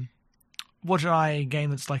a Watch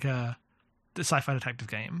game that's like the sci-fi detective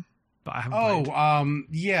game, but I haven't played.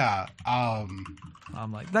 Yeah.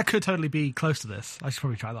 I'm like, that could totally be close to this. I should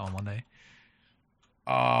probably try that one day.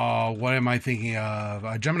 What am I thinking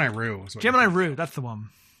of? Gemini Rue. Gemini Rue, that's the one.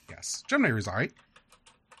 Yes. Gemini Rue's all right.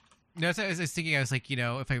 No, so I was thinking, I was like, you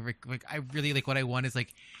know, if I really like what I want is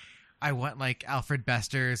like, I want like Alfred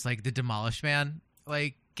Bester's like the Demolish Man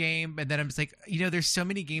like game, and then I'm just like, you know, there's so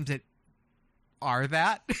many games that are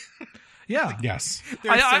that. Yeah. Yes.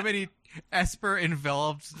 There are so many Esper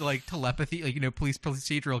involved like telepathy, like, you know, police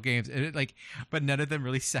procedural games, and it, like, but none of them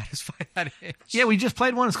really satisfy that itch. Yeah, we just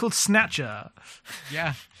played one. It's called Snatcher.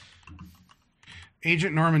 Yeah.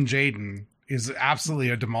 Agent Norman Jaden is absolutely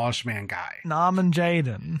a Demolish Man guy. Norman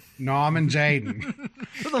Jaden.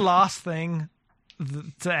 The The last thing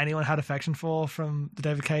that anyone had affection for from the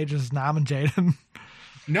David Cage is Norman Jaden.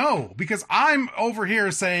 No, because I'm over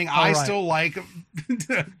here saying I still like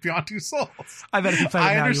Beyond Two Souls. I bet if you played it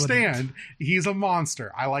I now, understand. He's a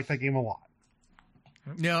monster. I like that game a lot.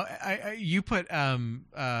 No, you put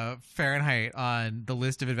Fahrenheit on the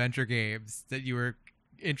list of adventure games that you were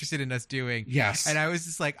interested in us doing. Yes. And I was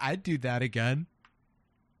just like, I'd do that again.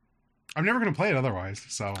 I'm never going to play it otherwise,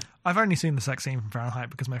 so. I've only seen the sex scene from Fahrenheit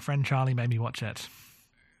because my friend Charlie made me watch it.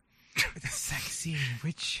 The sex scene?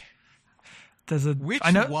 Which There's a... Which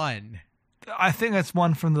I know, one? I think that's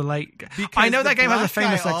one from the late. Because I know the that game has a black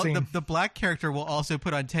famous guy sex scene. The black character will also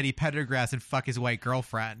put on Teddy Pendergrass and fuck his white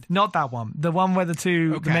girlfriend. Not that one. The one where the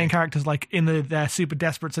Okay. main characters, like in their super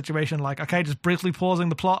desperate situation, like, okay, just briefly pausing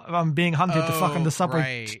the plot. I'm being hunted to fuck on the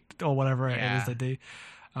subway or whatever it is they do.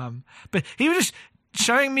 But he was just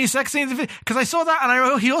showing me sex scenes because I saw that,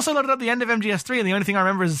 and he also loaded up the end of MGS3, and the only thing I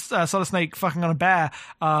remember is Solid Snake fucking on a bear.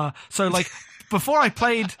 So like before I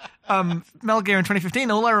played Metal Gear in 2015,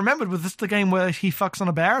 all I remembered was this the game where he fucks on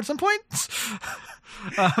a bear at some point.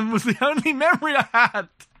 Was the only memory I had.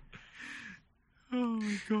 Oh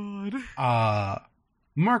my god.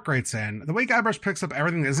 Mark writes in, the way Guybrush picks up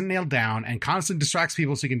everything that isn't nailed down and constantly distracts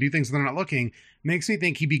people so he can do things when they're not looking makes me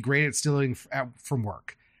think he'd be great at stealing from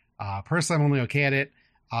work. Personally, I'm only okay at it.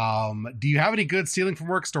 Do you have any good stealing from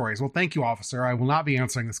work stories? Well, thank you, officer. I will not be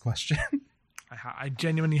answering this question. I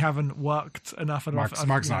genuinely haven't worked enough at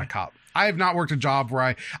Mark's not a cop. I have not worked a job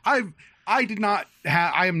where I did not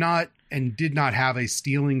have a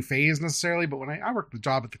stealing phase necessarily, but when I worked the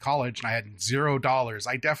job at the college and I had $0,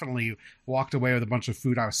 I definitely walked away with a bunch of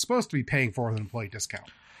food I was supposed to be paying for with an employee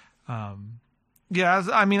discount. Yeah,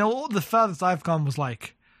 I mean, all the furthest I've gone was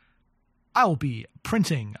like, I will be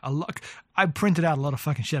printing a lot. I printed out a lot of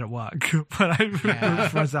fucking shit at work, but for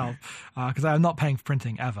myself because I'm not paying for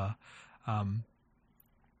printing ever.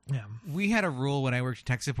 Yeah, we had a rule when I worked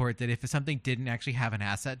tech support that if something didn't actually have an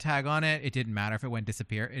asset tag on it, it didn't matter if it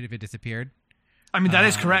disappeared. I mean, that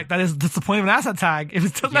is correct. That's the point of an asset tag. If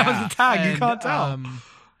it doesn't have a tag, you can't tell.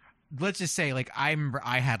 Let's just say, like, I remember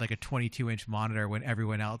I had like a 22-inch monitor when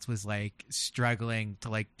everyone else was like struggling to,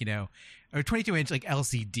 like, you know, or 22-inch like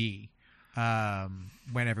LCD.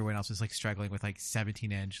 When everyone else was like struggling with like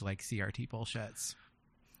 17-inch like CRT bullshits.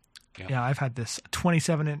 Yeah, I've had this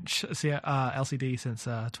 27-inch LCD since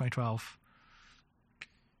 2012.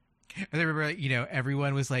 I remember, you know,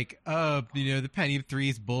 everyone was like, "Oh, you know, the Pentium 3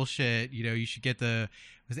 is bullshit. You know, you should get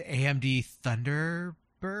was it AMD Thunderbird?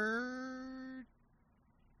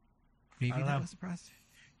 Maybe that was the process.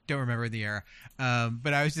 Don't remember the era.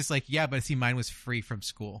 But I was just like, yeah, but see, mine was free from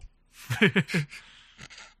school."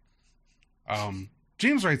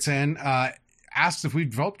 James writes in, asks if we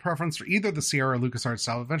developed preference for either the Sierra or LucasArts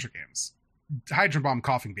style adventure games. Hydrogen Bomb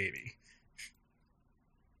Coughing Baby.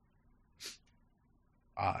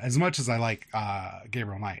 As much as I like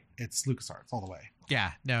Gabriel Knight, it's LucasArts all the way.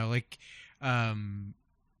 Yeah, no, like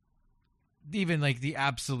even like the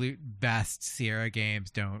absolute best Sierra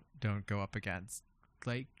games don't go up against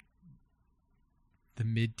like the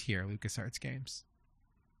mid-tier LucasArts games.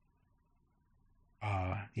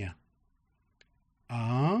 Yeah.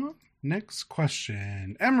 Next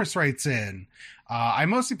question. Emrys writes in, I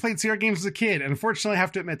mostly played Sierra games as a kid, and unfortunately I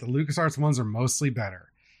have to admit the LucasArts ones are mostly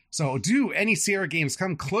better. So do any Sierra games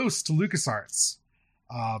come close to LucasArts?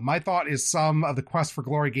 My thought is some of the Quest for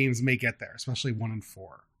Glory games may get there, especially 1 and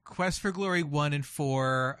 4. Quest for Glory 1 and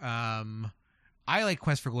 4. I like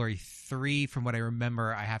Quest for Glory 3 from what I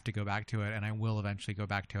remember. I have to go back to it, and I will eventually go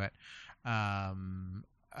back to it.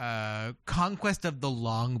 Conquest of the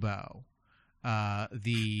Longbow.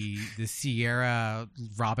 The Sierra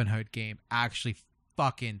Robin Hood game actually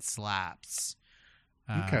fucking slaps.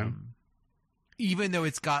 Okay. Even though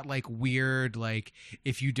it's got like weird, like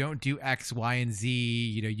if you don't do X, Y, and Z,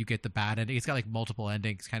 you know, you get the bad ending. It's got like multiple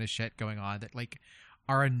endings kind of shit going on that like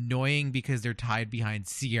are annoying because they're tied behind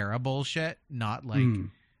Sierra bullshit, not like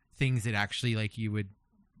things that actually like you would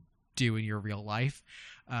do in your real life.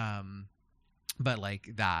 But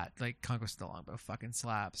like that, like Conquest of the Longbow fucking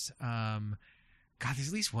slaps. God, there's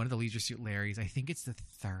at least one of the Leisure Suit Larrys. I think it's the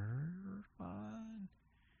third one.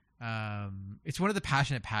 It's one of the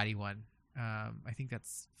Passionate Patty one. I think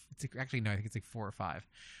it's actually, no, I think it's like 4 or 5.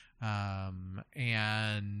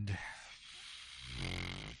 And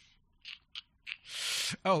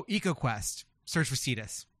EcoQuest, Search for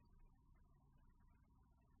Cetus.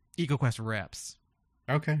 EcoQuest rips.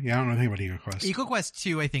 Okay, yeah, I don't know anything about EcoQuest. EcoQuest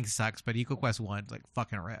 2 I think sucks, but EcoQuest 1 like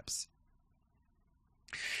fucking rips.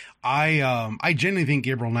 I genuinely think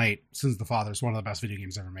Gabriel Knight, Sins of the Father, is one of the best video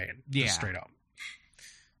games ever made. Yeah. Just straight up.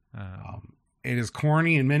 It is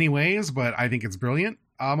corny in many ways, but I think it's brilliant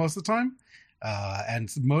most of the time. And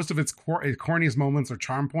most of its corniest moments are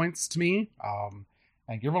charm points to me. And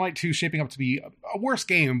Gabriel Knight 2 is shaping up to be a worse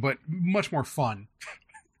game, but much more fun.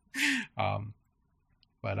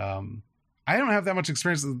 But I don't have that much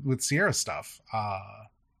experience with Sierra stuff.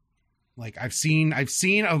 Like I've seen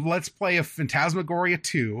a Let's Play of Phantasmagoria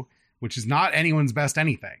 2, which is not anyone's best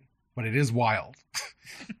anything, but it is wild.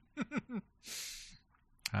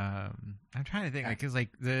 I'm trying to think, like, cause like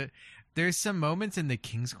there's some moments in the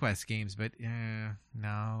King's Quest games, but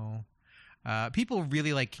no. People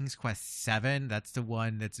really like King's Quest 7. That's the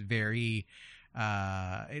one that's very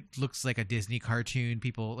it looks like a Disney cartoon.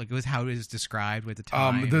 People like, it was how it was described with the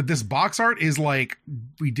time. This box art is like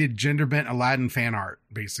we did gender bent Aladdin fan art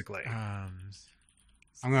basically. I'm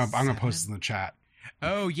gonna post this in the chat.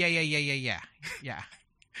 Oh yeah.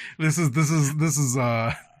 This is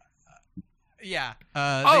yeah.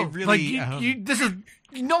 Oh, they really, like this is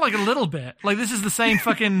not like a little bit. Like this is the same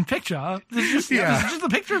fucking picture. This is just the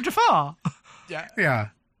picture of Jafar. Yeah.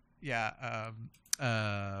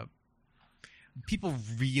 People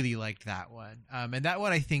really liked that one. And that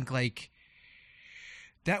one, I think, like,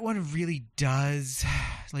 that one really does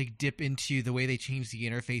like dip into the way they change the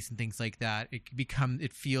interface and things like that.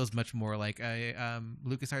 It feels much more like a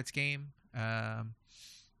LucasArts game.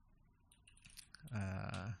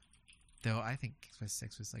 Though I think King's Quest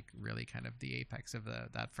 6 was like really kind of the apex of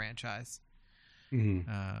that franchise.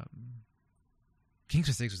 mm-hmm. King's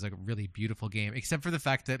Quest 6 was like a really beautiful game, except for the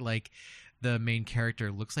fact that like the main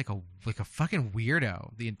character looks like a fucking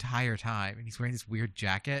weirdo the entire time, and he's wearing this weird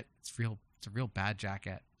jacket. It's a real bad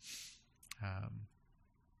jacket.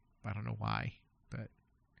 I don't know why, but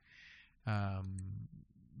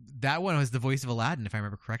that one was the voice of Aladdin, if I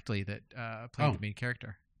remember correctly, that played the main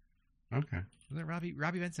character. Okay. Was it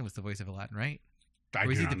Robbie Benson was the voice of Aladdin, right? I or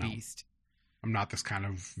was do he not the know. Beast? I'm not this kind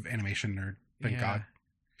of animation nerd. Thank God.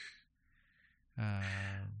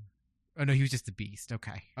 Oh no, he was just the Beast.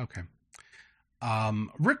 Okay.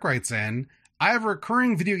 Rick writes in, I have a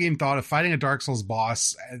recurring video game thought of fighting a Dark Souls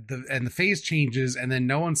boss and the phase changes and then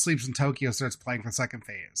No One Sleeps in Tokyo starts playing for the second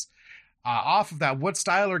phase. Off of that, what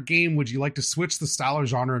style or game would you like to switch the style or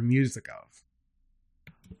genre of music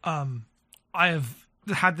of? I have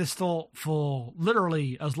had this thought for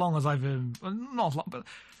literally as long as I've been, not as long, but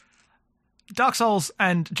Dark Souls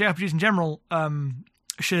and JRPGs in general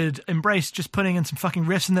should embrace just putting in some fucking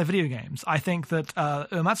riffs in their video games. I think that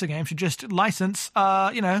Uematsu game should just license,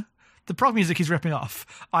 the prog music he's ripping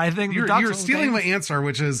off. I think you're stealing my answer,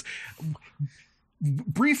 which is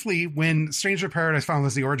briefly when Stranger Paradise Final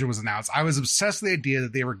Fantasy Origin was announced, I was obsessed with the idea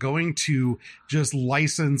that they were going to just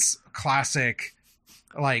license classic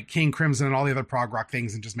like King Crimson and all the other prog rock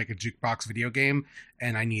things and just make a jukebox video game,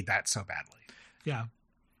 and I need that so badly. Yeah.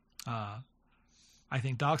 I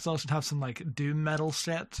think Dark Souls should have some like doom metal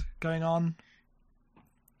shit going on.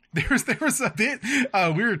 There was a bit,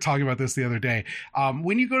 we were talking about this the other day.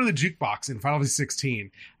 When you go to the jukebox in Final Fantasy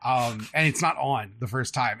 16, and it's not on the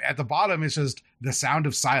first time, at the bottom it's just the sound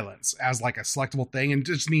of silence as like a selectable thing, and it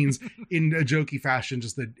just means in a jokey fashion,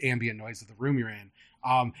 just the ambient noise of the room you're in.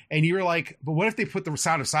 And you were like, but what if they put the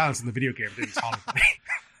sound of silence in the video game? It didn't solve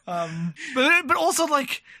it. But also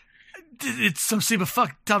like, it's some super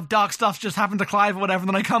fucked up dark stuff just happened to Clive or whatever, and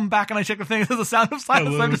then I come back and I check the thing, there's a sound of silence.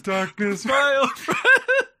 Hello, just darkness.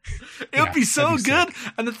 It would be so good.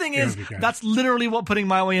 And the thing is, that's literally what putting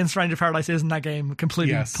My Way in Stranger Paradise is in that game.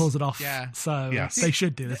 Completely pulls it off. Yeah. So they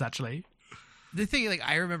should do this, actually. The thing, like,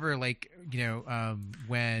 I remember, like,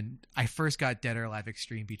 when I first got Dead or Alive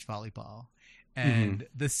Extreme Beach Volleyball, and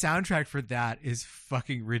the soundtrack for that is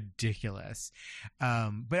fucking ridiculous.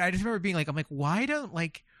 But I just remember being like, I'm like,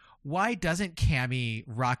 why doesn't Cammy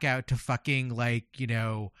rock out to fucking, like,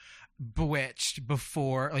 Bewitched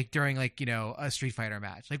before, like, during, like, a Street Fighter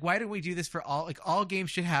match? Like, why don't we do this for all games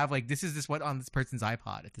should have, like, this is what on this person's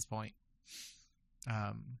iPod at this point.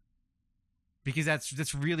 Because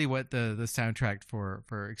that's really what the soundtrack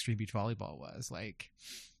for Extreme Beach Volleyball was like.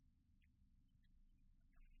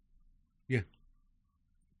 Yeah.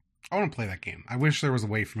 I want to play that game. I wish there was a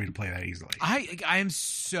way for me to play that easily. I am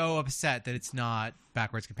so upset that it's not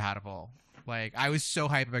backwards compatible. Like, I was so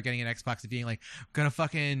hyped about getting an Xbox and being like, gonna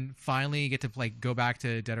fucking finally get to like go back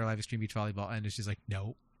to Dead or Alive Extreme Beach Volleyball, and it's just like,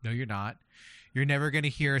 no, you're not. You're never gonna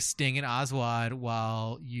hear Sting and Oswald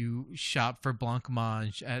while you shop for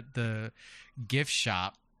Blancmange at the gift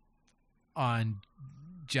shop on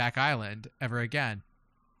Jack Island ever again.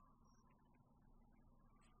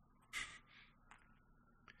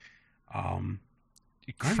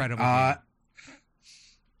 Incredible.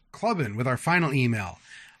 Clubbin with our final email.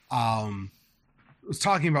 Was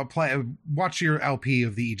talking about watch your LP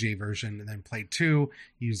of the EJ version and then play 2,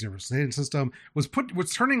 use the Universal System, was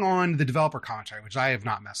turning on the developer commentary, which I have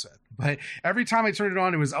not messed with. But every time I turned it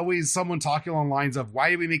on, it was always someone talking along lines of, why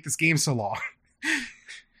did we make this game so long?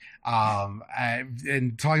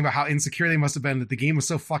 And talking about how insecure they must have been that the game was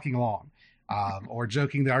so fucking long. Or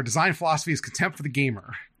joking that our design philosophy is contempt for the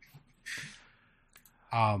gamer.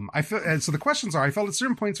 I feel, and so the questions are, I felt at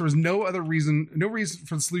certain points there was no reason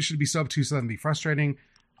for the solution to be so obtuse and be frustrating.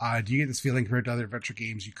 Do you get this feeling compared to other adventure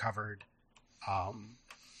games you covered?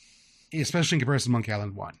 especially in comparison to Monkey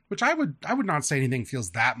Island 1, which I would not say anything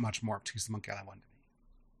feels that much more obtuse than Monkey Island 1 to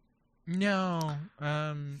me. No.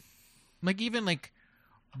 Like, even, like,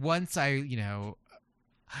 once I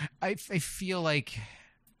feel like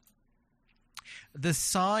the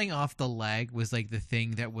sawing off the leg was, like, the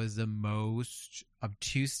thing that was the most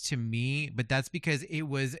obtuse to me, but that's because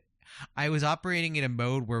I was operating in a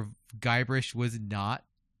mode where Guybrush was not.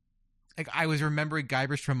 Like, I was remembering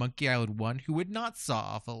Guybrush from Monkey Island 1 who would not saw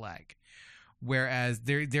off a leg. Whereas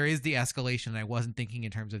there is the escalation, and I wasn't thinking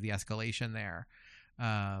in terms of the escalation there.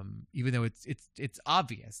 Even though it's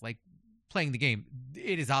obvious, like, playing the game,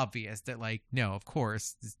 it is obvious that, like, no, of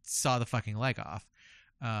course, saw the fucking leg off.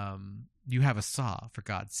 You have a saw, for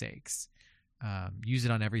God's sakes. Use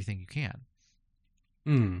it on everything you can.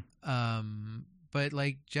 But,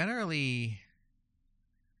 like, generally,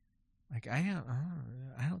 like, I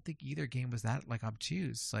don't think either game was that, like,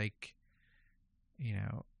 obtuse. Like,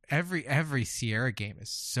 every Sierra game is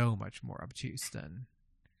so much more obtuse than,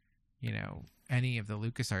 any of the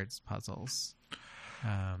LucasArts puzzles.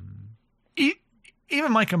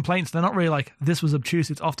 Even my complaints, they're not really like, this was obtuse.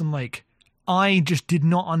 It's often like, I just did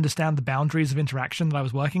not understand the boundaries of interaction that I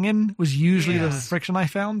was working in, was usually the friction I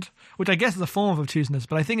found, which I guess is a form of obtuseness,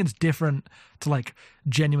 but I think it's different to, like,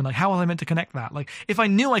 genuine, like, how was I meant to connect that? Like, if I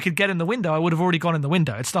knew I could get in the window, I would have already gone in the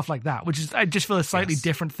window. It's stuff like that, which is, I just feel a slightly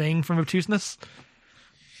different thing from obtuseness.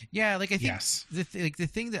 Yeah, like, I think the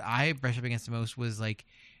thing that I brush up against the most was, like,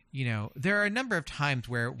 there are a number of times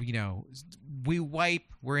where, we wipe,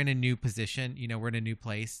 we're in a new position, we're in a new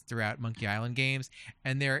place throughout Monkey Island games.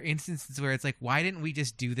 And there are instances where it's like, why didn't we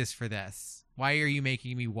just do this for this? Why are you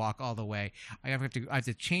making me walk all the way? I have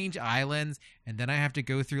to change islands, and then I have to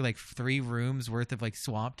go through, like, 3 rooms worth of, like,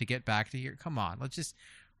 swamp to get back to here. Come on, let's just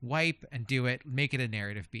wipe and do it. Make it a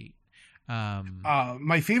narrative beat.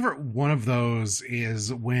 My favorite one of those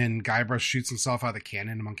is when Guybrush shoots himself out of the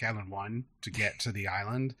cannon in Monkey Island 1 to get to the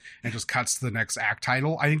island and just cuts to the next act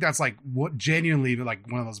title. I think that's, like, what genuinely, like,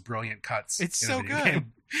 one of those brilliant cuts. It's so good.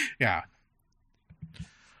 Game. Yeah.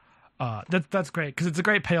 That's great, because it's a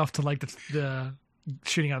great payoff to, like, the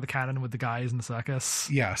shooting out of the cannon with the guys in the circus.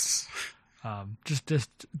 Yes. Just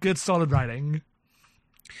good solid writing.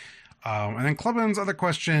 And then Clubman's other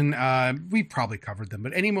question, we probably covered them,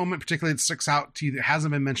 but any moment particularly that sticks out to you that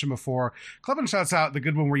hasn't been mentioned before. Clubman shouts out the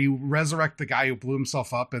good one where you resurrect the guy who blew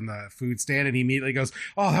himself up in the food stand, and he immediately goes,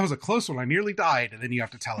 "Oh, that was a close one. I nearly died." And then you have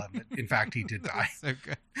to tell him that, in fact, he did die. So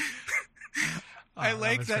good. I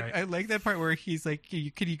like that. Great. I like that part where he's like,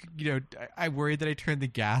 I worried that I turned the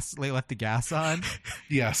gas, left the gas on.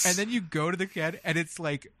 Yes. And then you go to the can, and it's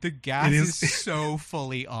like the gas is so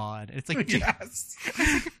fully on. And it's like, yes.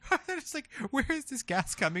 It's like, where is this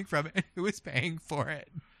gas coming from, and who is paying for it?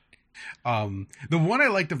 The one I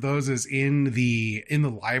liked of those is in the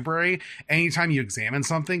library. Anytime you examine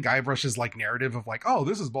something, Guybrush's, like, narrative of, like, oh,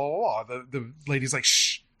 this is blah blah blah. The lady's like,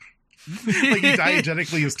 shh. Like, he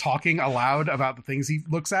diegetically is talking aloud about the things he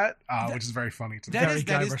looks at, which is very funny to me.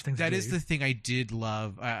 That is the thing I did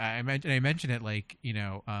love. I mentioned it, like,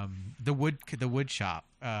 the wood shop.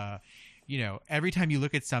 Every time you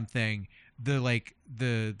look at something, the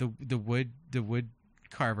wood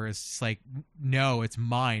carver is just like, no, it's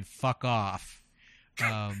mine. Fuck off.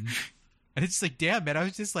 And it's just like, damn, man, I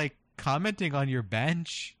was just, like, commenting on your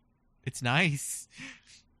bench. It's nice.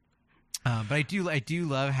 But I do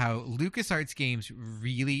love how LucasArts games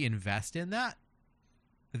really invest in that.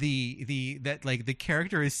 That, like, the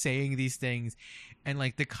character is saying these things, and,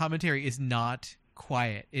 like, the commentary is not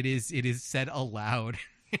quiet. It is said aloud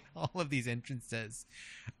in all of these instances.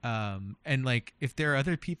 And, like, if there are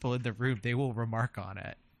other people in the room, they will remark on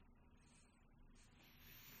it.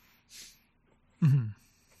 Mm-hmm.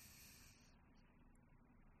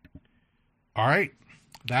 All right,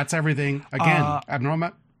 that's everything. Again,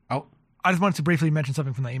 abnormal. I just wanted to briefly mention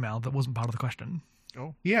something from the email that wasn't part of the question.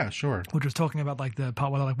 Oh, yeah, sure. Which was talking about, like, the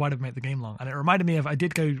part where, like, why did we make the game long? And it reminded me of, I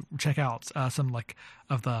did go check out some, like,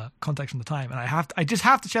 of the context from the time, and I just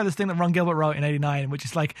have to share this thing that Ron Gilbert wrote in '89, which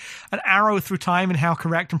is, like, an arrow through time and how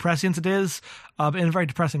correct and prescient it is, but in a very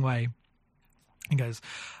depressing way. He goes,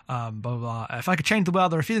 blah, blah, blah. If I could change the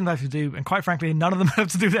world, there are a few things I could do, and quite frankly, none of them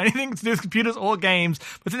have to do with anything to do with computers or games.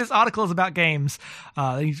 But this article is about games.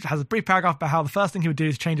 He has a brief paragraph about how the first thing he would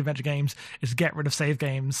do to change adventure games is to get rid of save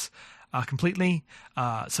games completely,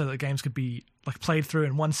 so that games could be, like, played through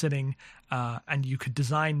in one sitting, and you could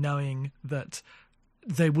design knowing that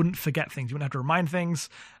they wouldn't forget things. You wouldn't have to remind things,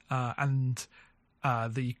 and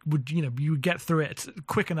that you would get through it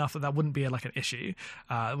quick enough that wouldn't be like an issue.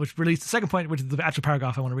 Which released the second point, which is the actual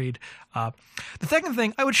paragraph I want to read. The second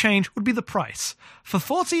thing I would change would be the price. For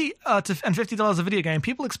 $40 and $50 a video game,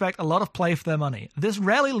 people expect a lot of play for their money. This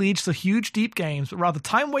rarely leads to huge, deep games, but rather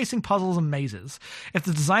time-wasting puzzles and mazes. If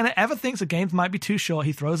the designer ever thinks a game might be too short,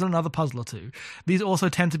 he throws in another puzzle or two. These also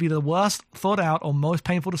tend to be the worst thought out or most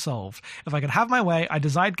painful to solve. If I could have my way, I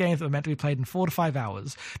designed games that were meant to be played in 4 to 5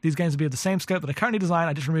 hours. These games would be of the same scope that I currently design.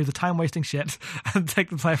 I just remove the time-wasting shit and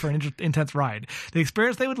take the player for an intense ride. The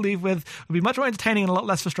experience they would leave with would be much more entertaining and a lot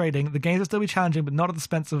less frustrating. The games would still be challenging, but not at the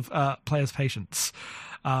expense of players' patience.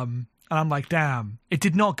 And I'm like, damn, it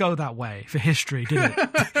did not go that way for history, did it?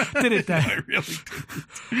 Did it, Dan? I really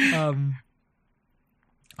didn't.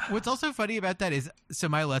 What's also funny about that is, so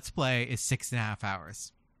my Let's Play is 6.5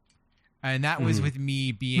 hours. And that was with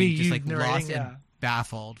me being just like lost and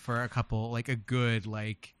baffled for a good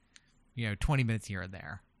 20 minutes here and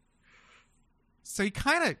there. So he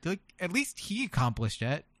kind of, at least he accomplished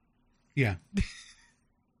it. Yeah.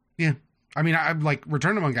 Yeah. I mean, I'm like,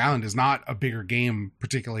 Return to Monkey Island is not a bigger game,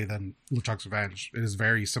 particularly than LeChuck's Revenge. It is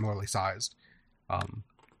very similarly sized.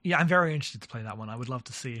 Yeah, I'm very interested to play that one. I would love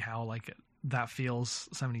to see how that feels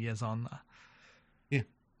so many years on. Yeah.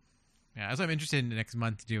 Yeah, so I'm interested in the next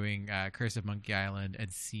month doing Curse of Monkey Island and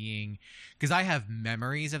seeing, because I have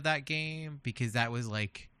memories of that game, because that was I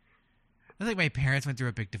think my parents went through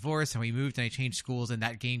a big divorce and we moved and I changed schools and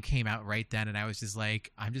that game came out right then, and I was just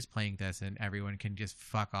like, I'm just playing this and everyone can just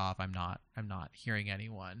fuck off. I'm not hearing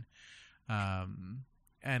anyone.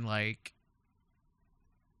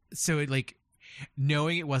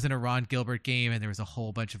 Knowing it wasn't a Ron Gilbert game and there was a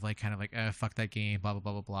whole bunch of fuck that game, blah blah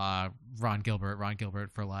blah blah blah, Ron Gilbert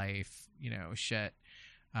for life, shit.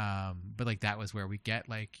 But that was where we get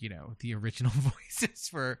the original voices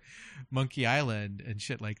for Monkey Island and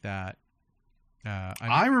shit like that.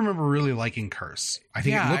 I remember really liking Curse. I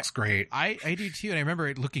think it looks great. I do too, and I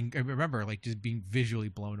remember just being visually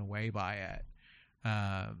blown away by it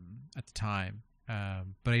at the time.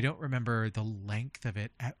 But I don't remember the length of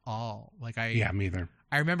it at all. Yeah, me either.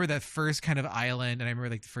 I remember that first kind of island, and I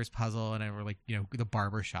remember the first puzzle, and I remember the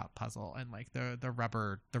barbershop puzzle, and the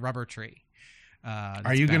rubber tree.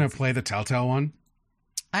 Are you going to play the Telltale one?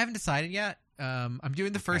 I haven't decided yet. I'm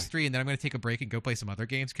doing the first 3, and then I'm going to take a break and go play some other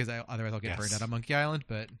games because otherwise I'll get burned out on Monkey Island.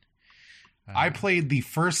 But I played the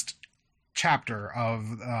first chapter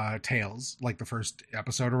of Tales, the first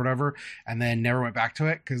episode or whatever, and then never went back to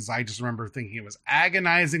it because I just remember thinking it was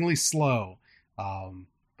agonizingly slow.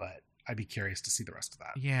 But I'd be curious to see the rest of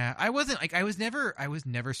that. Yeah, I wasn't I was never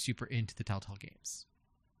super into the Telltale games.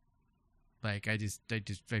 I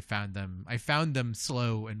found them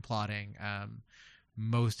slow and plotting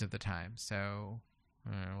most of the time. So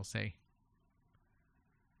we'll see.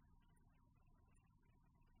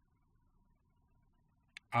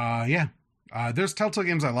 Yeah. There's Telltale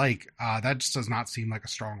games I like. That just does not seem like a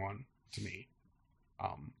strong one to me.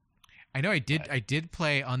 I know I did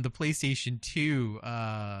play on the PlayStation 2,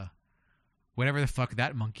 whatever the fuck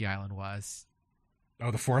that Monkey Island was. Oh,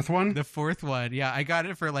 the fourth one? The fourth one. Yeah, I got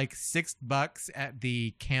it for $6 at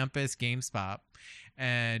the campus GameStop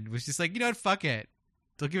and was just like, you know what, fuck it.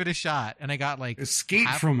 They'll give it a shot. And I got Escape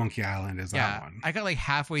from Monkey Island is that one. I got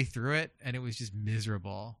halfway through it and it was just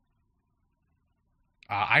miserable.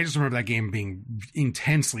 I just remember that game being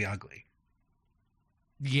intensely ugly.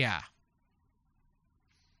 Yeah.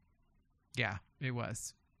 Yeah, it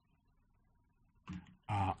was.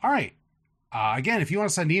 All right. Again, if you want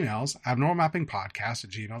to send emails,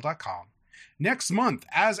 abnormalmappingpodcast@gmail.com. Next month,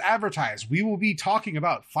 as advertised, we will be talking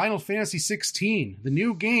about Final Fantasy XVI, the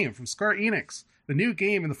new game from Square Enix, the new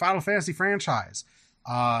game in the Final Fantasy franchise.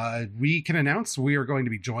 We can announce we are going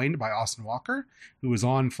to be joined by Austin Walker, who was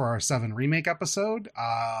on for our 7 remake episode,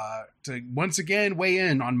 to once again weigh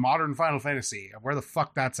in on modern Final Fantasy, where the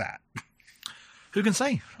fuck that's at. Who can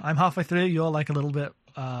say? I'm halfway through. You're a little bit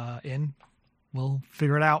in. We'll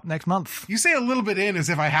figure it out next month. You say a little bit in as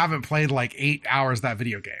if I haven't played 8 hours that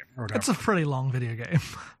video game or whatever. It's a pretty long video game.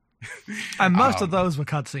 And most of those were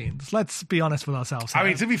cutscenes. Let's be honest with ourselves. I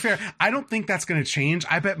mean, to be fair, I don't think that's going to change.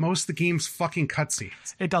 I bet most of the game's fucking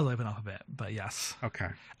cutscenes. It does open up a bit, but yes. Okay.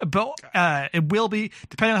 But it will be,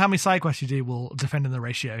 depending on how many side quests you do, we'll defend in the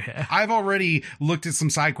ratio here. I've already looked at some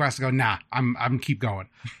side quests and go, nah, I'm keep going.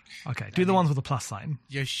 Okay, do the ones with the plus sign.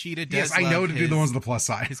 Yoshida does Yes, I know to do the ones with the plus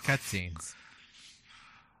sign. His cutscenes.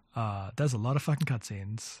 There's a lot of fucking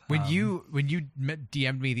cutscenes. When you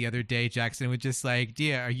DM'd me the other day, Jackson was just like,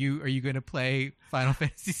 "Dia, are you going to play Final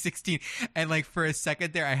Fantasy 16?" And like for a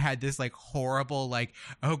second there, I had this like horrible like,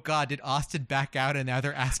 "Oh God, did Austin back out?" And now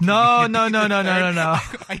they're asking. No.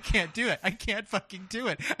 I can't do it. I can't fucking do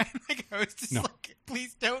it. And like I was just like,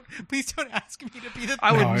 please don't ask me to be the.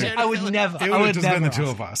 I would never. It would have just been the two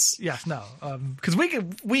of us. Yes, no, because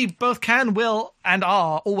we both will and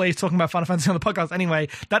are always talking about Final Fantasy on the podcast anyway.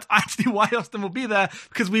 That's actually why Austin will be there,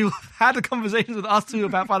 because we've had a conversation with us two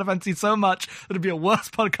about Final Fantasy so much that it'd be a worse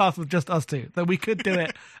podcast with just us two. That we could do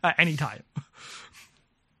it at any time.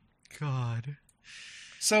 God.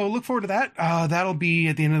 So look forward to that. That'll be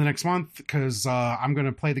at the end of the next month, because I'm going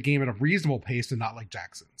to play the game at a reasonable pace and not like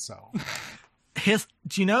Jackson. So here's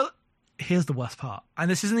the worst part. And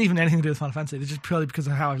this isn't even anything to do with Final Fantasy. It's just purely because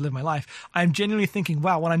of how I've lived my life. I'm genuinely thinking,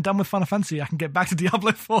 wow, when I'm done with Final Fantasy, I can get back to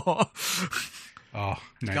Diablo 4. Oh,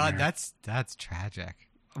 nightmare. God, that's tragic.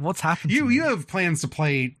 What's happened? You have plans to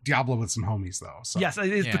play Diablo with some homies though. So. Yes,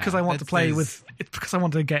 it's because I want to play with. It's because I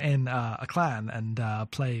want to get in a clan and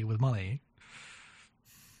play with Molly.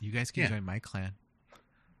 You guys can join my clan.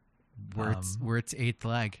 We're its eighth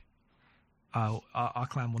leg. Our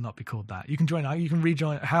clan will not be called that. You can join. You can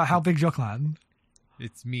rejoin. How big's your clan?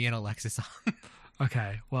 It's me and Alexis.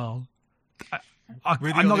 Okay, well.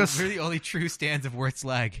 We're the only true stands of Wirt's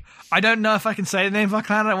leg. I don't know if I can say the name of our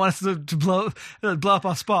clan. I don't want us to blow up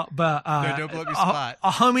our spot, but no, don't blow up your spot.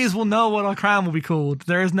 Our homies will know what our clan will be called.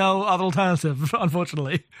 There is no other alternative,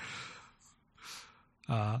 unfortunately.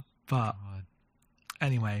 But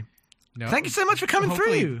anyway, thank you so much for coming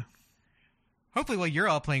through. Hopefully, while you're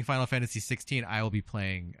all playing Final Fantasy 16, I will be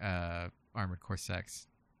playing Armored Core 6.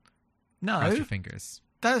 No, cross your fingers.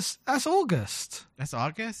 That's August. That's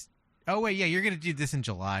August. Oh, wait, yeah, you're going to do this in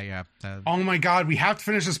July. Yeah. Oh, my God, we have to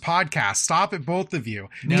finish this podcast. Stop it, both of you.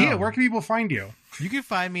 No. Dia, where can people find you? You can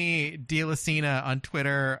find me, Dia Lucina, on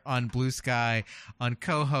Twitter, on Blue Sky, on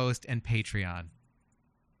Co-Host, and Patreon.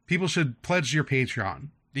 People should pledge your Patreon.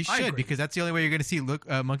 They should, because that's the only way you're going to see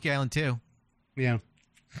Monkey Island 2. Yeah.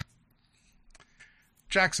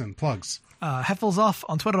 Jackson, plugs. Headphones off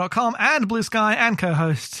on Twitter.com and Blue Sky and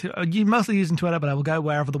Co-Host. You mostly using Twitter, but I will go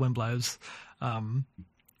wherever the wind blows.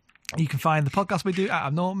 You can find the podcast we do at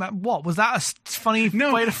Abnormal. What was that? A funny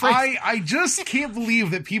way to phrase? I just can't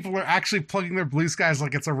believe that people are actually plugging their Blue Skies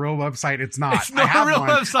like it's a real website. It's not. It's not a real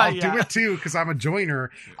website. I'll do it too because I'm a joiner,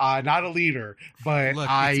 not a leader. But look,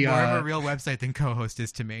 it's more of a real website than Co-Host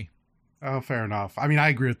is to me. Oh, fair enough. I mean, I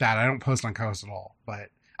agree with that. I don't post on Co-Host at all, but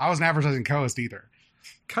I wasn't advertising Co-Host either.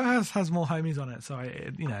 Co-Host has more homies on it, so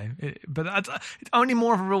but it's only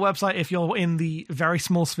more of a real website if you're in the very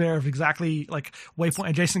small sphere of exactly like Waypoint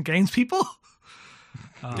adjacent games people.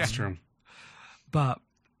 That's true. But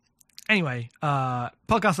anyway,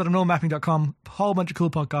 podcast at abnormalmapping.com, whole bunch of cool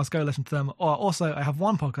podcasts, go listen to them. Or also, I have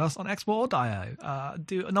one podcast on Export.io,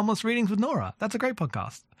 do Anomalous Readings with Nora. That's a great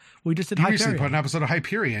podcast. We just did Hyperion. You recently put an episode of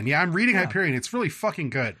Hyperion. Yeah, I'm reading Hyperion. It's really fucking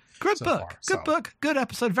good. Good book. Good book. Good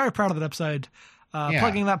episode. Very proud of that episode.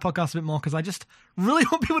 Plugging that podcast a bit more because I just really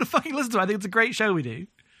want people to fucking listen to it. I think it's a great show we do.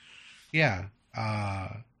 Yeah.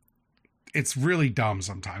 It's really dumb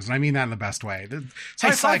sometimes, and I mean that in the best way.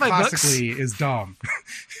 Sci-fi classically is dumb.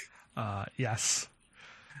 Yes.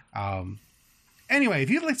 Anyway, if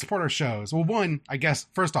you'd like to support our shows, well, one, I guess,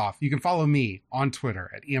 first off, you can follow me on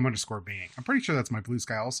Twitter at em_being. I'm pretty sure that's my Blue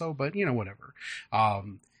Sky also, but, whatever.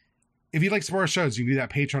 If you'd like to support our shows, you can do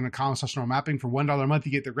that at patreon.com/normalmapping. For $1 a month,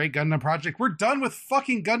 you get the Great Gundam Project. We're done with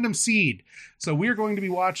fucking Gundam Seed. So we're going to be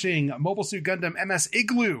watching Mobile Suit Gundam MS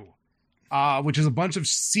Igloo, which is a bunch of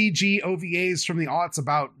CG OVAs from the aughts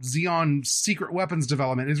about Xeon secret weapons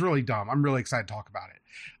development. It's really dumb. I'm really excited to talk about it.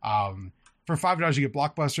 For $5, you get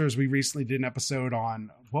blockbusters. We recently did an episode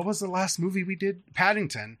on, what was the last movie we did?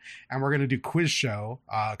 Paddington. And we're going to do Quiz Show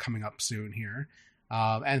coming up soon here.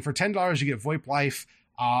 And for $10, you get VoIP Life.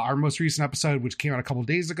 Our most recent episode, which came out a couple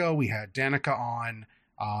days ago, we had Danica on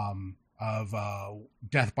of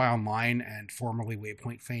Death by Online and formerly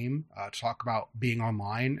Waypoint fame to talk about being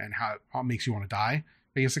online and how it makes you want to die,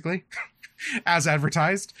 basically, as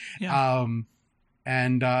advertised. Yeah.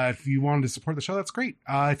 And if you wanted to support the show, that's great.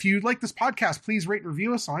 If you like this podcast, please rate and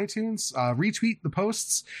review us on iTunes. Retweet the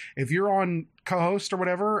posts. If you're on Co-Host or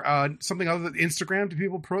whatever, something other than Instagram, do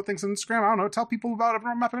people promote things on Instagram? I don't know. Tell people about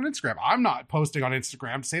Abnormal Mapping on Instagram. I'm not posting on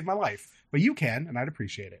Instagram to save my life, but you can, and I'd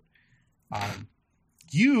appreciate it.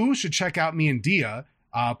 You should check out me and Dia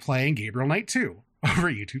playing Gabriel Knight 2 over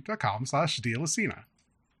at youtube.com/DiaLucina.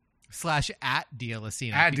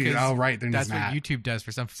 /@DiaLucina. Oh, right. That's what YouTube does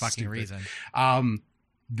for some fucking reason.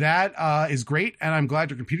 That is great, and I'm glad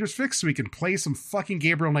your computer's fixed so we can play some fucking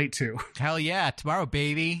Gabriel Knight 2. Hell yeah, tomorrow,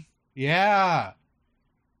 baby. Yeah.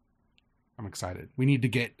 I'm excited. We need to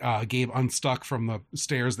get Gabe unstuck from the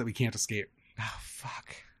stairs that we can't escape. Oh,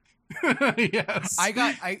 fuck. Yes.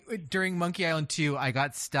 During Monkey Island 2, I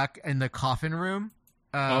got stuck in the coffin room.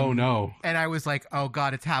 Oh, no. And I was like, oh,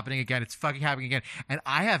 God, it's happening again. It's fucking happening again. And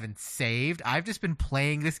I haven't saved. I've just been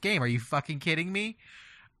playing this game. Are you fucking kidding me?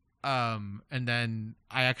 And then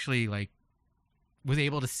I actually, like, was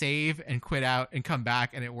able to save and quit out and come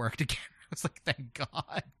back, and it worked again. I was like, thank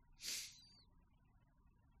God.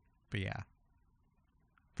 But yeah.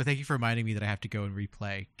 But thank you for reminding me that I have to go and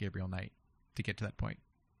replay Gabriel Knight to get to that point.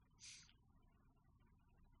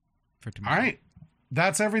 For tomorrow. All right.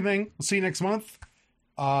 That's everything. We'll see you next month.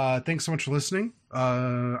 Thanks so much for listening.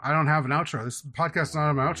 I don't have an outro. This podcast is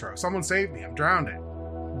not an outro. Someone save me. I'm drowning.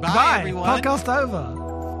 Bye everyone. Podcast over.